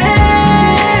the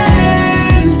sand.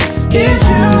 If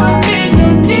you want me, no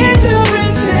need to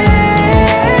pretend.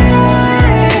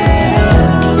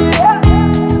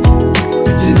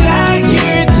 Tonight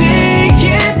you're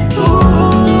taking,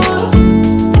 ooh,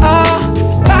 oh,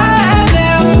 I've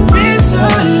never been so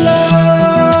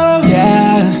low.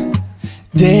 Yeah,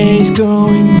 days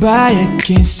going by, I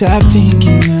can't stop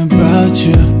thinking about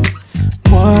you.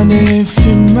 Wonder if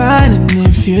you're mine and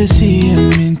if you see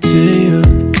I'm into you.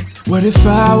 What if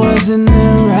I wasn't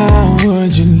around,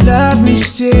 would you love me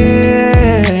still?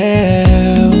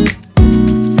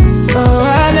 Oh,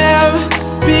 I've never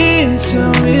been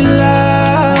so in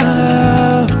love.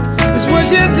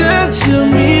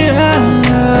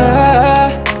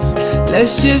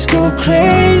 just go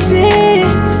crazy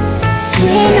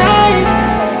tonight.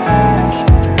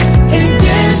 And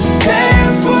dance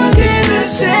barefoot in the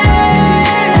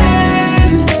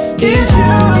sand. If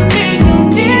you and me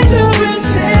don't need to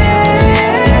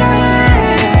pretend.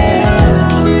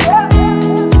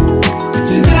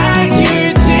 Tonight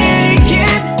you're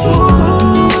taking,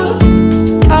 ooh,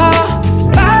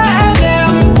 I've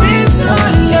never been so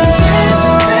low.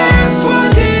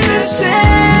 Barefoot in the sand.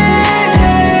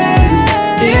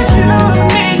 If you and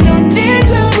me don't need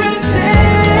to pretend.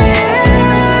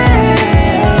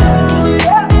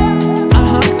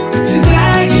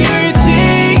 Tonight you're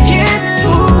taking,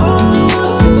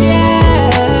 ooh,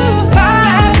 yeah,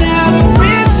 I've never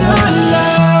been so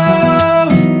low.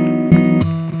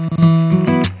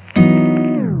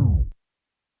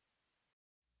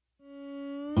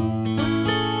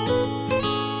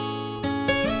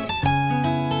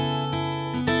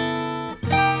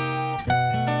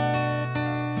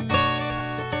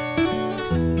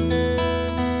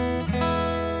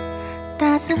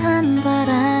 따스한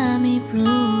바람이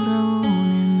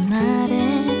불어오는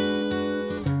날에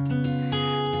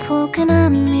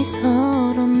포근한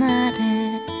미소로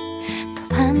나를 더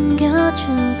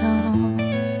반겨주던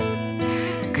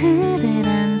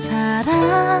그대란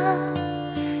사람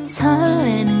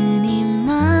설레는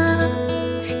이맘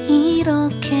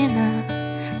이렇게나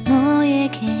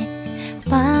너에게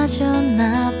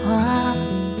빠졌나봐.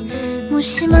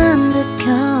 무심한 듯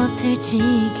곁을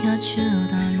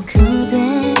지켜주던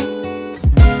그대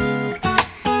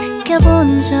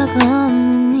느껴본 적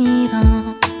없는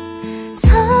이런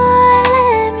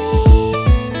설렘이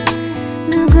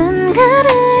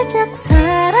누군가를 짝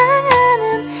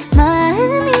사랑하는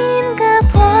마음인가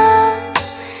봐.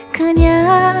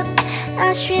 그냥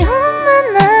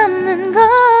아쉬움만 남는 걸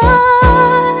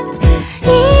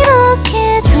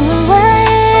이렇게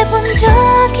좋아해 본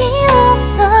적이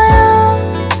없어요.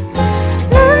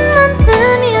 눈만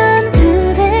뜨면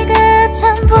그대가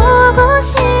참 보고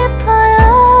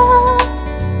싶어요.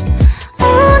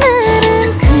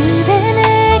 오늘은 그대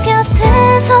내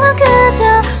곁에서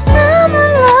그저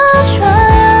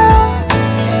머물러줘요.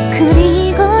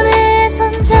 그리고 내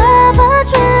손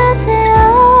잡아주세요.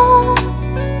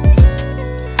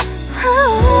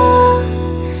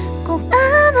 꼭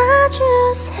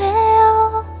안아주세요.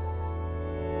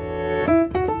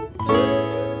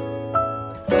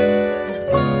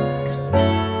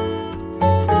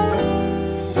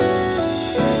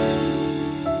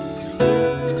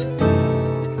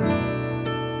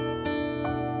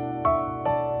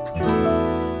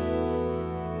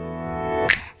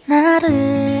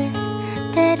 나를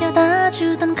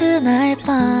데려다주던 그날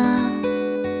밤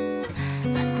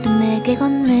문득 내게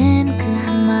건넨 그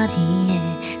한마디에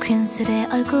괜스레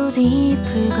얼굴이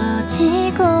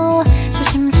붉어지고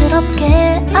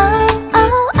조심스럽게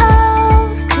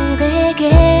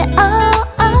그대에게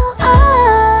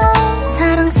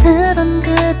사랑스런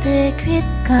그대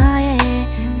귓가에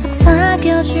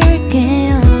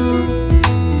속삭여줄게요.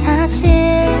 사실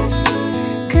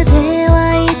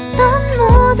그대와 있던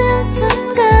모든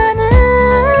순간은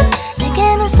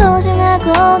내게는 소중하고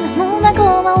너무나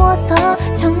고마워서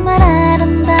정말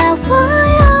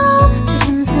아름다워요.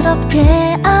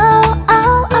 조심스럽게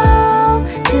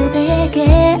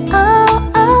그대에게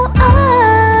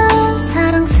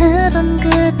사랑스런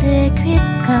그대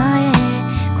귓가에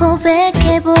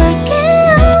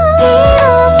고백해볼게요.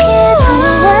 이렇게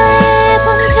좋아해 본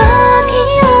적이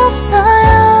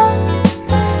없어요.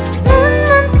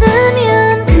 눈만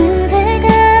뜨면 그대가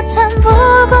참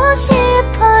보고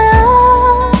싶어요.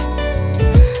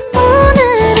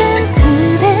 오늘은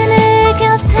그대 내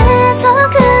곁에서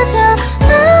그저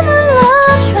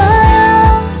머물러줘요.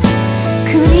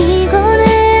 그리고 내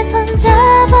손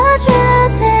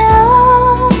잡아주세요.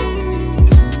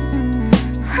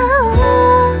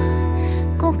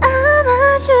 꼭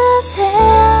안아주세요.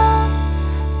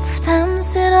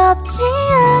 부담스럽지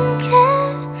않게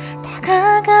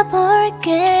다가가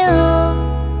볼게요.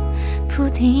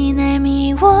 부디 날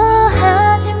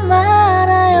미워하지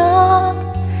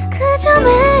말아요. 그저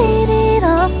매일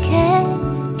이렇게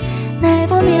날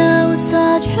보며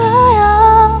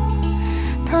웃어줘요.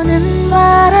 더는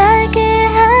말할 게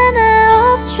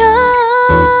하나 없죠.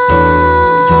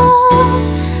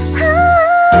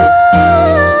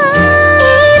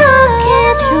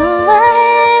 이렇게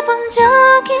좋아해 본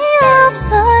적이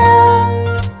없어요.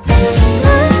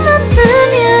 눈만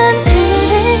뜨면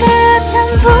그대가 참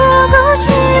보고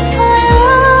싶어요.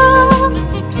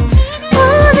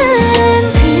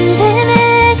 오늘은 그대 내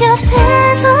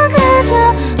곁에서 그저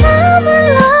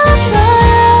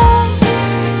머물러줘요.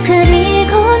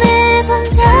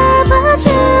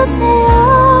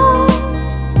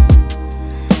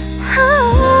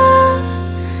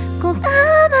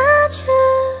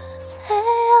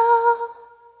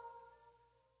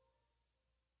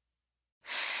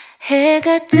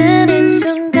 해가 뜨는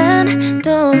순간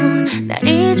또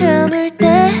날이 저물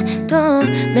때 또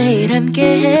매일 함께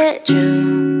해줘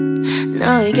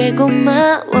너에게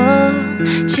고마워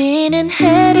지는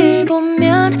해를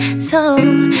보면서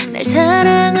날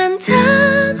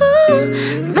사랑한다고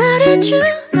말해주는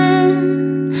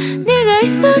네가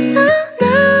있어서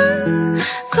난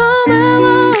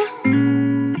고마워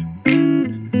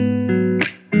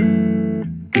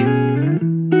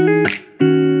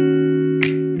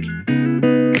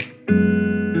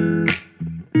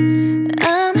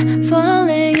I'm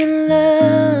falling in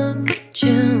love with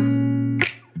you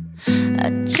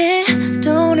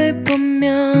아침도를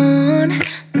보면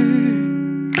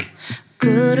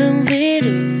구름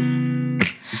위를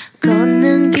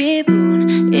걷는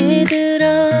기분이 들어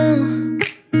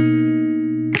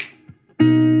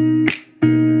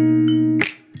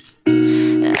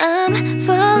I'm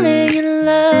falling in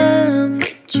love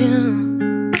with you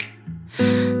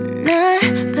날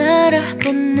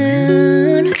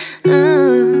바라보는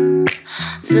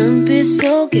눈빛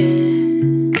속에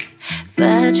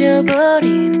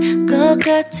빠져버린 것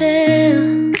같아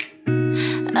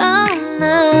Oh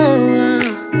no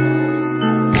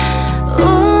오,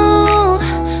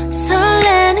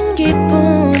 설레는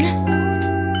기분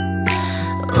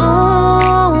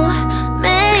오,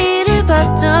 매일을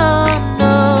봐도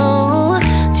no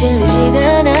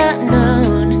질리지가 않아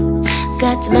넌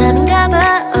같은 맘인가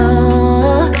봐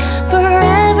oh,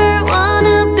 Forever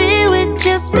wanna be with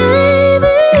you baby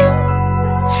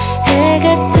해가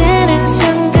뜨는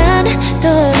순간 또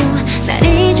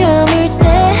날이 저물 때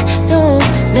또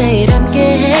매일 함께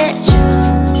해줘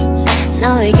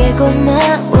너에게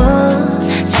고마워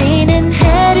지는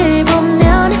해를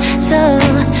보면서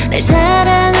날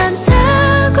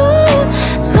사랑한다고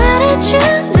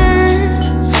말해주는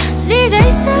네가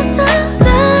있어서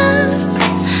난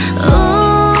오,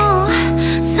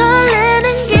 설레는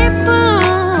기분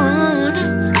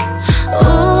오,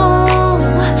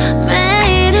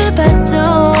 매일을 봐도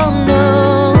no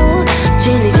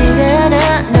질리지가 않아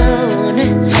넌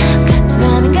같은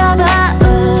맘인가 봐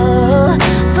oh,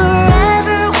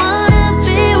 Forever wanna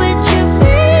be with you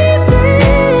baby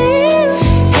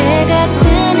해가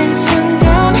뜨는 순간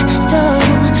또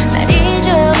날이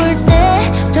저물 때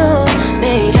또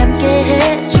매일 함께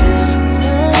해줘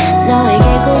너에게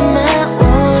고마워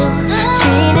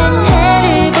지는 해를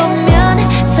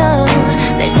보면서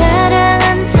날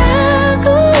사랑한다고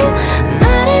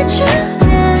말해주는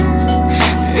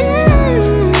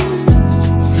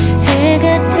해가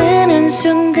뜨는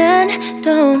순간 또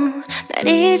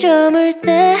날이 저물 때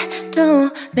또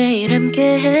매일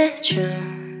함께 해줘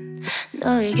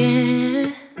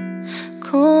너에게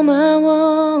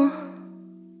고마워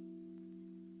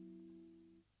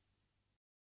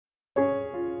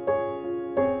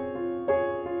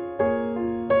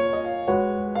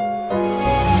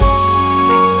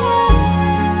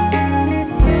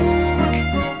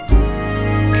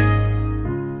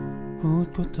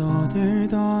웃고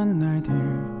떠들던 날들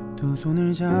두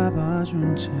손을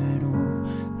잡아준 채로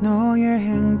너의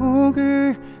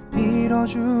행복을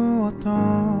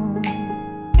빌어주었던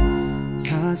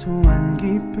사소한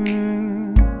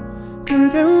기쁨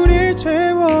그게 우릴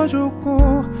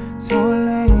채워줬고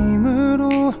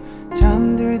설레임으로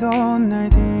잠들던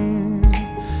날들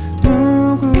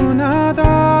누구나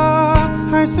다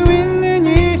할 수 있는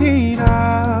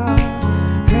일이라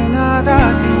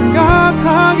흔하다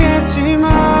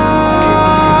생각하겠지만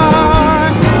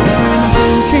When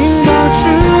thinking about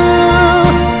you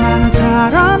나는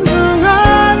사람 중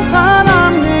한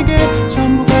사람 내게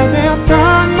전부가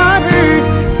되었단 말을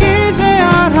이제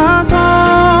알아서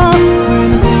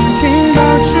When thinking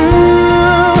about you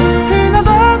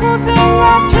흔하다고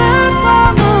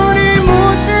생각했던 우리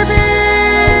모습이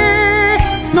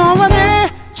너와 내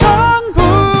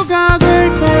전부가 될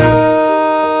거야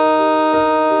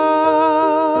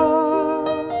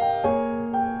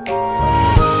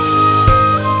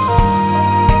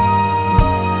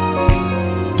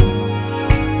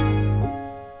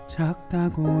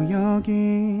작다고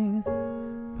여긴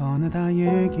뻔하다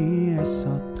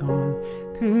얘기했었던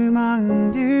그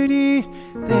마음들이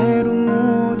때론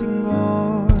모든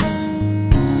걸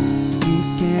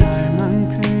잊게 할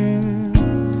만큼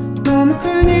너무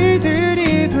큰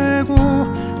일들이 되고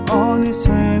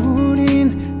어느새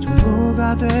우린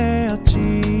전부가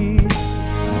되었지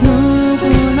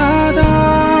누구나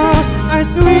다 알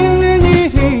수 있는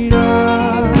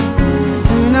일이라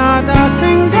흔하다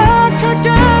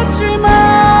생각했겠지만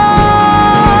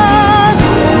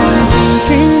When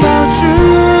thinking about you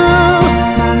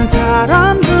나는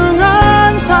사람 중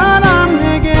한 사람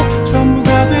내게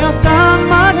전부가 되었단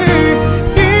말을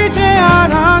이제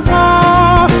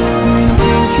알아서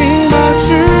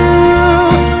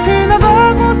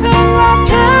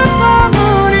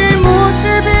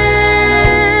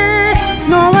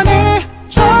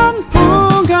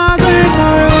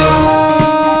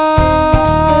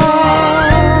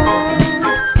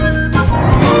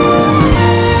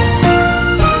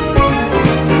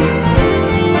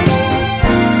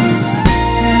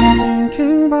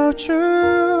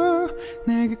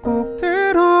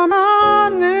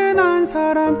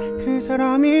사람 그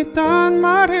사람이 있단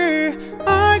말을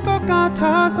알 것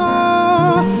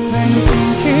같아서 When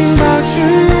thinking about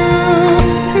you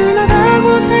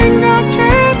흔하다고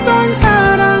생각했던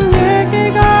사랑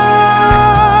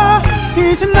얘기가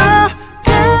이제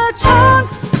나게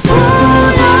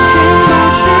전부야 넌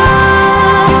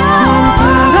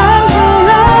사람 중 한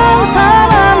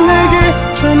사람 내게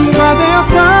전부가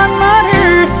되었단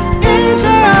말을 이제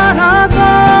알아서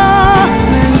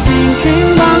When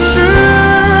thinking about you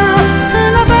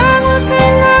흔하다고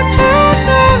생각했던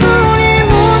우리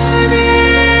모습이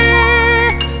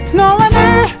너와 내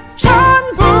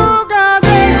전부가 될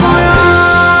거야.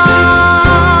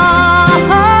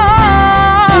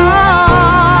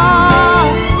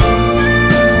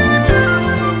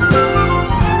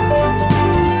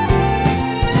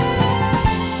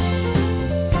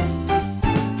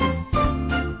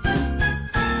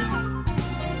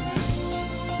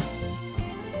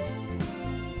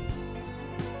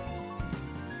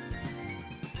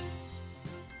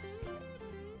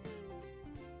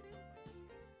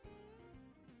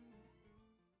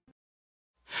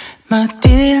 My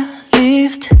dear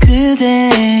list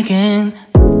그대에겐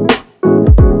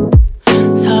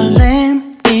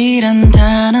설렘이란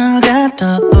단어가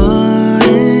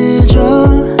떠오르죠.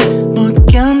 못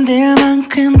견딜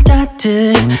만큼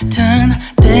따뜻한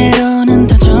때로는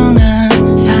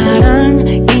다정한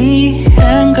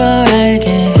사랑이란 걸 알게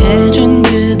해준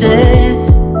그대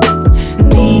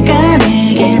네가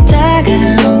내게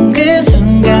다가온 그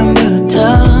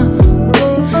순간부터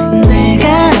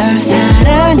내가 널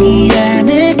사랑이라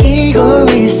느끼고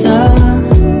있어.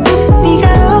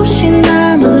 네가 없인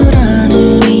아무런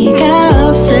의미가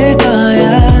없을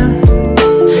거야.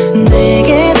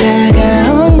 내게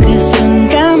다가온 그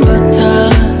순간부터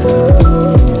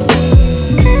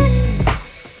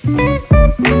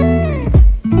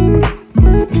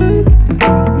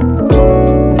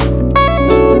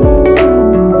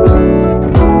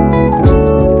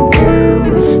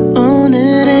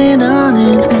오늘의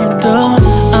너는 또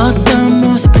어떤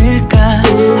모습일까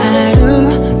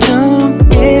하루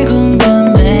종일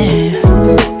궁금해.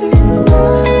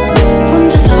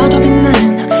 혼자서도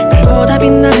빛나는 별보다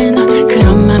빛나는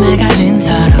그런 맘을 가진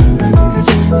사람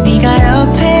네가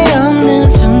옆에 없는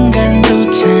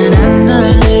순간조차 난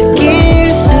널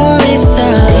느낄 수 있어.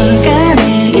 네가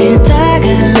내게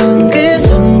다가온 그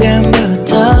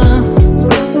순간부터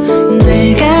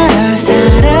내가 널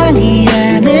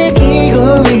사랑이라 느끼고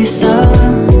있어.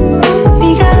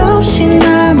 네가 없인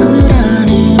아무런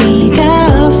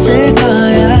의미가 없을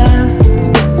거야.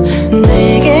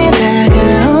 내게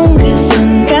다가온 그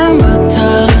순간부터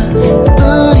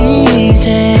우리 이제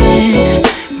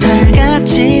다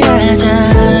같이 하자.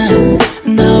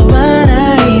 너와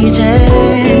나 이제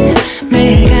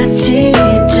매일 같이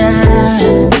있자.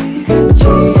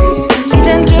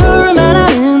 이젠 둘만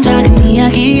아는 작은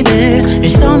이야기들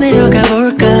써내려가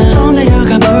볼까.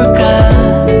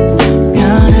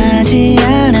 변하지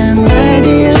않은 my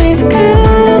dear list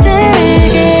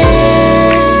그대에게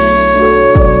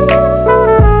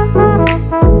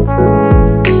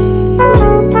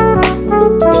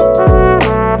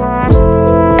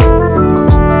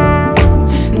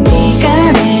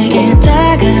네가 내게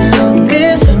다가온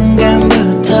그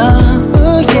순간부터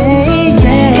oh yeah,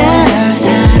 내가 널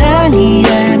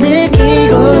사랑이라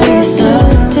느끼고 있어.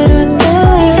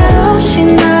 네가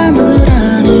없인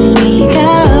아무런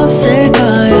의미가 없을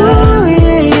거야.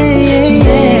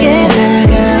 내게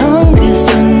다가온 그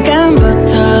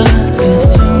순간부터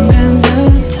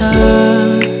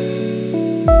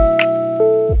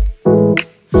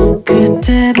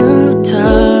그때부터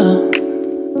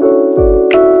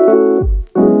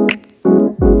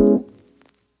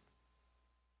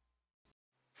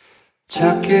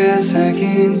작게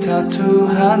새긴 타투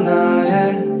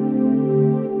하나에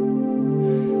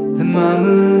내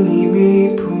맘은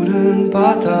이미 푸른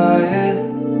바다에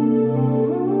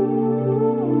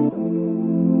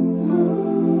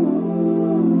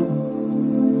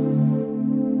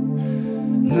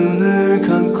눈을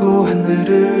감고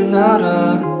하늘을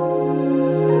날아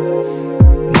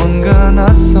뭔가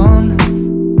낯선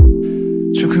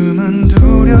조금은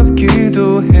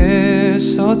두렵기도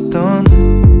했었던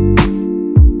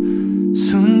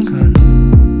순간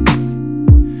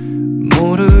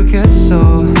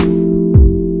모르겠어.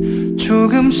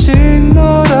 조금씩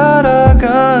널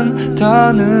알아간다는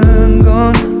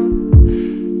건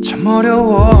참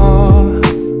어려워.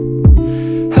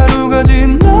 하루가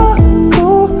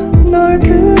지나고 널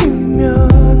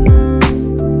그리면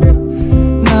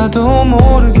나도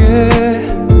모르게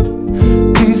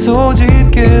미소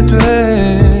짓게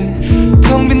돼.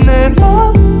 텅 빈 내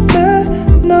맘에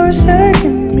널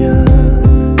새기면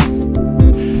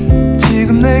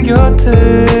내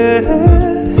곁에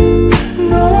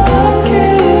너와 함께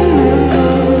있는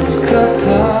것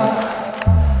같아.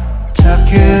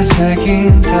 작게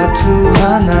새긴 타투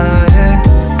하나에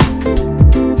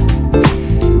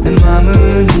내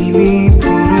맘은 이미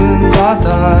푸른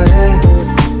바다에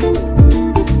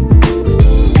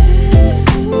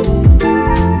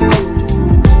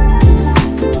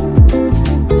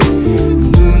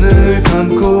눈을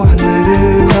감고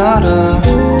하늘을 날아.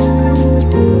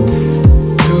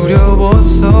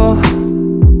 두려웠어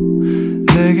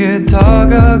내게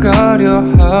다가가려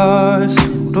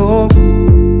할수록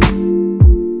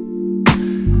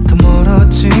더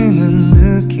멀어지는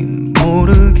느낌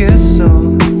모르겠어.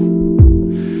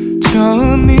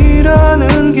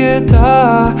 처음이라는 게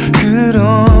다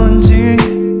그런지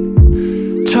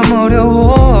참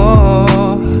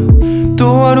어려워.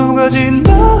 또 하루가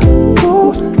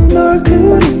지나고 널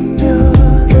그리면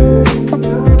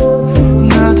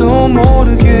나도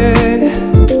모르게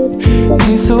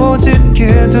미소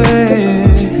짓게 돼.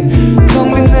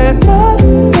 텅 빈 내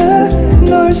맘에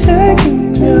널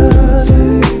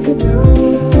새기면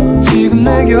지금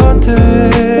내 곁에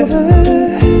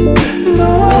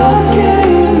너와 함께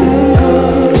있는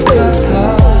것 같아.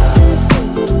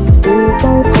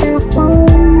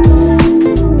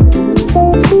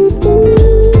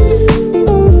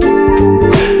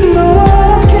 너와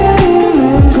함께 있는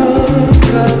것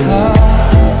같아.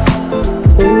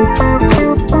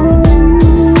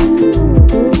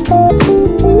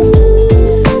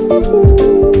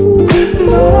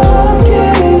 너와 함께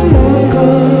있는 것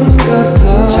같아.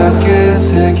 작게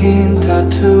새긴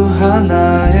타투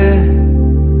하나에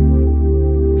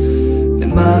내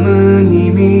맘은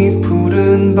이미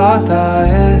푸른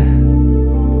바다에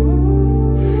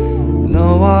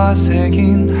너와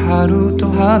새긴 하루 또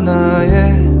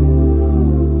하나에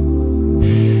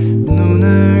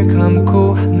눈을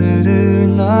감고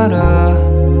하늘을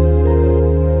날아.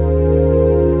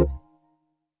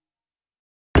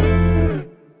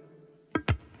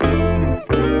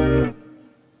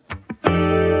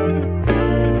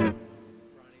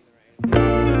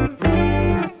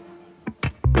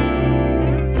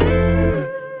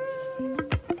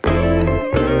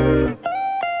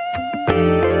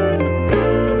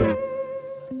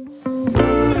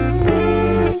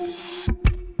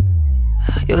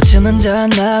 요즘은 잘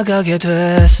나가게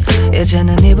됐어.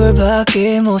 이제는 이불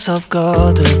밖이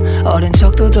무섭거든. 어린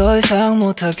척도 더 이상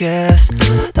못하겠어.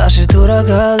 다시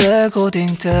돌아갈래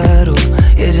고딩대로.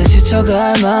 이제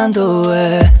지쳐갈 만도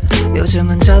해.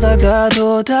 요즘은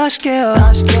자다가도 다시 깨어.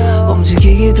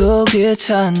 움직이기도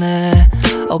귀찮네.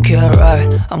 Okay alright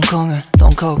I'm coming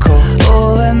don't call call.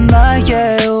 Who am I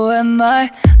yeah who am I.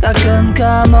 가끔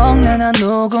까먹네 난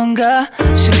누군가.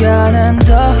 시간은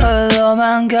더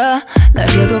흘러만 가.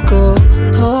 내게도 꼭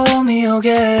봄이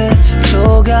오겠지.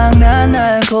 조각난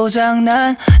날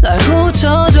고장난 날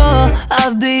고쳐줘.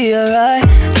 I'll be alright.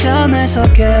 잠에서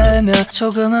깨면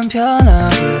조금은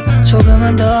편하게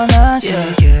조금은 더 낫지.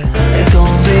 It's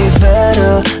gon' be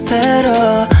better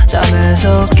better.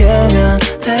 잠에서 깨면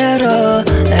better.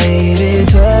 내일이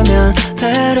되면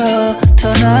better.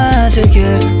 더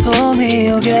나아지길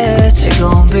봄이 오겠지. It's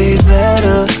gon' be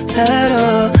better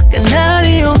better.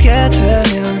 그날이 오게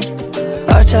되면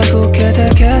발자국게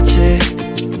되겠지.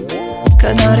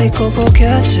 그날이 꼭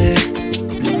오겠지.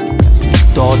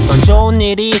 또 어떤 좋은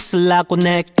일이 있으려고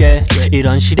내게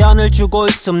이런 시련을 주고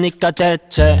있습니까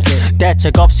대체.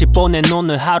 대책 없이 보낸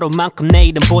오늘 하루만큼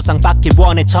내일은 보상받길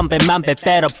원해. 천배 만배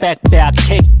better back back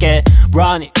kick it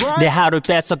run it. 내 하루를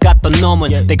뺏어갔던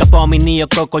놈은 내가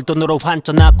범인이었고 걸 돈으로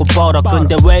환전하고 벌어.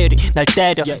 근데 왜 이리 날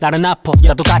때려. 나는 아파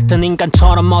나도 같은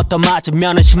인간처럼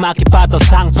얻어맞으면은 심하게 받아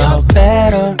상처.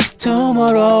 Better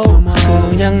tomorrow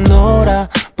그냥 놀아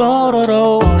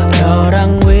뽀로로.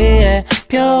 벼랑 위에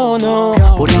펴놓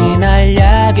우린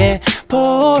알약의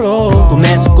포로.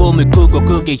 꿈에서 꿈을 꾸고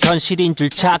그게 현실인 줄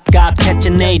착각했지.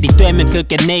 내일이 되면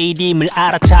그게 내일임을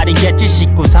알아차리겠지.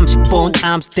 19, 30분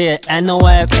I'm still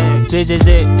NOS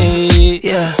GGG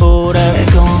yeah.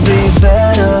 It's gon' be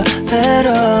better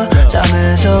better.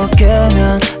 잠에서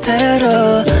깨면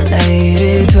better.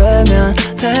 내일이 되면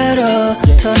better.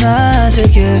 더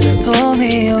나아지길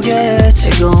봄이 오겠지.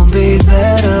 It's gon' be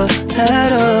better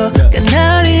better.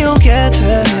 그날이 오게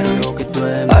되면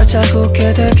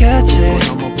발자국게 되겠지.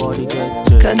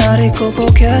 그날이 꼭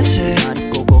오겠지.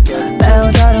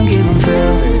 매우 다른 기분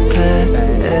feel good.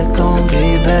 It's gon'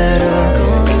 be better.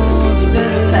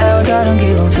 매우 다른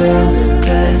기분 feel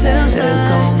good. It's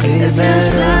gon' be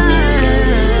better.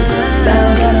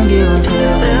 매우 다른 기분 feel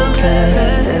good.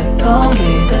 It's gon' be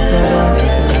better.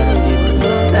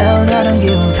 매우 다른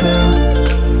기분 feel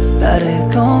but it's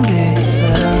gon' be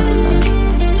better.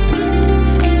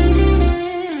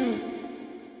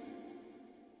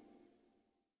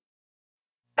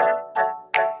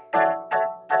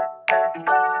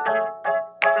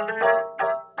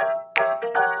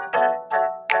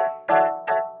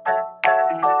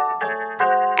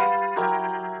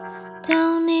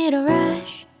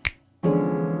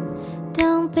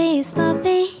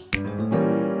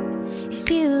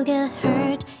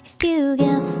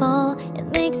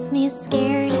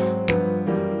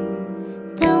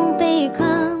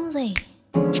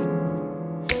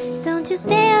 you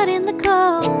stay out in the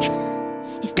cold?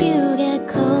 If you get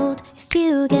cold, if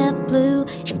you get blue,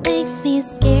 it makes me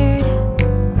scared.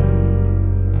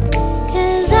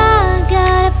 'Cause I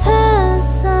gotta put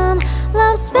some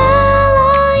love spell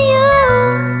on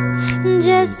you.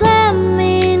 Just let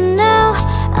me know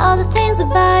all the things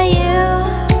about you.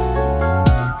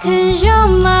 'Cause you're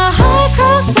my heart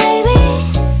crux, baby.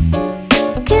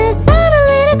 'Cause sound a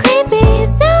little creepy,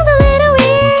 sound a little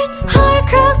weird. Heart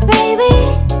crux, baby.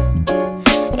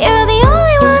 You're the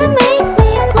only one who makes me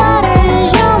flutter. 'Cause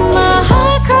you're my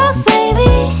heart crux,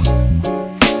 baby.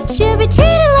 Should be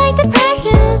treated like the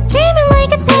precious, dreaming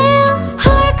like a tale.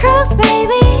 Heart crux,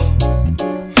 baby.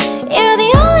 You're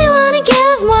the only one to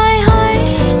give my heart.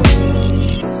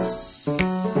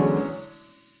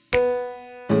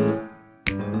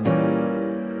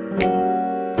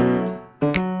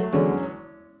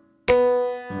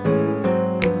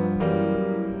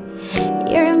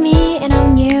 You're me and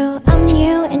I'm you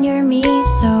and you're me.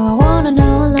 So I wanna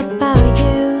know all about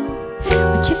you.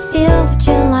 What you feel, what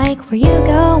you like, where you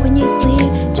go when you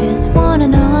sleep. Just wanna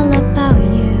know all about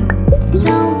you.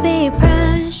 Don't be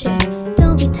pressured,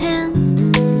 don't be tensed,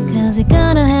 'cause you're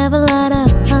gonna have a lot of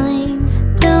time.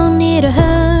 Don't need a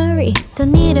hurry,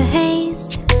 don't need a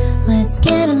haste. Let's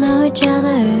get to know each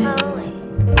other.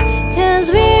 'Cause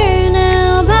we're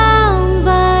now bound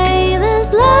by this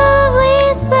lovely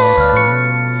spell.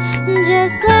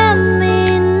 Just let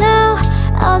me know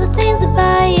all the things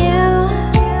about you.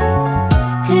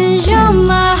 'Cause you're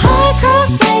my heart crux,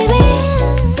 baby.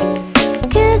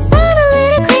 'Cause sound a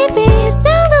little creepy,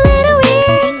 sound a little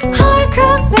weird. Heart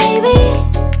crux, baby.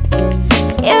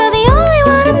 You're the only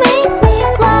one who makes me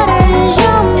flutter. 'Cause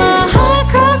you're my heart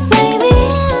crux, baby.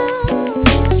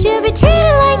 Should be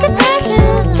treated like the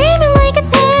precious, dreaming like a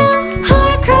tale.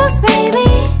 Heart crux, baby.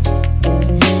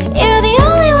 You're the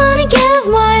only one to give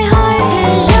my heart.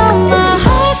 'Cause you're my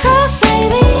heart crux,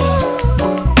 baby.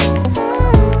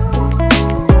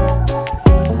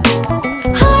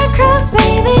 Heart crux,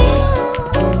 baby.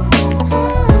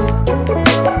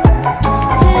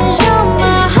 'Cause you're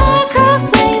my heart crux,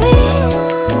 baby.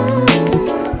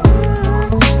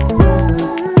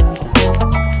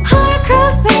 Heart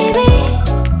crux, baby.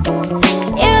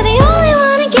 You're the only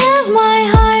one to give my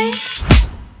heart.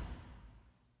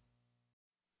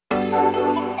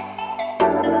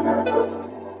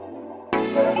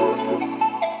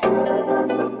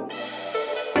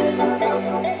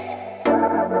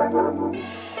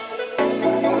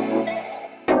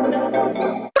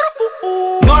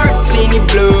 Martini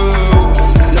blue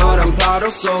너란 바로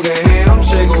속에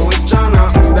헤엄치고 있잖아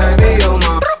baby you're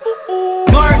my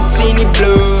Martini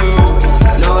blue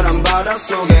너란 바다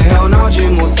속에 헤어나지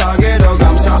못하게 더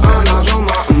감싸 안아줘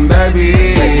my baby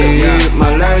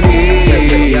my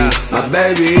lady my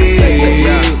baby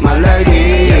my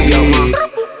lady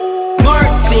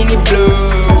Martini blue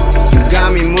you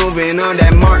got me moving on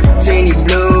that Martini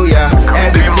blue yeah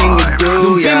everything you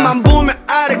do yeah 눈빛만 보면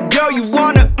알아 girl you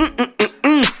wanna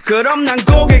그럼 난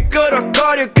고개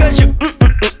끄덕거려 cause you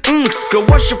Girl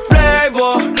what's your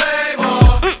flavor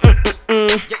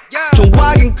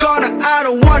좋아하긴 꺼나 I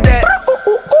don't want that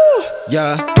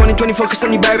Yeah 2024 cause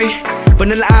I'm your baby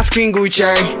Vanilla ice cream gooey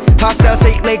cherry Hostile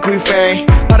steak lake gooey fairy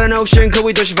파란 ocean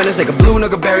거위 도시 Venice 내가 blue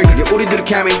너가 berry 그게 우리들의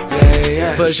케미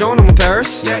Version I'm in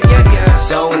Paris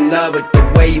So in love with the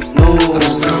way you move I'm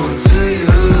so into you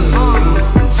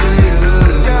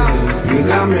You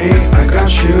got me, I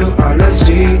got you, all let's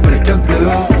deep like the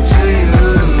blue Into you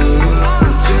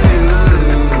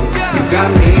You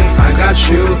got me, I got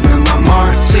you, you're my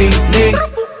martini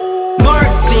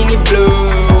Martini blue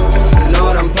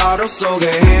너란 바다 속에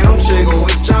헤엄치고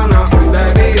있잖아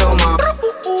Baby you're my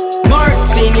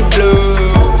Martini blue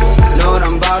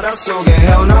너란 바다 속에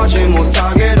헤어나지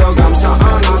못하게 더 감싸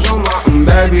안아줘 my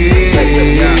baby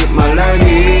My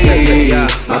lady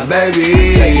My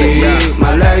baby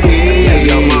My lady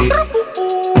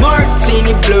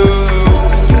Martini blue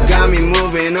You got me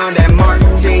moving on that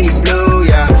Martini blue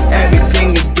yeah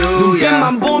Everything you do yeah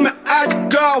눈빛만 보면 아직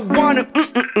girl wanna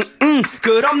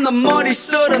그럼 난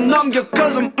머릿속으로 넘겨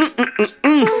cause I'm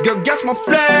Girl guess my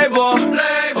flavor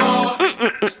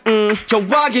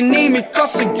좋아하긴 이미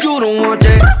껐어 you don't want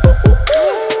that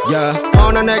Yeah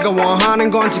어나 내가 원하는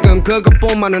건 지금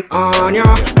그것뿐만은 아냐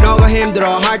너가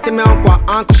힘들어 할 때면 꽉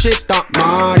안고 싶단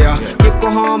말야 깊고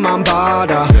험한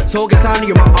바다 속에 사는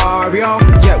you're my aria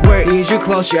Yeah wait need you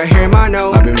close yeah hear my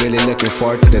note I've been really looking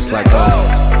forward to this like oh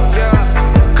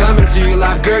Coming to your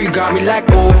life girl you got me like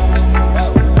oh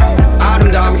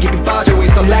아름다움이 깊이 빠져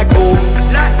있어 like oh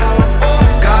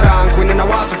가라앉고 있는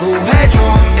나와서 구해줘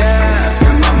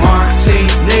You're my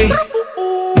martini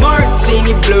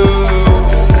Martini blue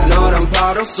너란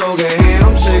바닷속에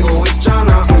헤엄치고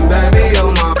있잖아 baby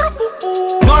you're my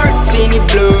martini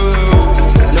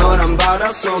blue 너란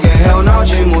바닷속에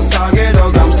헤어나오지 못하게 더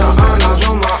감싸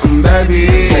안아줘 my baby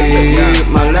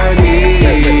my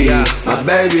lady my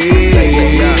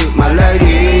baby my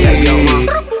lady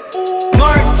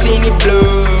martini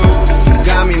blue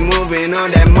got me moving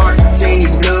on that martini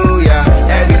blue yeah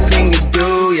everything you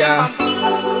do yeah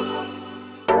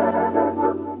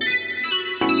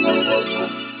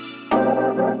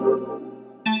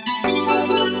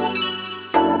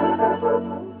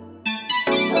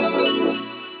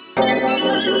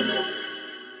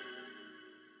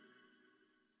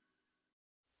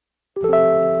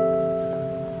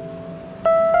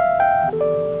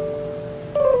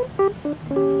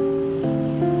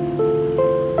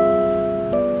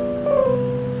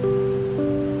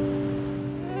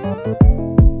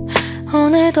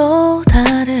오늘도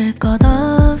다를 것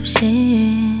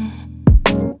없이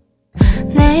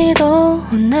내일도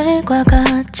오늘과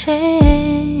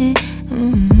같이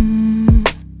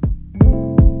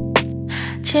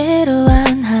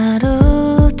지루한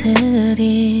하루들이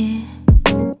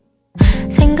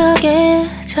생각에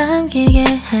잠기게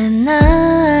했나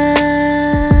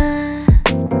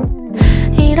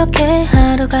이렇게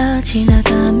하루가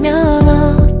지나가면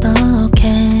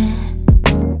어떡해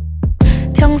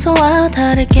평소와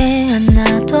다르게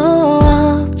하나도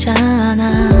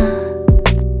없잖아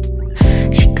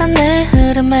시간 내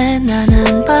흐름에 난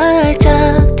한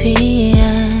발짝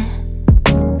뒤에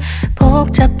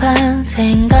복잡한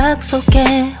생각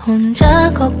속에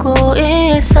혼자 걷고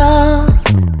있어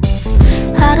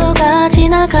하루가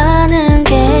지나가는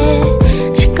게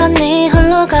시간이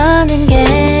흘러가는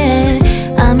게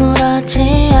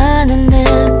아무렇지 않은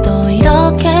듯 또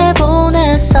이렇게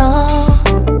보냈어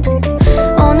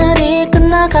오늘이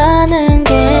끝나가는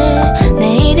게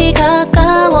내일이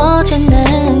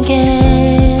가까워지는 게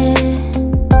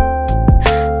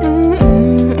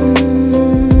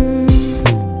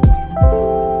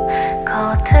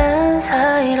커튼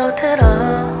사이로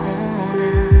들어오는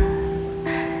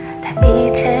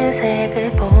달빛의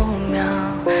색을 보며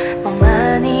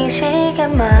멍하니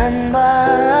시계만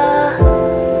봐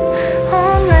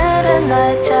오늘은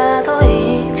날짜도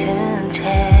잊은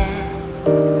채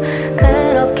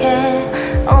그렇게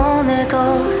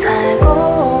오늘도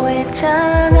살고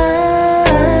있잖아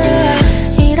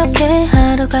이렇게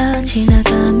하루가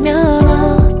지나가면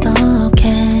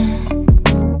어떡해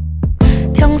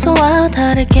평소와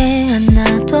다르게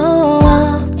하나도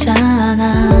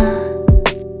없잖아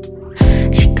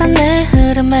시간 내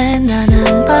흐름에 난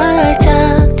한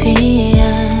발짝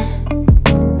뒤에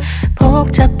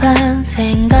복잡한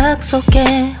생각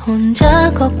속에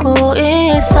혼자 걷고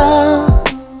있어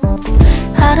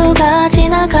하루가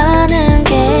지나가는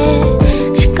게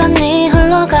시간이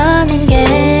흘러가는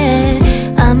게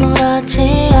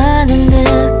아무렇지 않은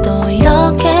듯 또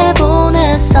이렇게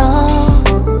보냈어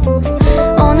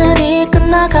오늘이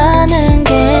끝나가는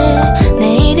게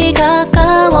내일이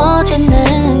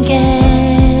가까워지는 게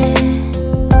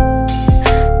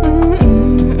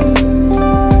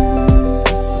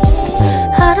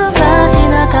하루가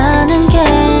지나가는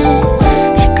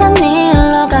게 시간이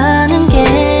흘러가는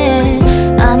게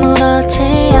아무렇지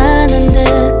않은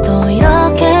듯 또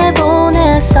이렇게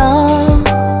보냈어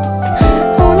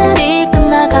오늘이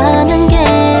끝나가는 게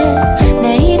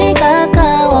내일이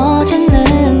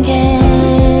가까워지는 게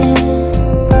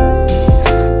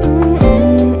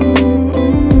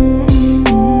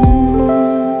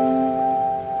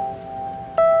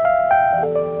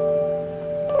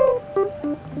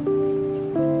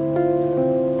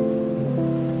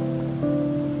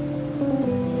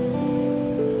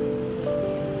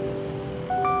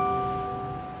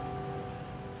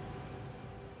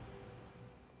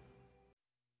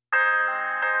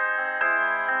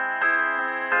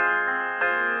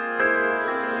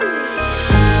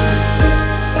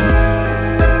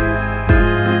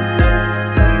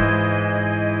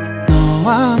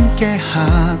너와 함께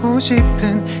하고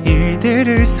싶은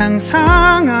일들을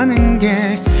상상하는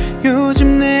게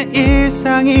요즘 내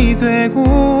일상이 되고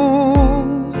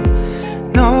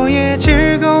너의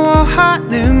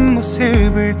즐거워하는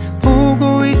모습을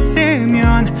보고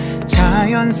있으면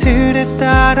자연스레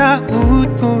따라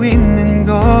웃고 있는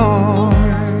걸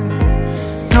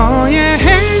너의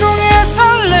행동에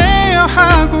설레어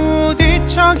하고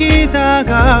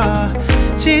뒤척이다가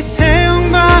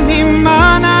지새운 밤이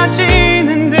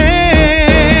많아지는데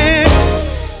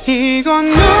이건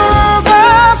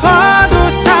누가 봐도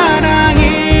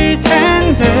사랑일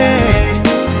텐데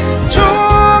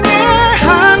종일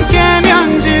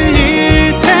함께면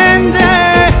질릴 텐데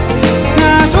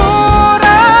나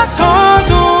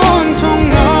돌아서도 온통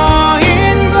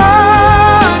너인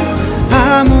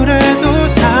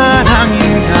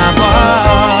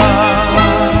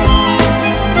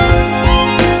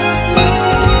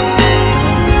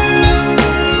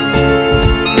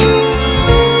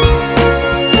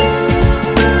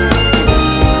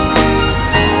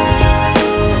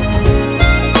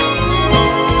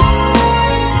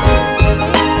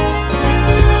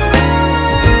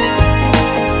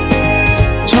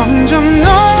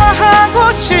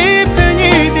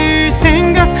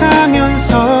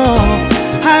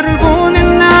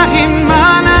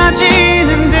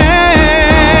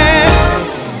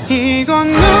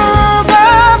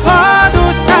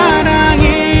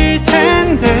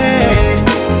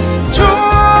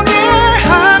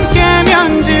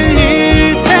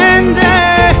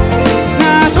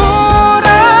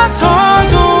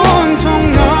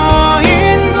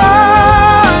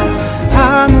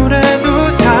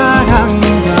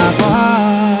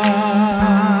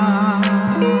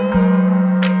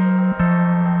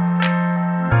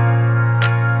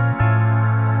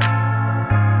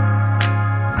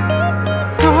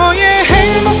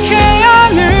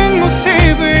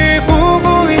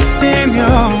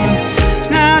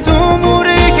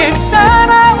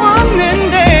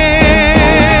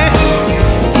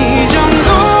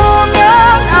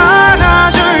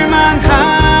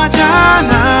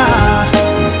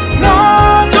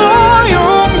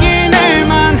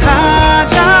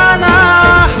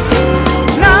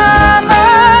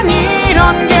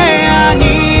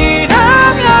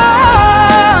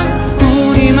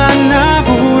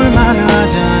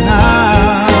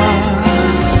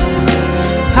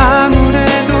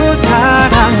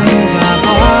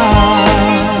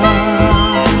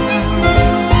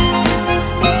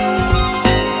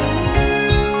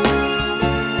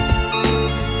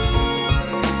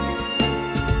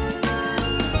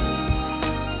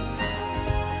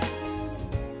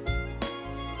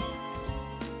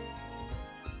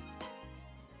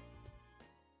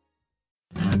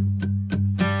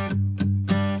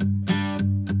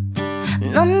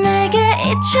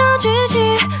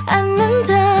잊혀지지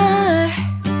않는다.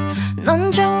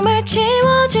 넌 정말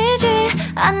지워지지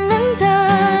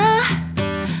않는다.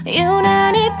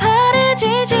 유난히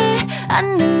바래지지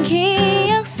않는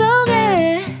기억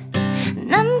속에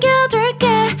남겨둘게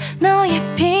너의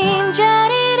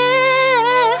빈자리를.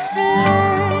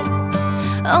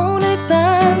 오늘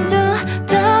밤도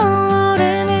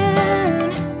떠오르는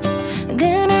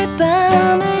그날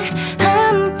밤에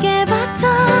함께 봤던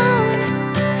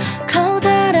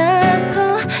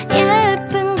커다랗고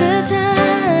예쁜 그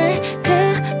달, 그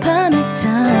밤의 달.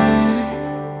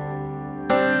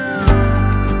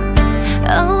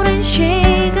 오랜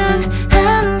시간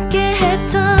함께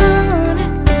했던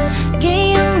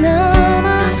기억 넘어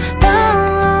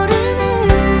떠오르는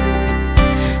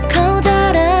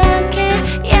커다랗게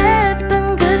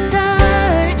예쁜 그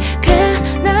달,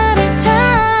 그날의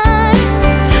달.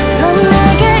 넌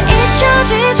내게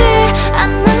잊혀지지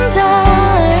않는다.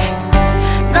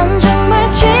 넌 정말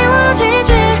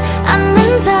지워지지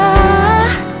않는다.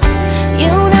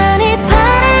 유난히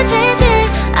바래지지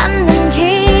않는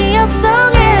기억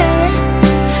속에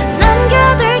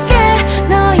남겨둘게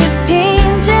너의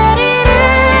빈자리를.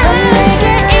 넌 내게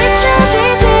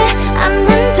잊혀지지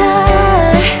않는다.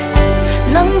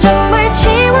 넌 정말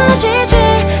지워지지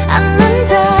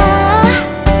않는다.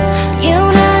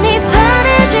 유난히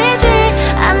바래지지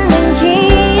않는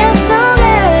기억 속에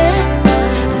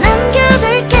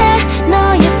남겨둘게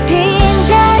너의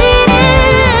빈자리를.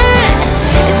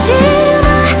 Dear,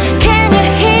 can you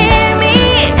hear me?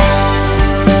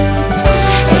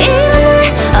 이름을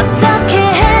어떻게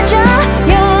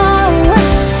해줘요?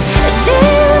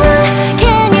 Dear,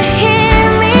 can you hear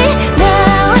me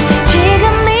now?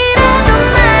 지금이라도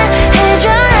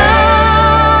말해줘요.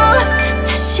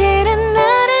 사실은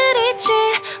나를 잊지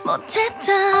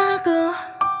못했다고.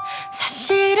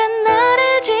 사실은 나를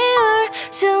지울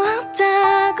수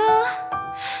없다고.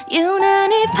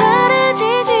 유난히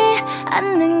바래지지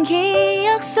않는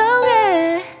기억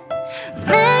속에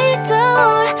매일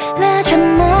떠올라 잠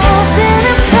못 드는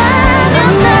밤. 넌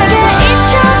내게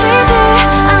잊혀지지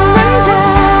않는다.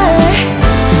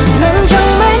 넌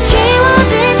정말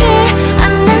지워지지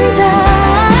않는다.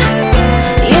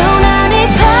 유난히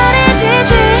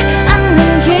바래지지 않는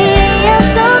기억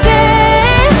속에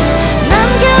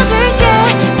남겨둘게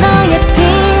너의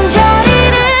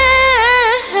빈자리를.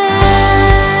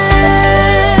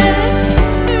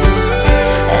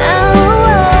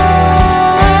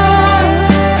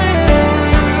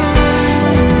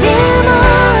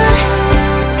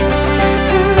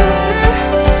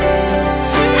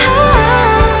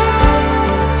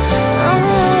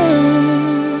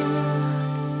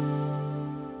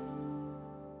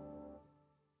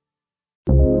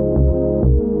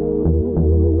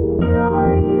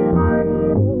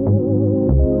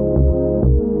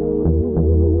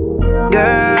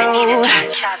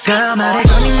 Girl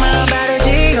말해줘 네 마음 바로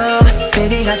지금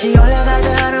Baby 같이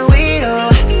올라가자 하늘 위로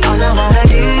All I wanna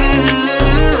do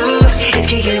is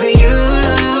kick it with you.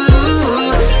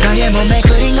 너의 몸에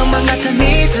그린 것만 같은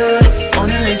미술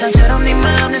오늘 일상처럼 네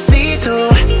마음을 see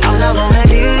through. All I wanna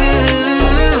do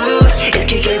is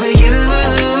kick it with you.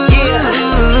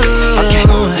 Okay,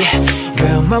 yeah.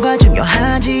 Girl 뭐가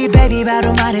중요한지 baby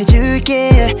바로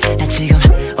말해줄게. 난 지금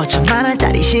 5천만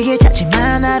원짜리 시계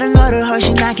찾지만 나를 너를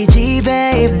훨씬 아끼지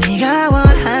babe. 네가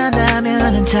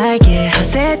원한다면은 잘게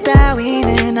허세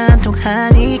따위는 안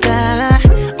통하니까.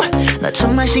 너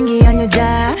정말 신기한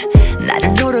여자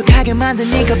나를 노력하게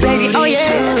만드니까 baby oh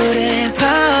yeah. 둘의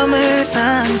밤을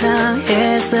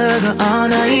상상했어 그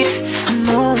언어일 한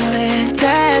몸에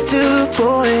tattoo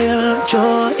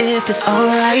보여줘 if it's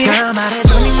alright. Girl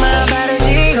말해줘 네 마음 바로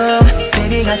지금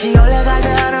baby 같이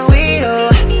올라가자 하늘 위로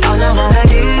All I wanna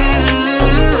do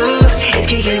is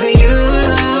kick it with you.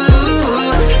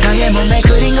 너의 몸에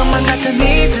그린 것만 같은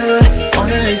미술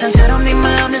오늘 일상처럼 네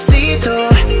마음을 see through.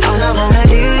 All I wanna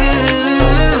do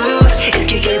is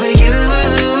kick it with you.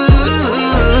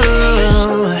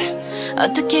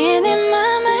 어떻게 내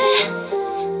맘에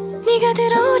네가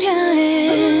들어오려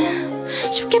해.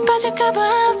 쉽게 빠질까봐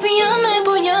위험해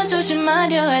보여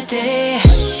조심하려 할 때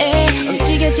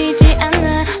움직여지지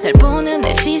않아. 날 보는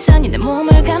내 시선이 내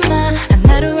몸을 감아.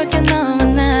 하나로 할게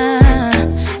너무나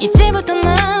이제부터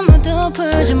아무도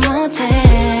풀지 못해.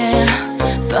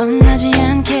 뻔하지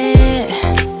않게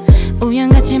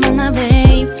우연같이 만나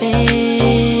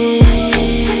baby.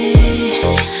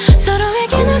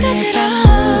 서로에게 녹아들어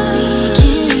이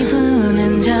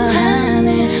기분은 저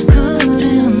하늘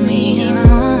구름이 네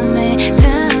몸에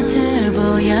타투를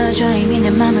보여줘. 이미 내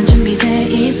맘은 준비돼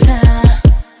있어.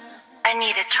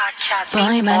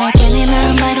 Boy 말할게 내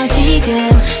마음 바로 지금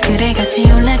그래 같이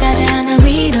올라가자 하늘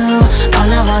위로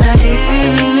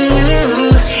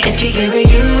kick it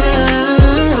with you.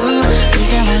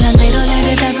 네가 원한 대로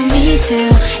나를 잡은 me too.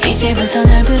 이제부터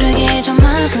널 부르게 해줘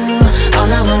my boo.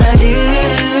 All I wanna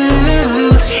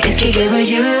do is kick it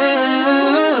with you.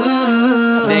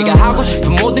 내가 하고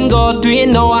싶은 모든 것 뒤에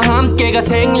너와 함께가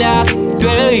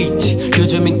생략돼 있지.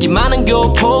 요즘 인기 많은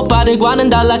교포빠들과는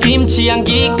달라 김치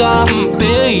향기가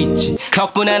있지.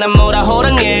 덕분에 난 뭐라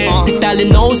호랑해.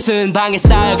 뒷달린 옷은 방에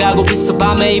쌓여가고 있어.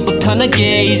 밤에 입어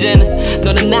편하게. 이제는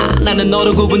너는 나는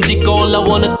너를 구분짓고 all I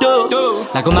wanna do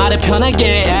라고 말해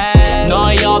편하게.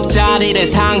 너의 옆자리를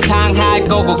상상할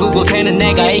거고 그곳에는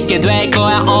내가 있게 될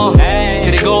거야.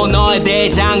 그리고 너에 대해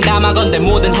장담하건대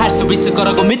뭐든 할 수 있을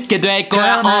거라고 믿게 될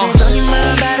거야. 말해줘 네 맘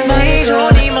바르지로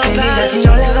Baby 같이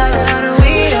올라가자 하늘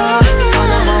위로.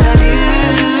 All I wanna do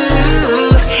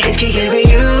is kick it with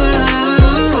you.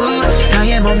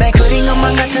 너의 몸에 그린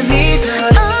것만 같은 미술.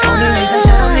 오늘 내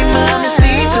살처럼 네 맘을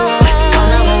see through.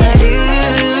 All I wanna do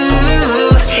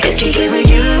is kick it with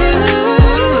you.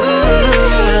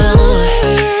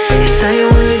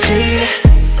 사용을지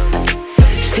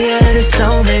See how it's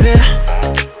so baby.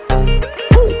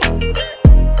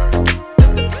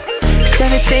 It's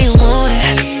everything you want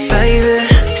it, baby.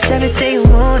 It's everything you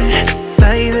want it,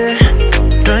 baby.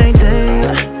 Right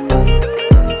there.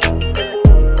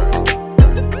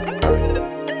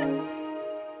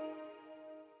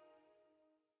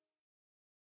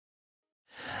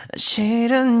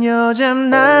 실은 요즘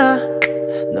나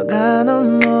너가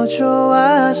너무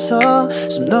좋아서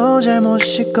숨도 잘 못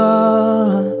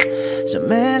쉬고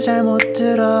잠에 잘 못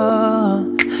들어.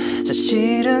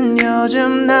 사실은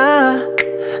요즘 나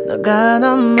너가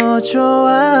너무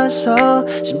좋아서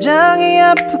심장이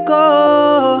아프고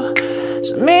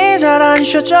숨이 잘 안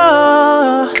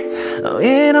쉬어져.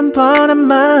 이런 뻔한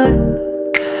말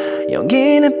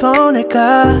용기는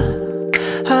보낼까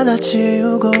하나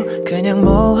지우고 그냥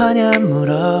뭐하냐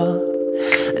물어.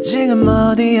 지금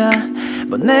어디야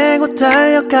보내고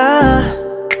달려가.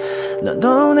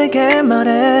 너도 내게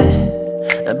말해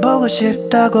보고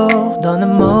싶다고.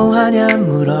 너는 뭐하냐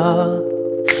물어.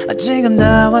 지금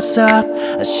나왔어.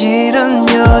 실은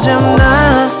요즘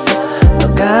나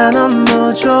너가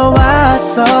너무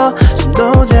좋아서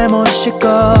숨도 잘 못 쉬고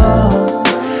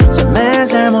잠에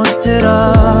잘 못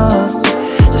들어.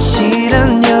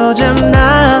 사실은 요즘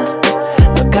나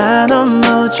너가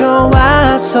너무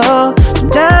좋아서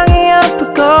심장이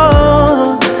아프고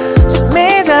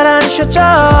숨이 잘 안 쉬어져.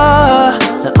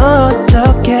 난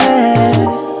어떡해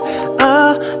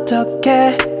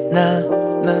나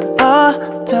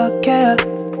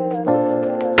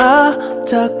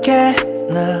어떡해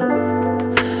나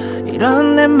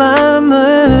이런 내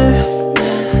마음을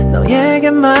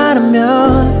너에게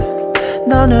말하면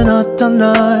너는 어떤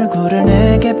얼굴을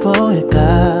내게 보일까.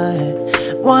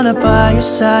 Wanna by your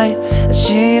side.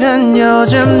 실은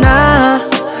요즘 나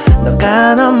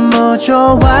너가 너무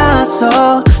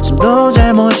좋아서 숨도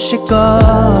잘 못 쉬고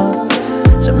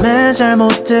잠에 잘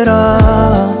못 들어.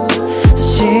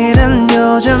 사실은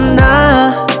요즘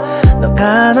나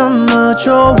너가 너무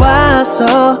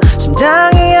좋아서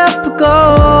심장이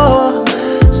아프고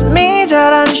숨이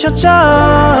잘 안 쉬어져.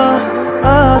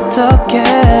 어떡해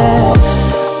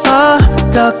나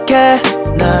어떡해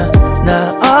나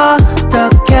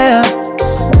어떡해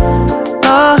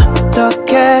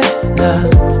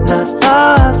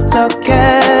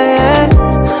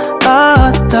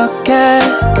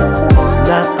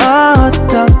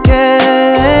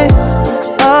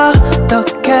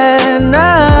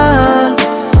나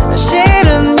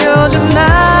실은 요즘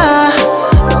나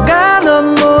너가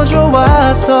너무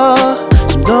좋아서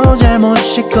숨도 잘 못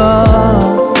쉬고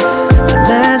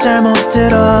잠에 잘 못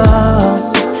들어.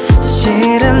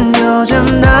 사실은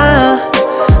요즘 나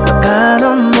너가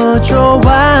너무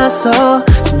좋아서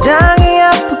심장이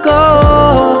아프고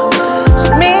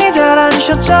숨이 잘 안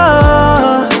쉬어져.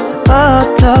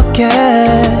 어떡해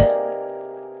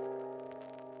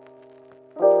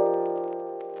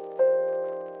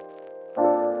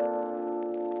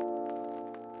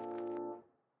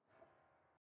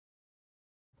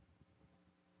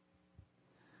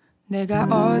내가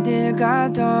어딜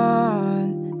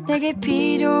가던 내게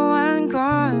필요한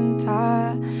건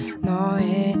다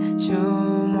너의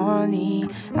주머니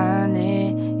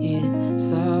안에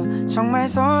있어. 정말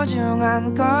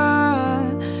소중한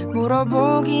건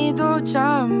물어보기도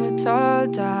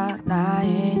전부터 다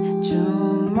나의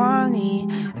주머니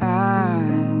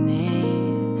안에.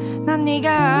 난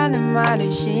네가 하는 말을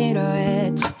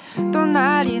싫어했지. 또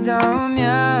날이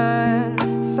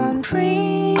더우면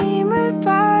선크림을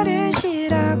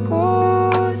바르시라고.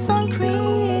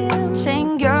 선크림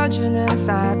챙겨주는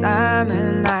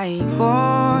사람은 나이고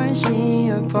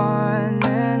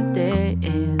싶었는데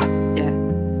yeah.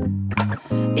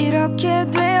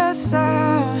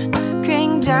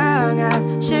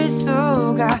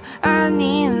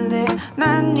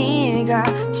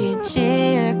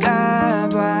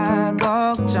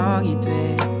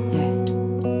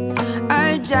 baby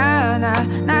알잖아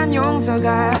난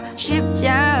용서가 쉽지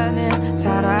않은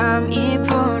사람이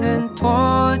푸는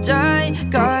도저히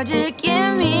꺼질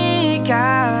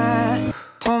기미가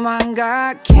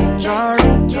도망가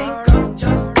캥거루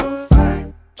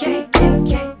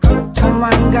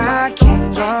도망가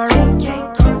캥거루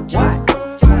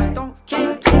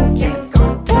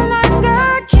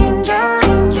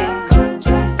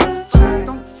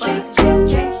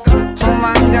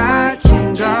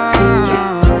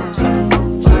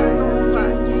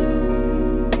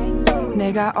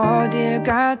내가 어딜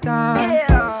가던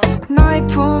너의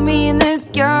품이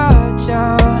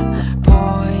느껴져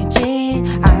보이지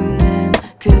않는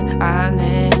그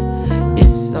안에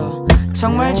있어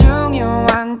정말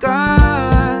중요한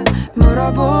건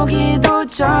물어보기도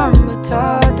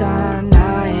전부터 다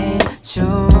나의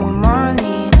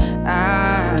주머니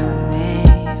안에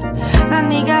난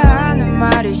네가 하는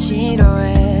말을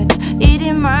싫어해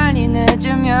일이 많이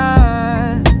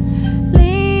늦으면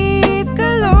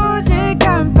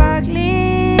깜빡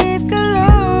lip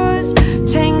gloss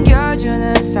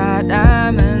챙겨주는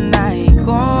사람은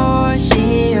나이고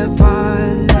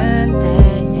싶었는데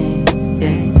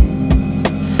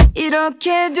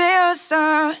이렇게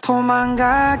되었어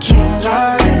도망가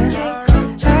캥거루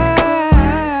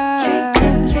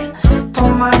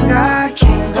도망가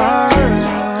캥거루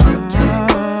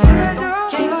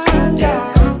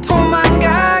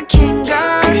도망가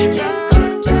캥거루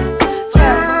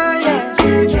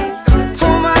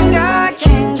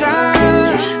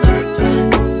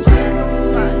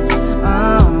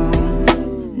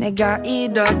내가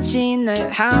이렇지 늘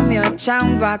하며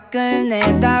창밖을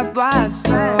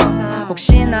내다봤어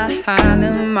혹시나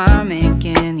하는 맘에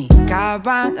괜히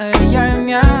가방을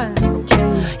열면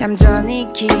얌전히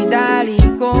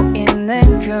기다리고 있는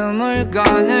그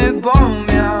물건을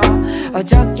보며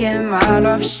어저께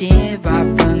말없이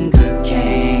바쁜 그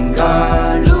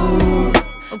캥거루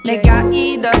내가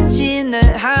이렇지 늘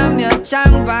하며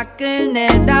창밖을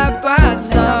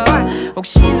내다봤어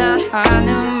혹시나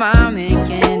하는 맘에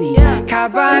괜히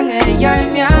가방을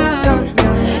열면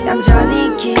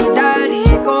얌전히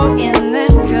기다리고 있는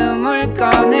그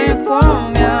물건을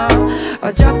보며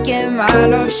어저께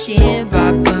말없이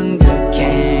바쁜 그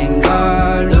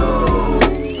캥거루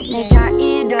내가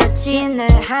이렇지 늘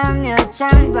하며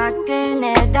창밖을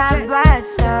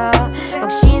내다봤어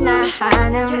혹시나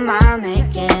하는 맘에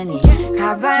괜히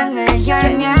가방을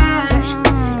열면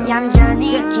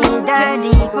얌전히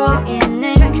기다리고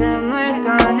있는 그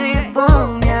물건을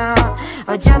보며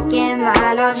어저께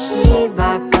말없이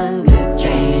바쁜 그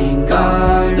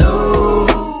캥거루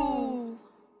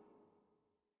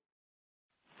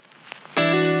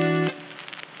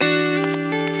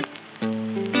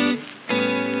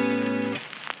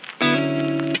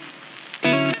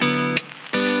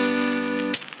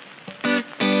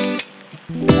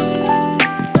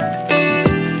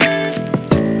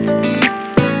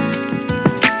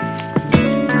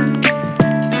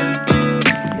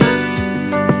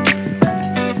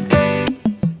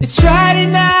It's Friday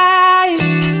night,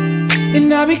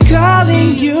 and I'll be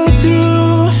calling you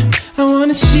through. I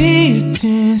wanna see you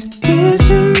dance, dance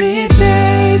with me,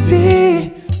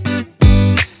 baby.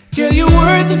 Girl, you're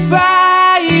worth the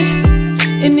fight,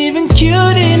 and even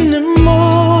cute in the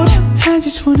mood. I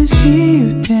just wanna see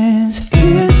you dance,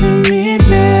 dance with me,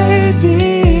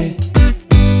 baby.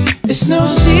 It's no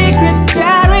secret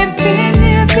that we've been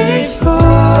here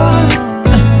before.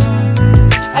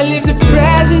 I leave the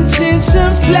presents and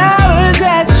some flowers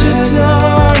at your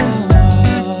door.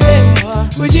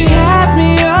 Would you have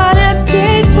me on a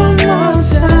date one more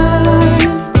time?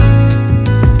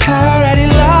 I already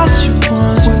lost you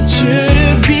once, want you to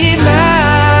be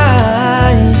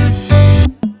mine.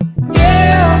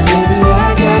 Yeah, baby,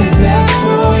 I got it back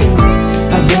for you.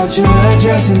 I bought you a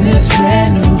dress and it's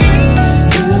brand new.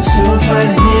 You look so fine,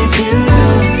 and if you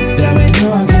know that we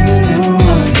know I can do no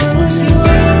more on you.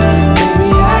 Baby,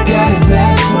 I got it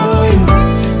back for you.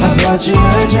 I bought you a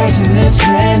dress and it's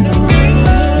brand new.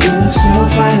 You look so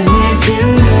fine, and if you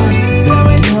know that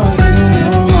we know I can do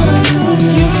no more on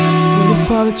you. What if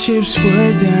all the chips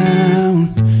were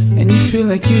down and you feel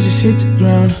like you just hit the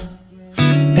ground?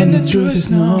 And the truth is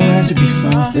nowhere to be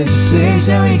found. There's a place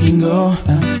that we can go.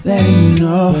 I'm letting you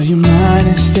know, but your mind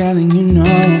is telling you no.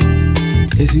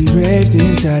 It's engraved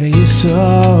inside of your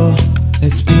soul.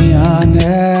 Let's be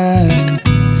honest,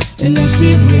 and let's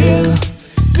be real.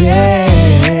 Yeah,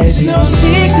 it's no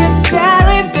secret that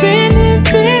we've been here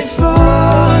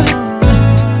before.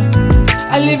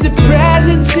 I leave the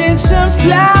presents and some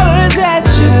flowers at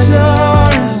your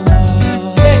door.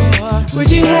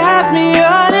 Would you have me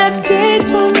on a date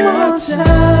one more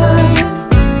time?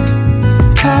 I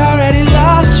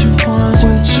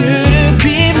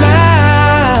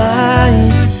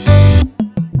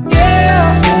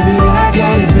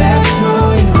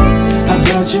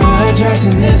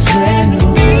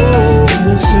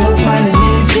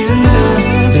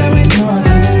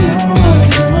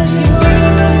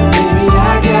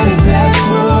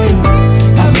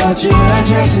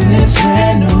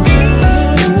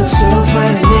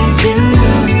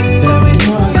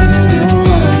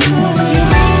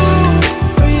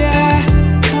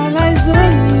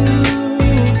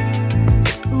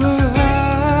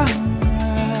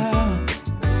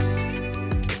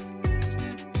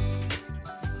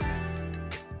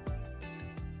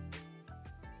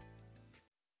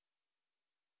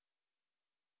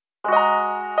넌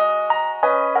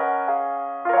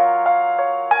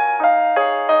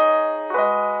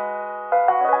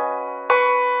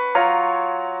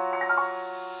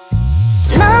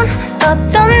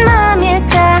어떤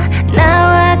맘일까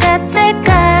나와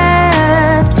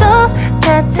같을까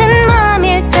똑같은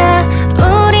맘일까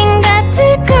우린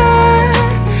같을까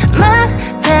막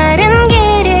다른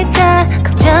길일까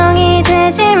걱정이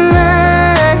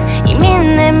되지만 이미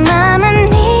내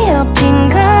맘은 네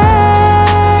옆인걸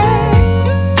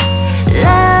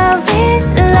Love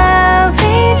is you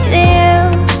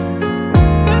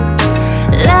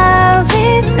Love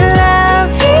is you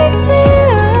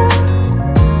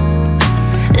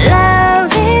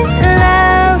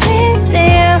Love is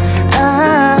you.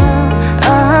 Oh,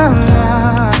 oh no.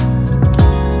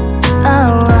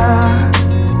 Oh,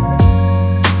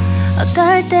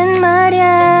 어떨 땐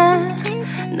말야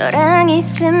너랑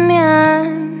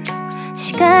있으면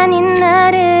시간이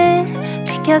나를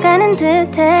비켜가는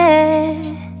듯해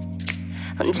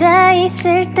혼자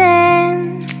있을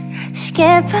땐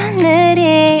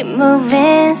시계바늘이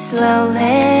moving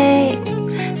slowly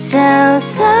So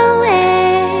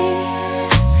slowly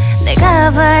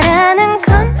내가 바라는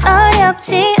건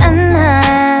어렵지 않아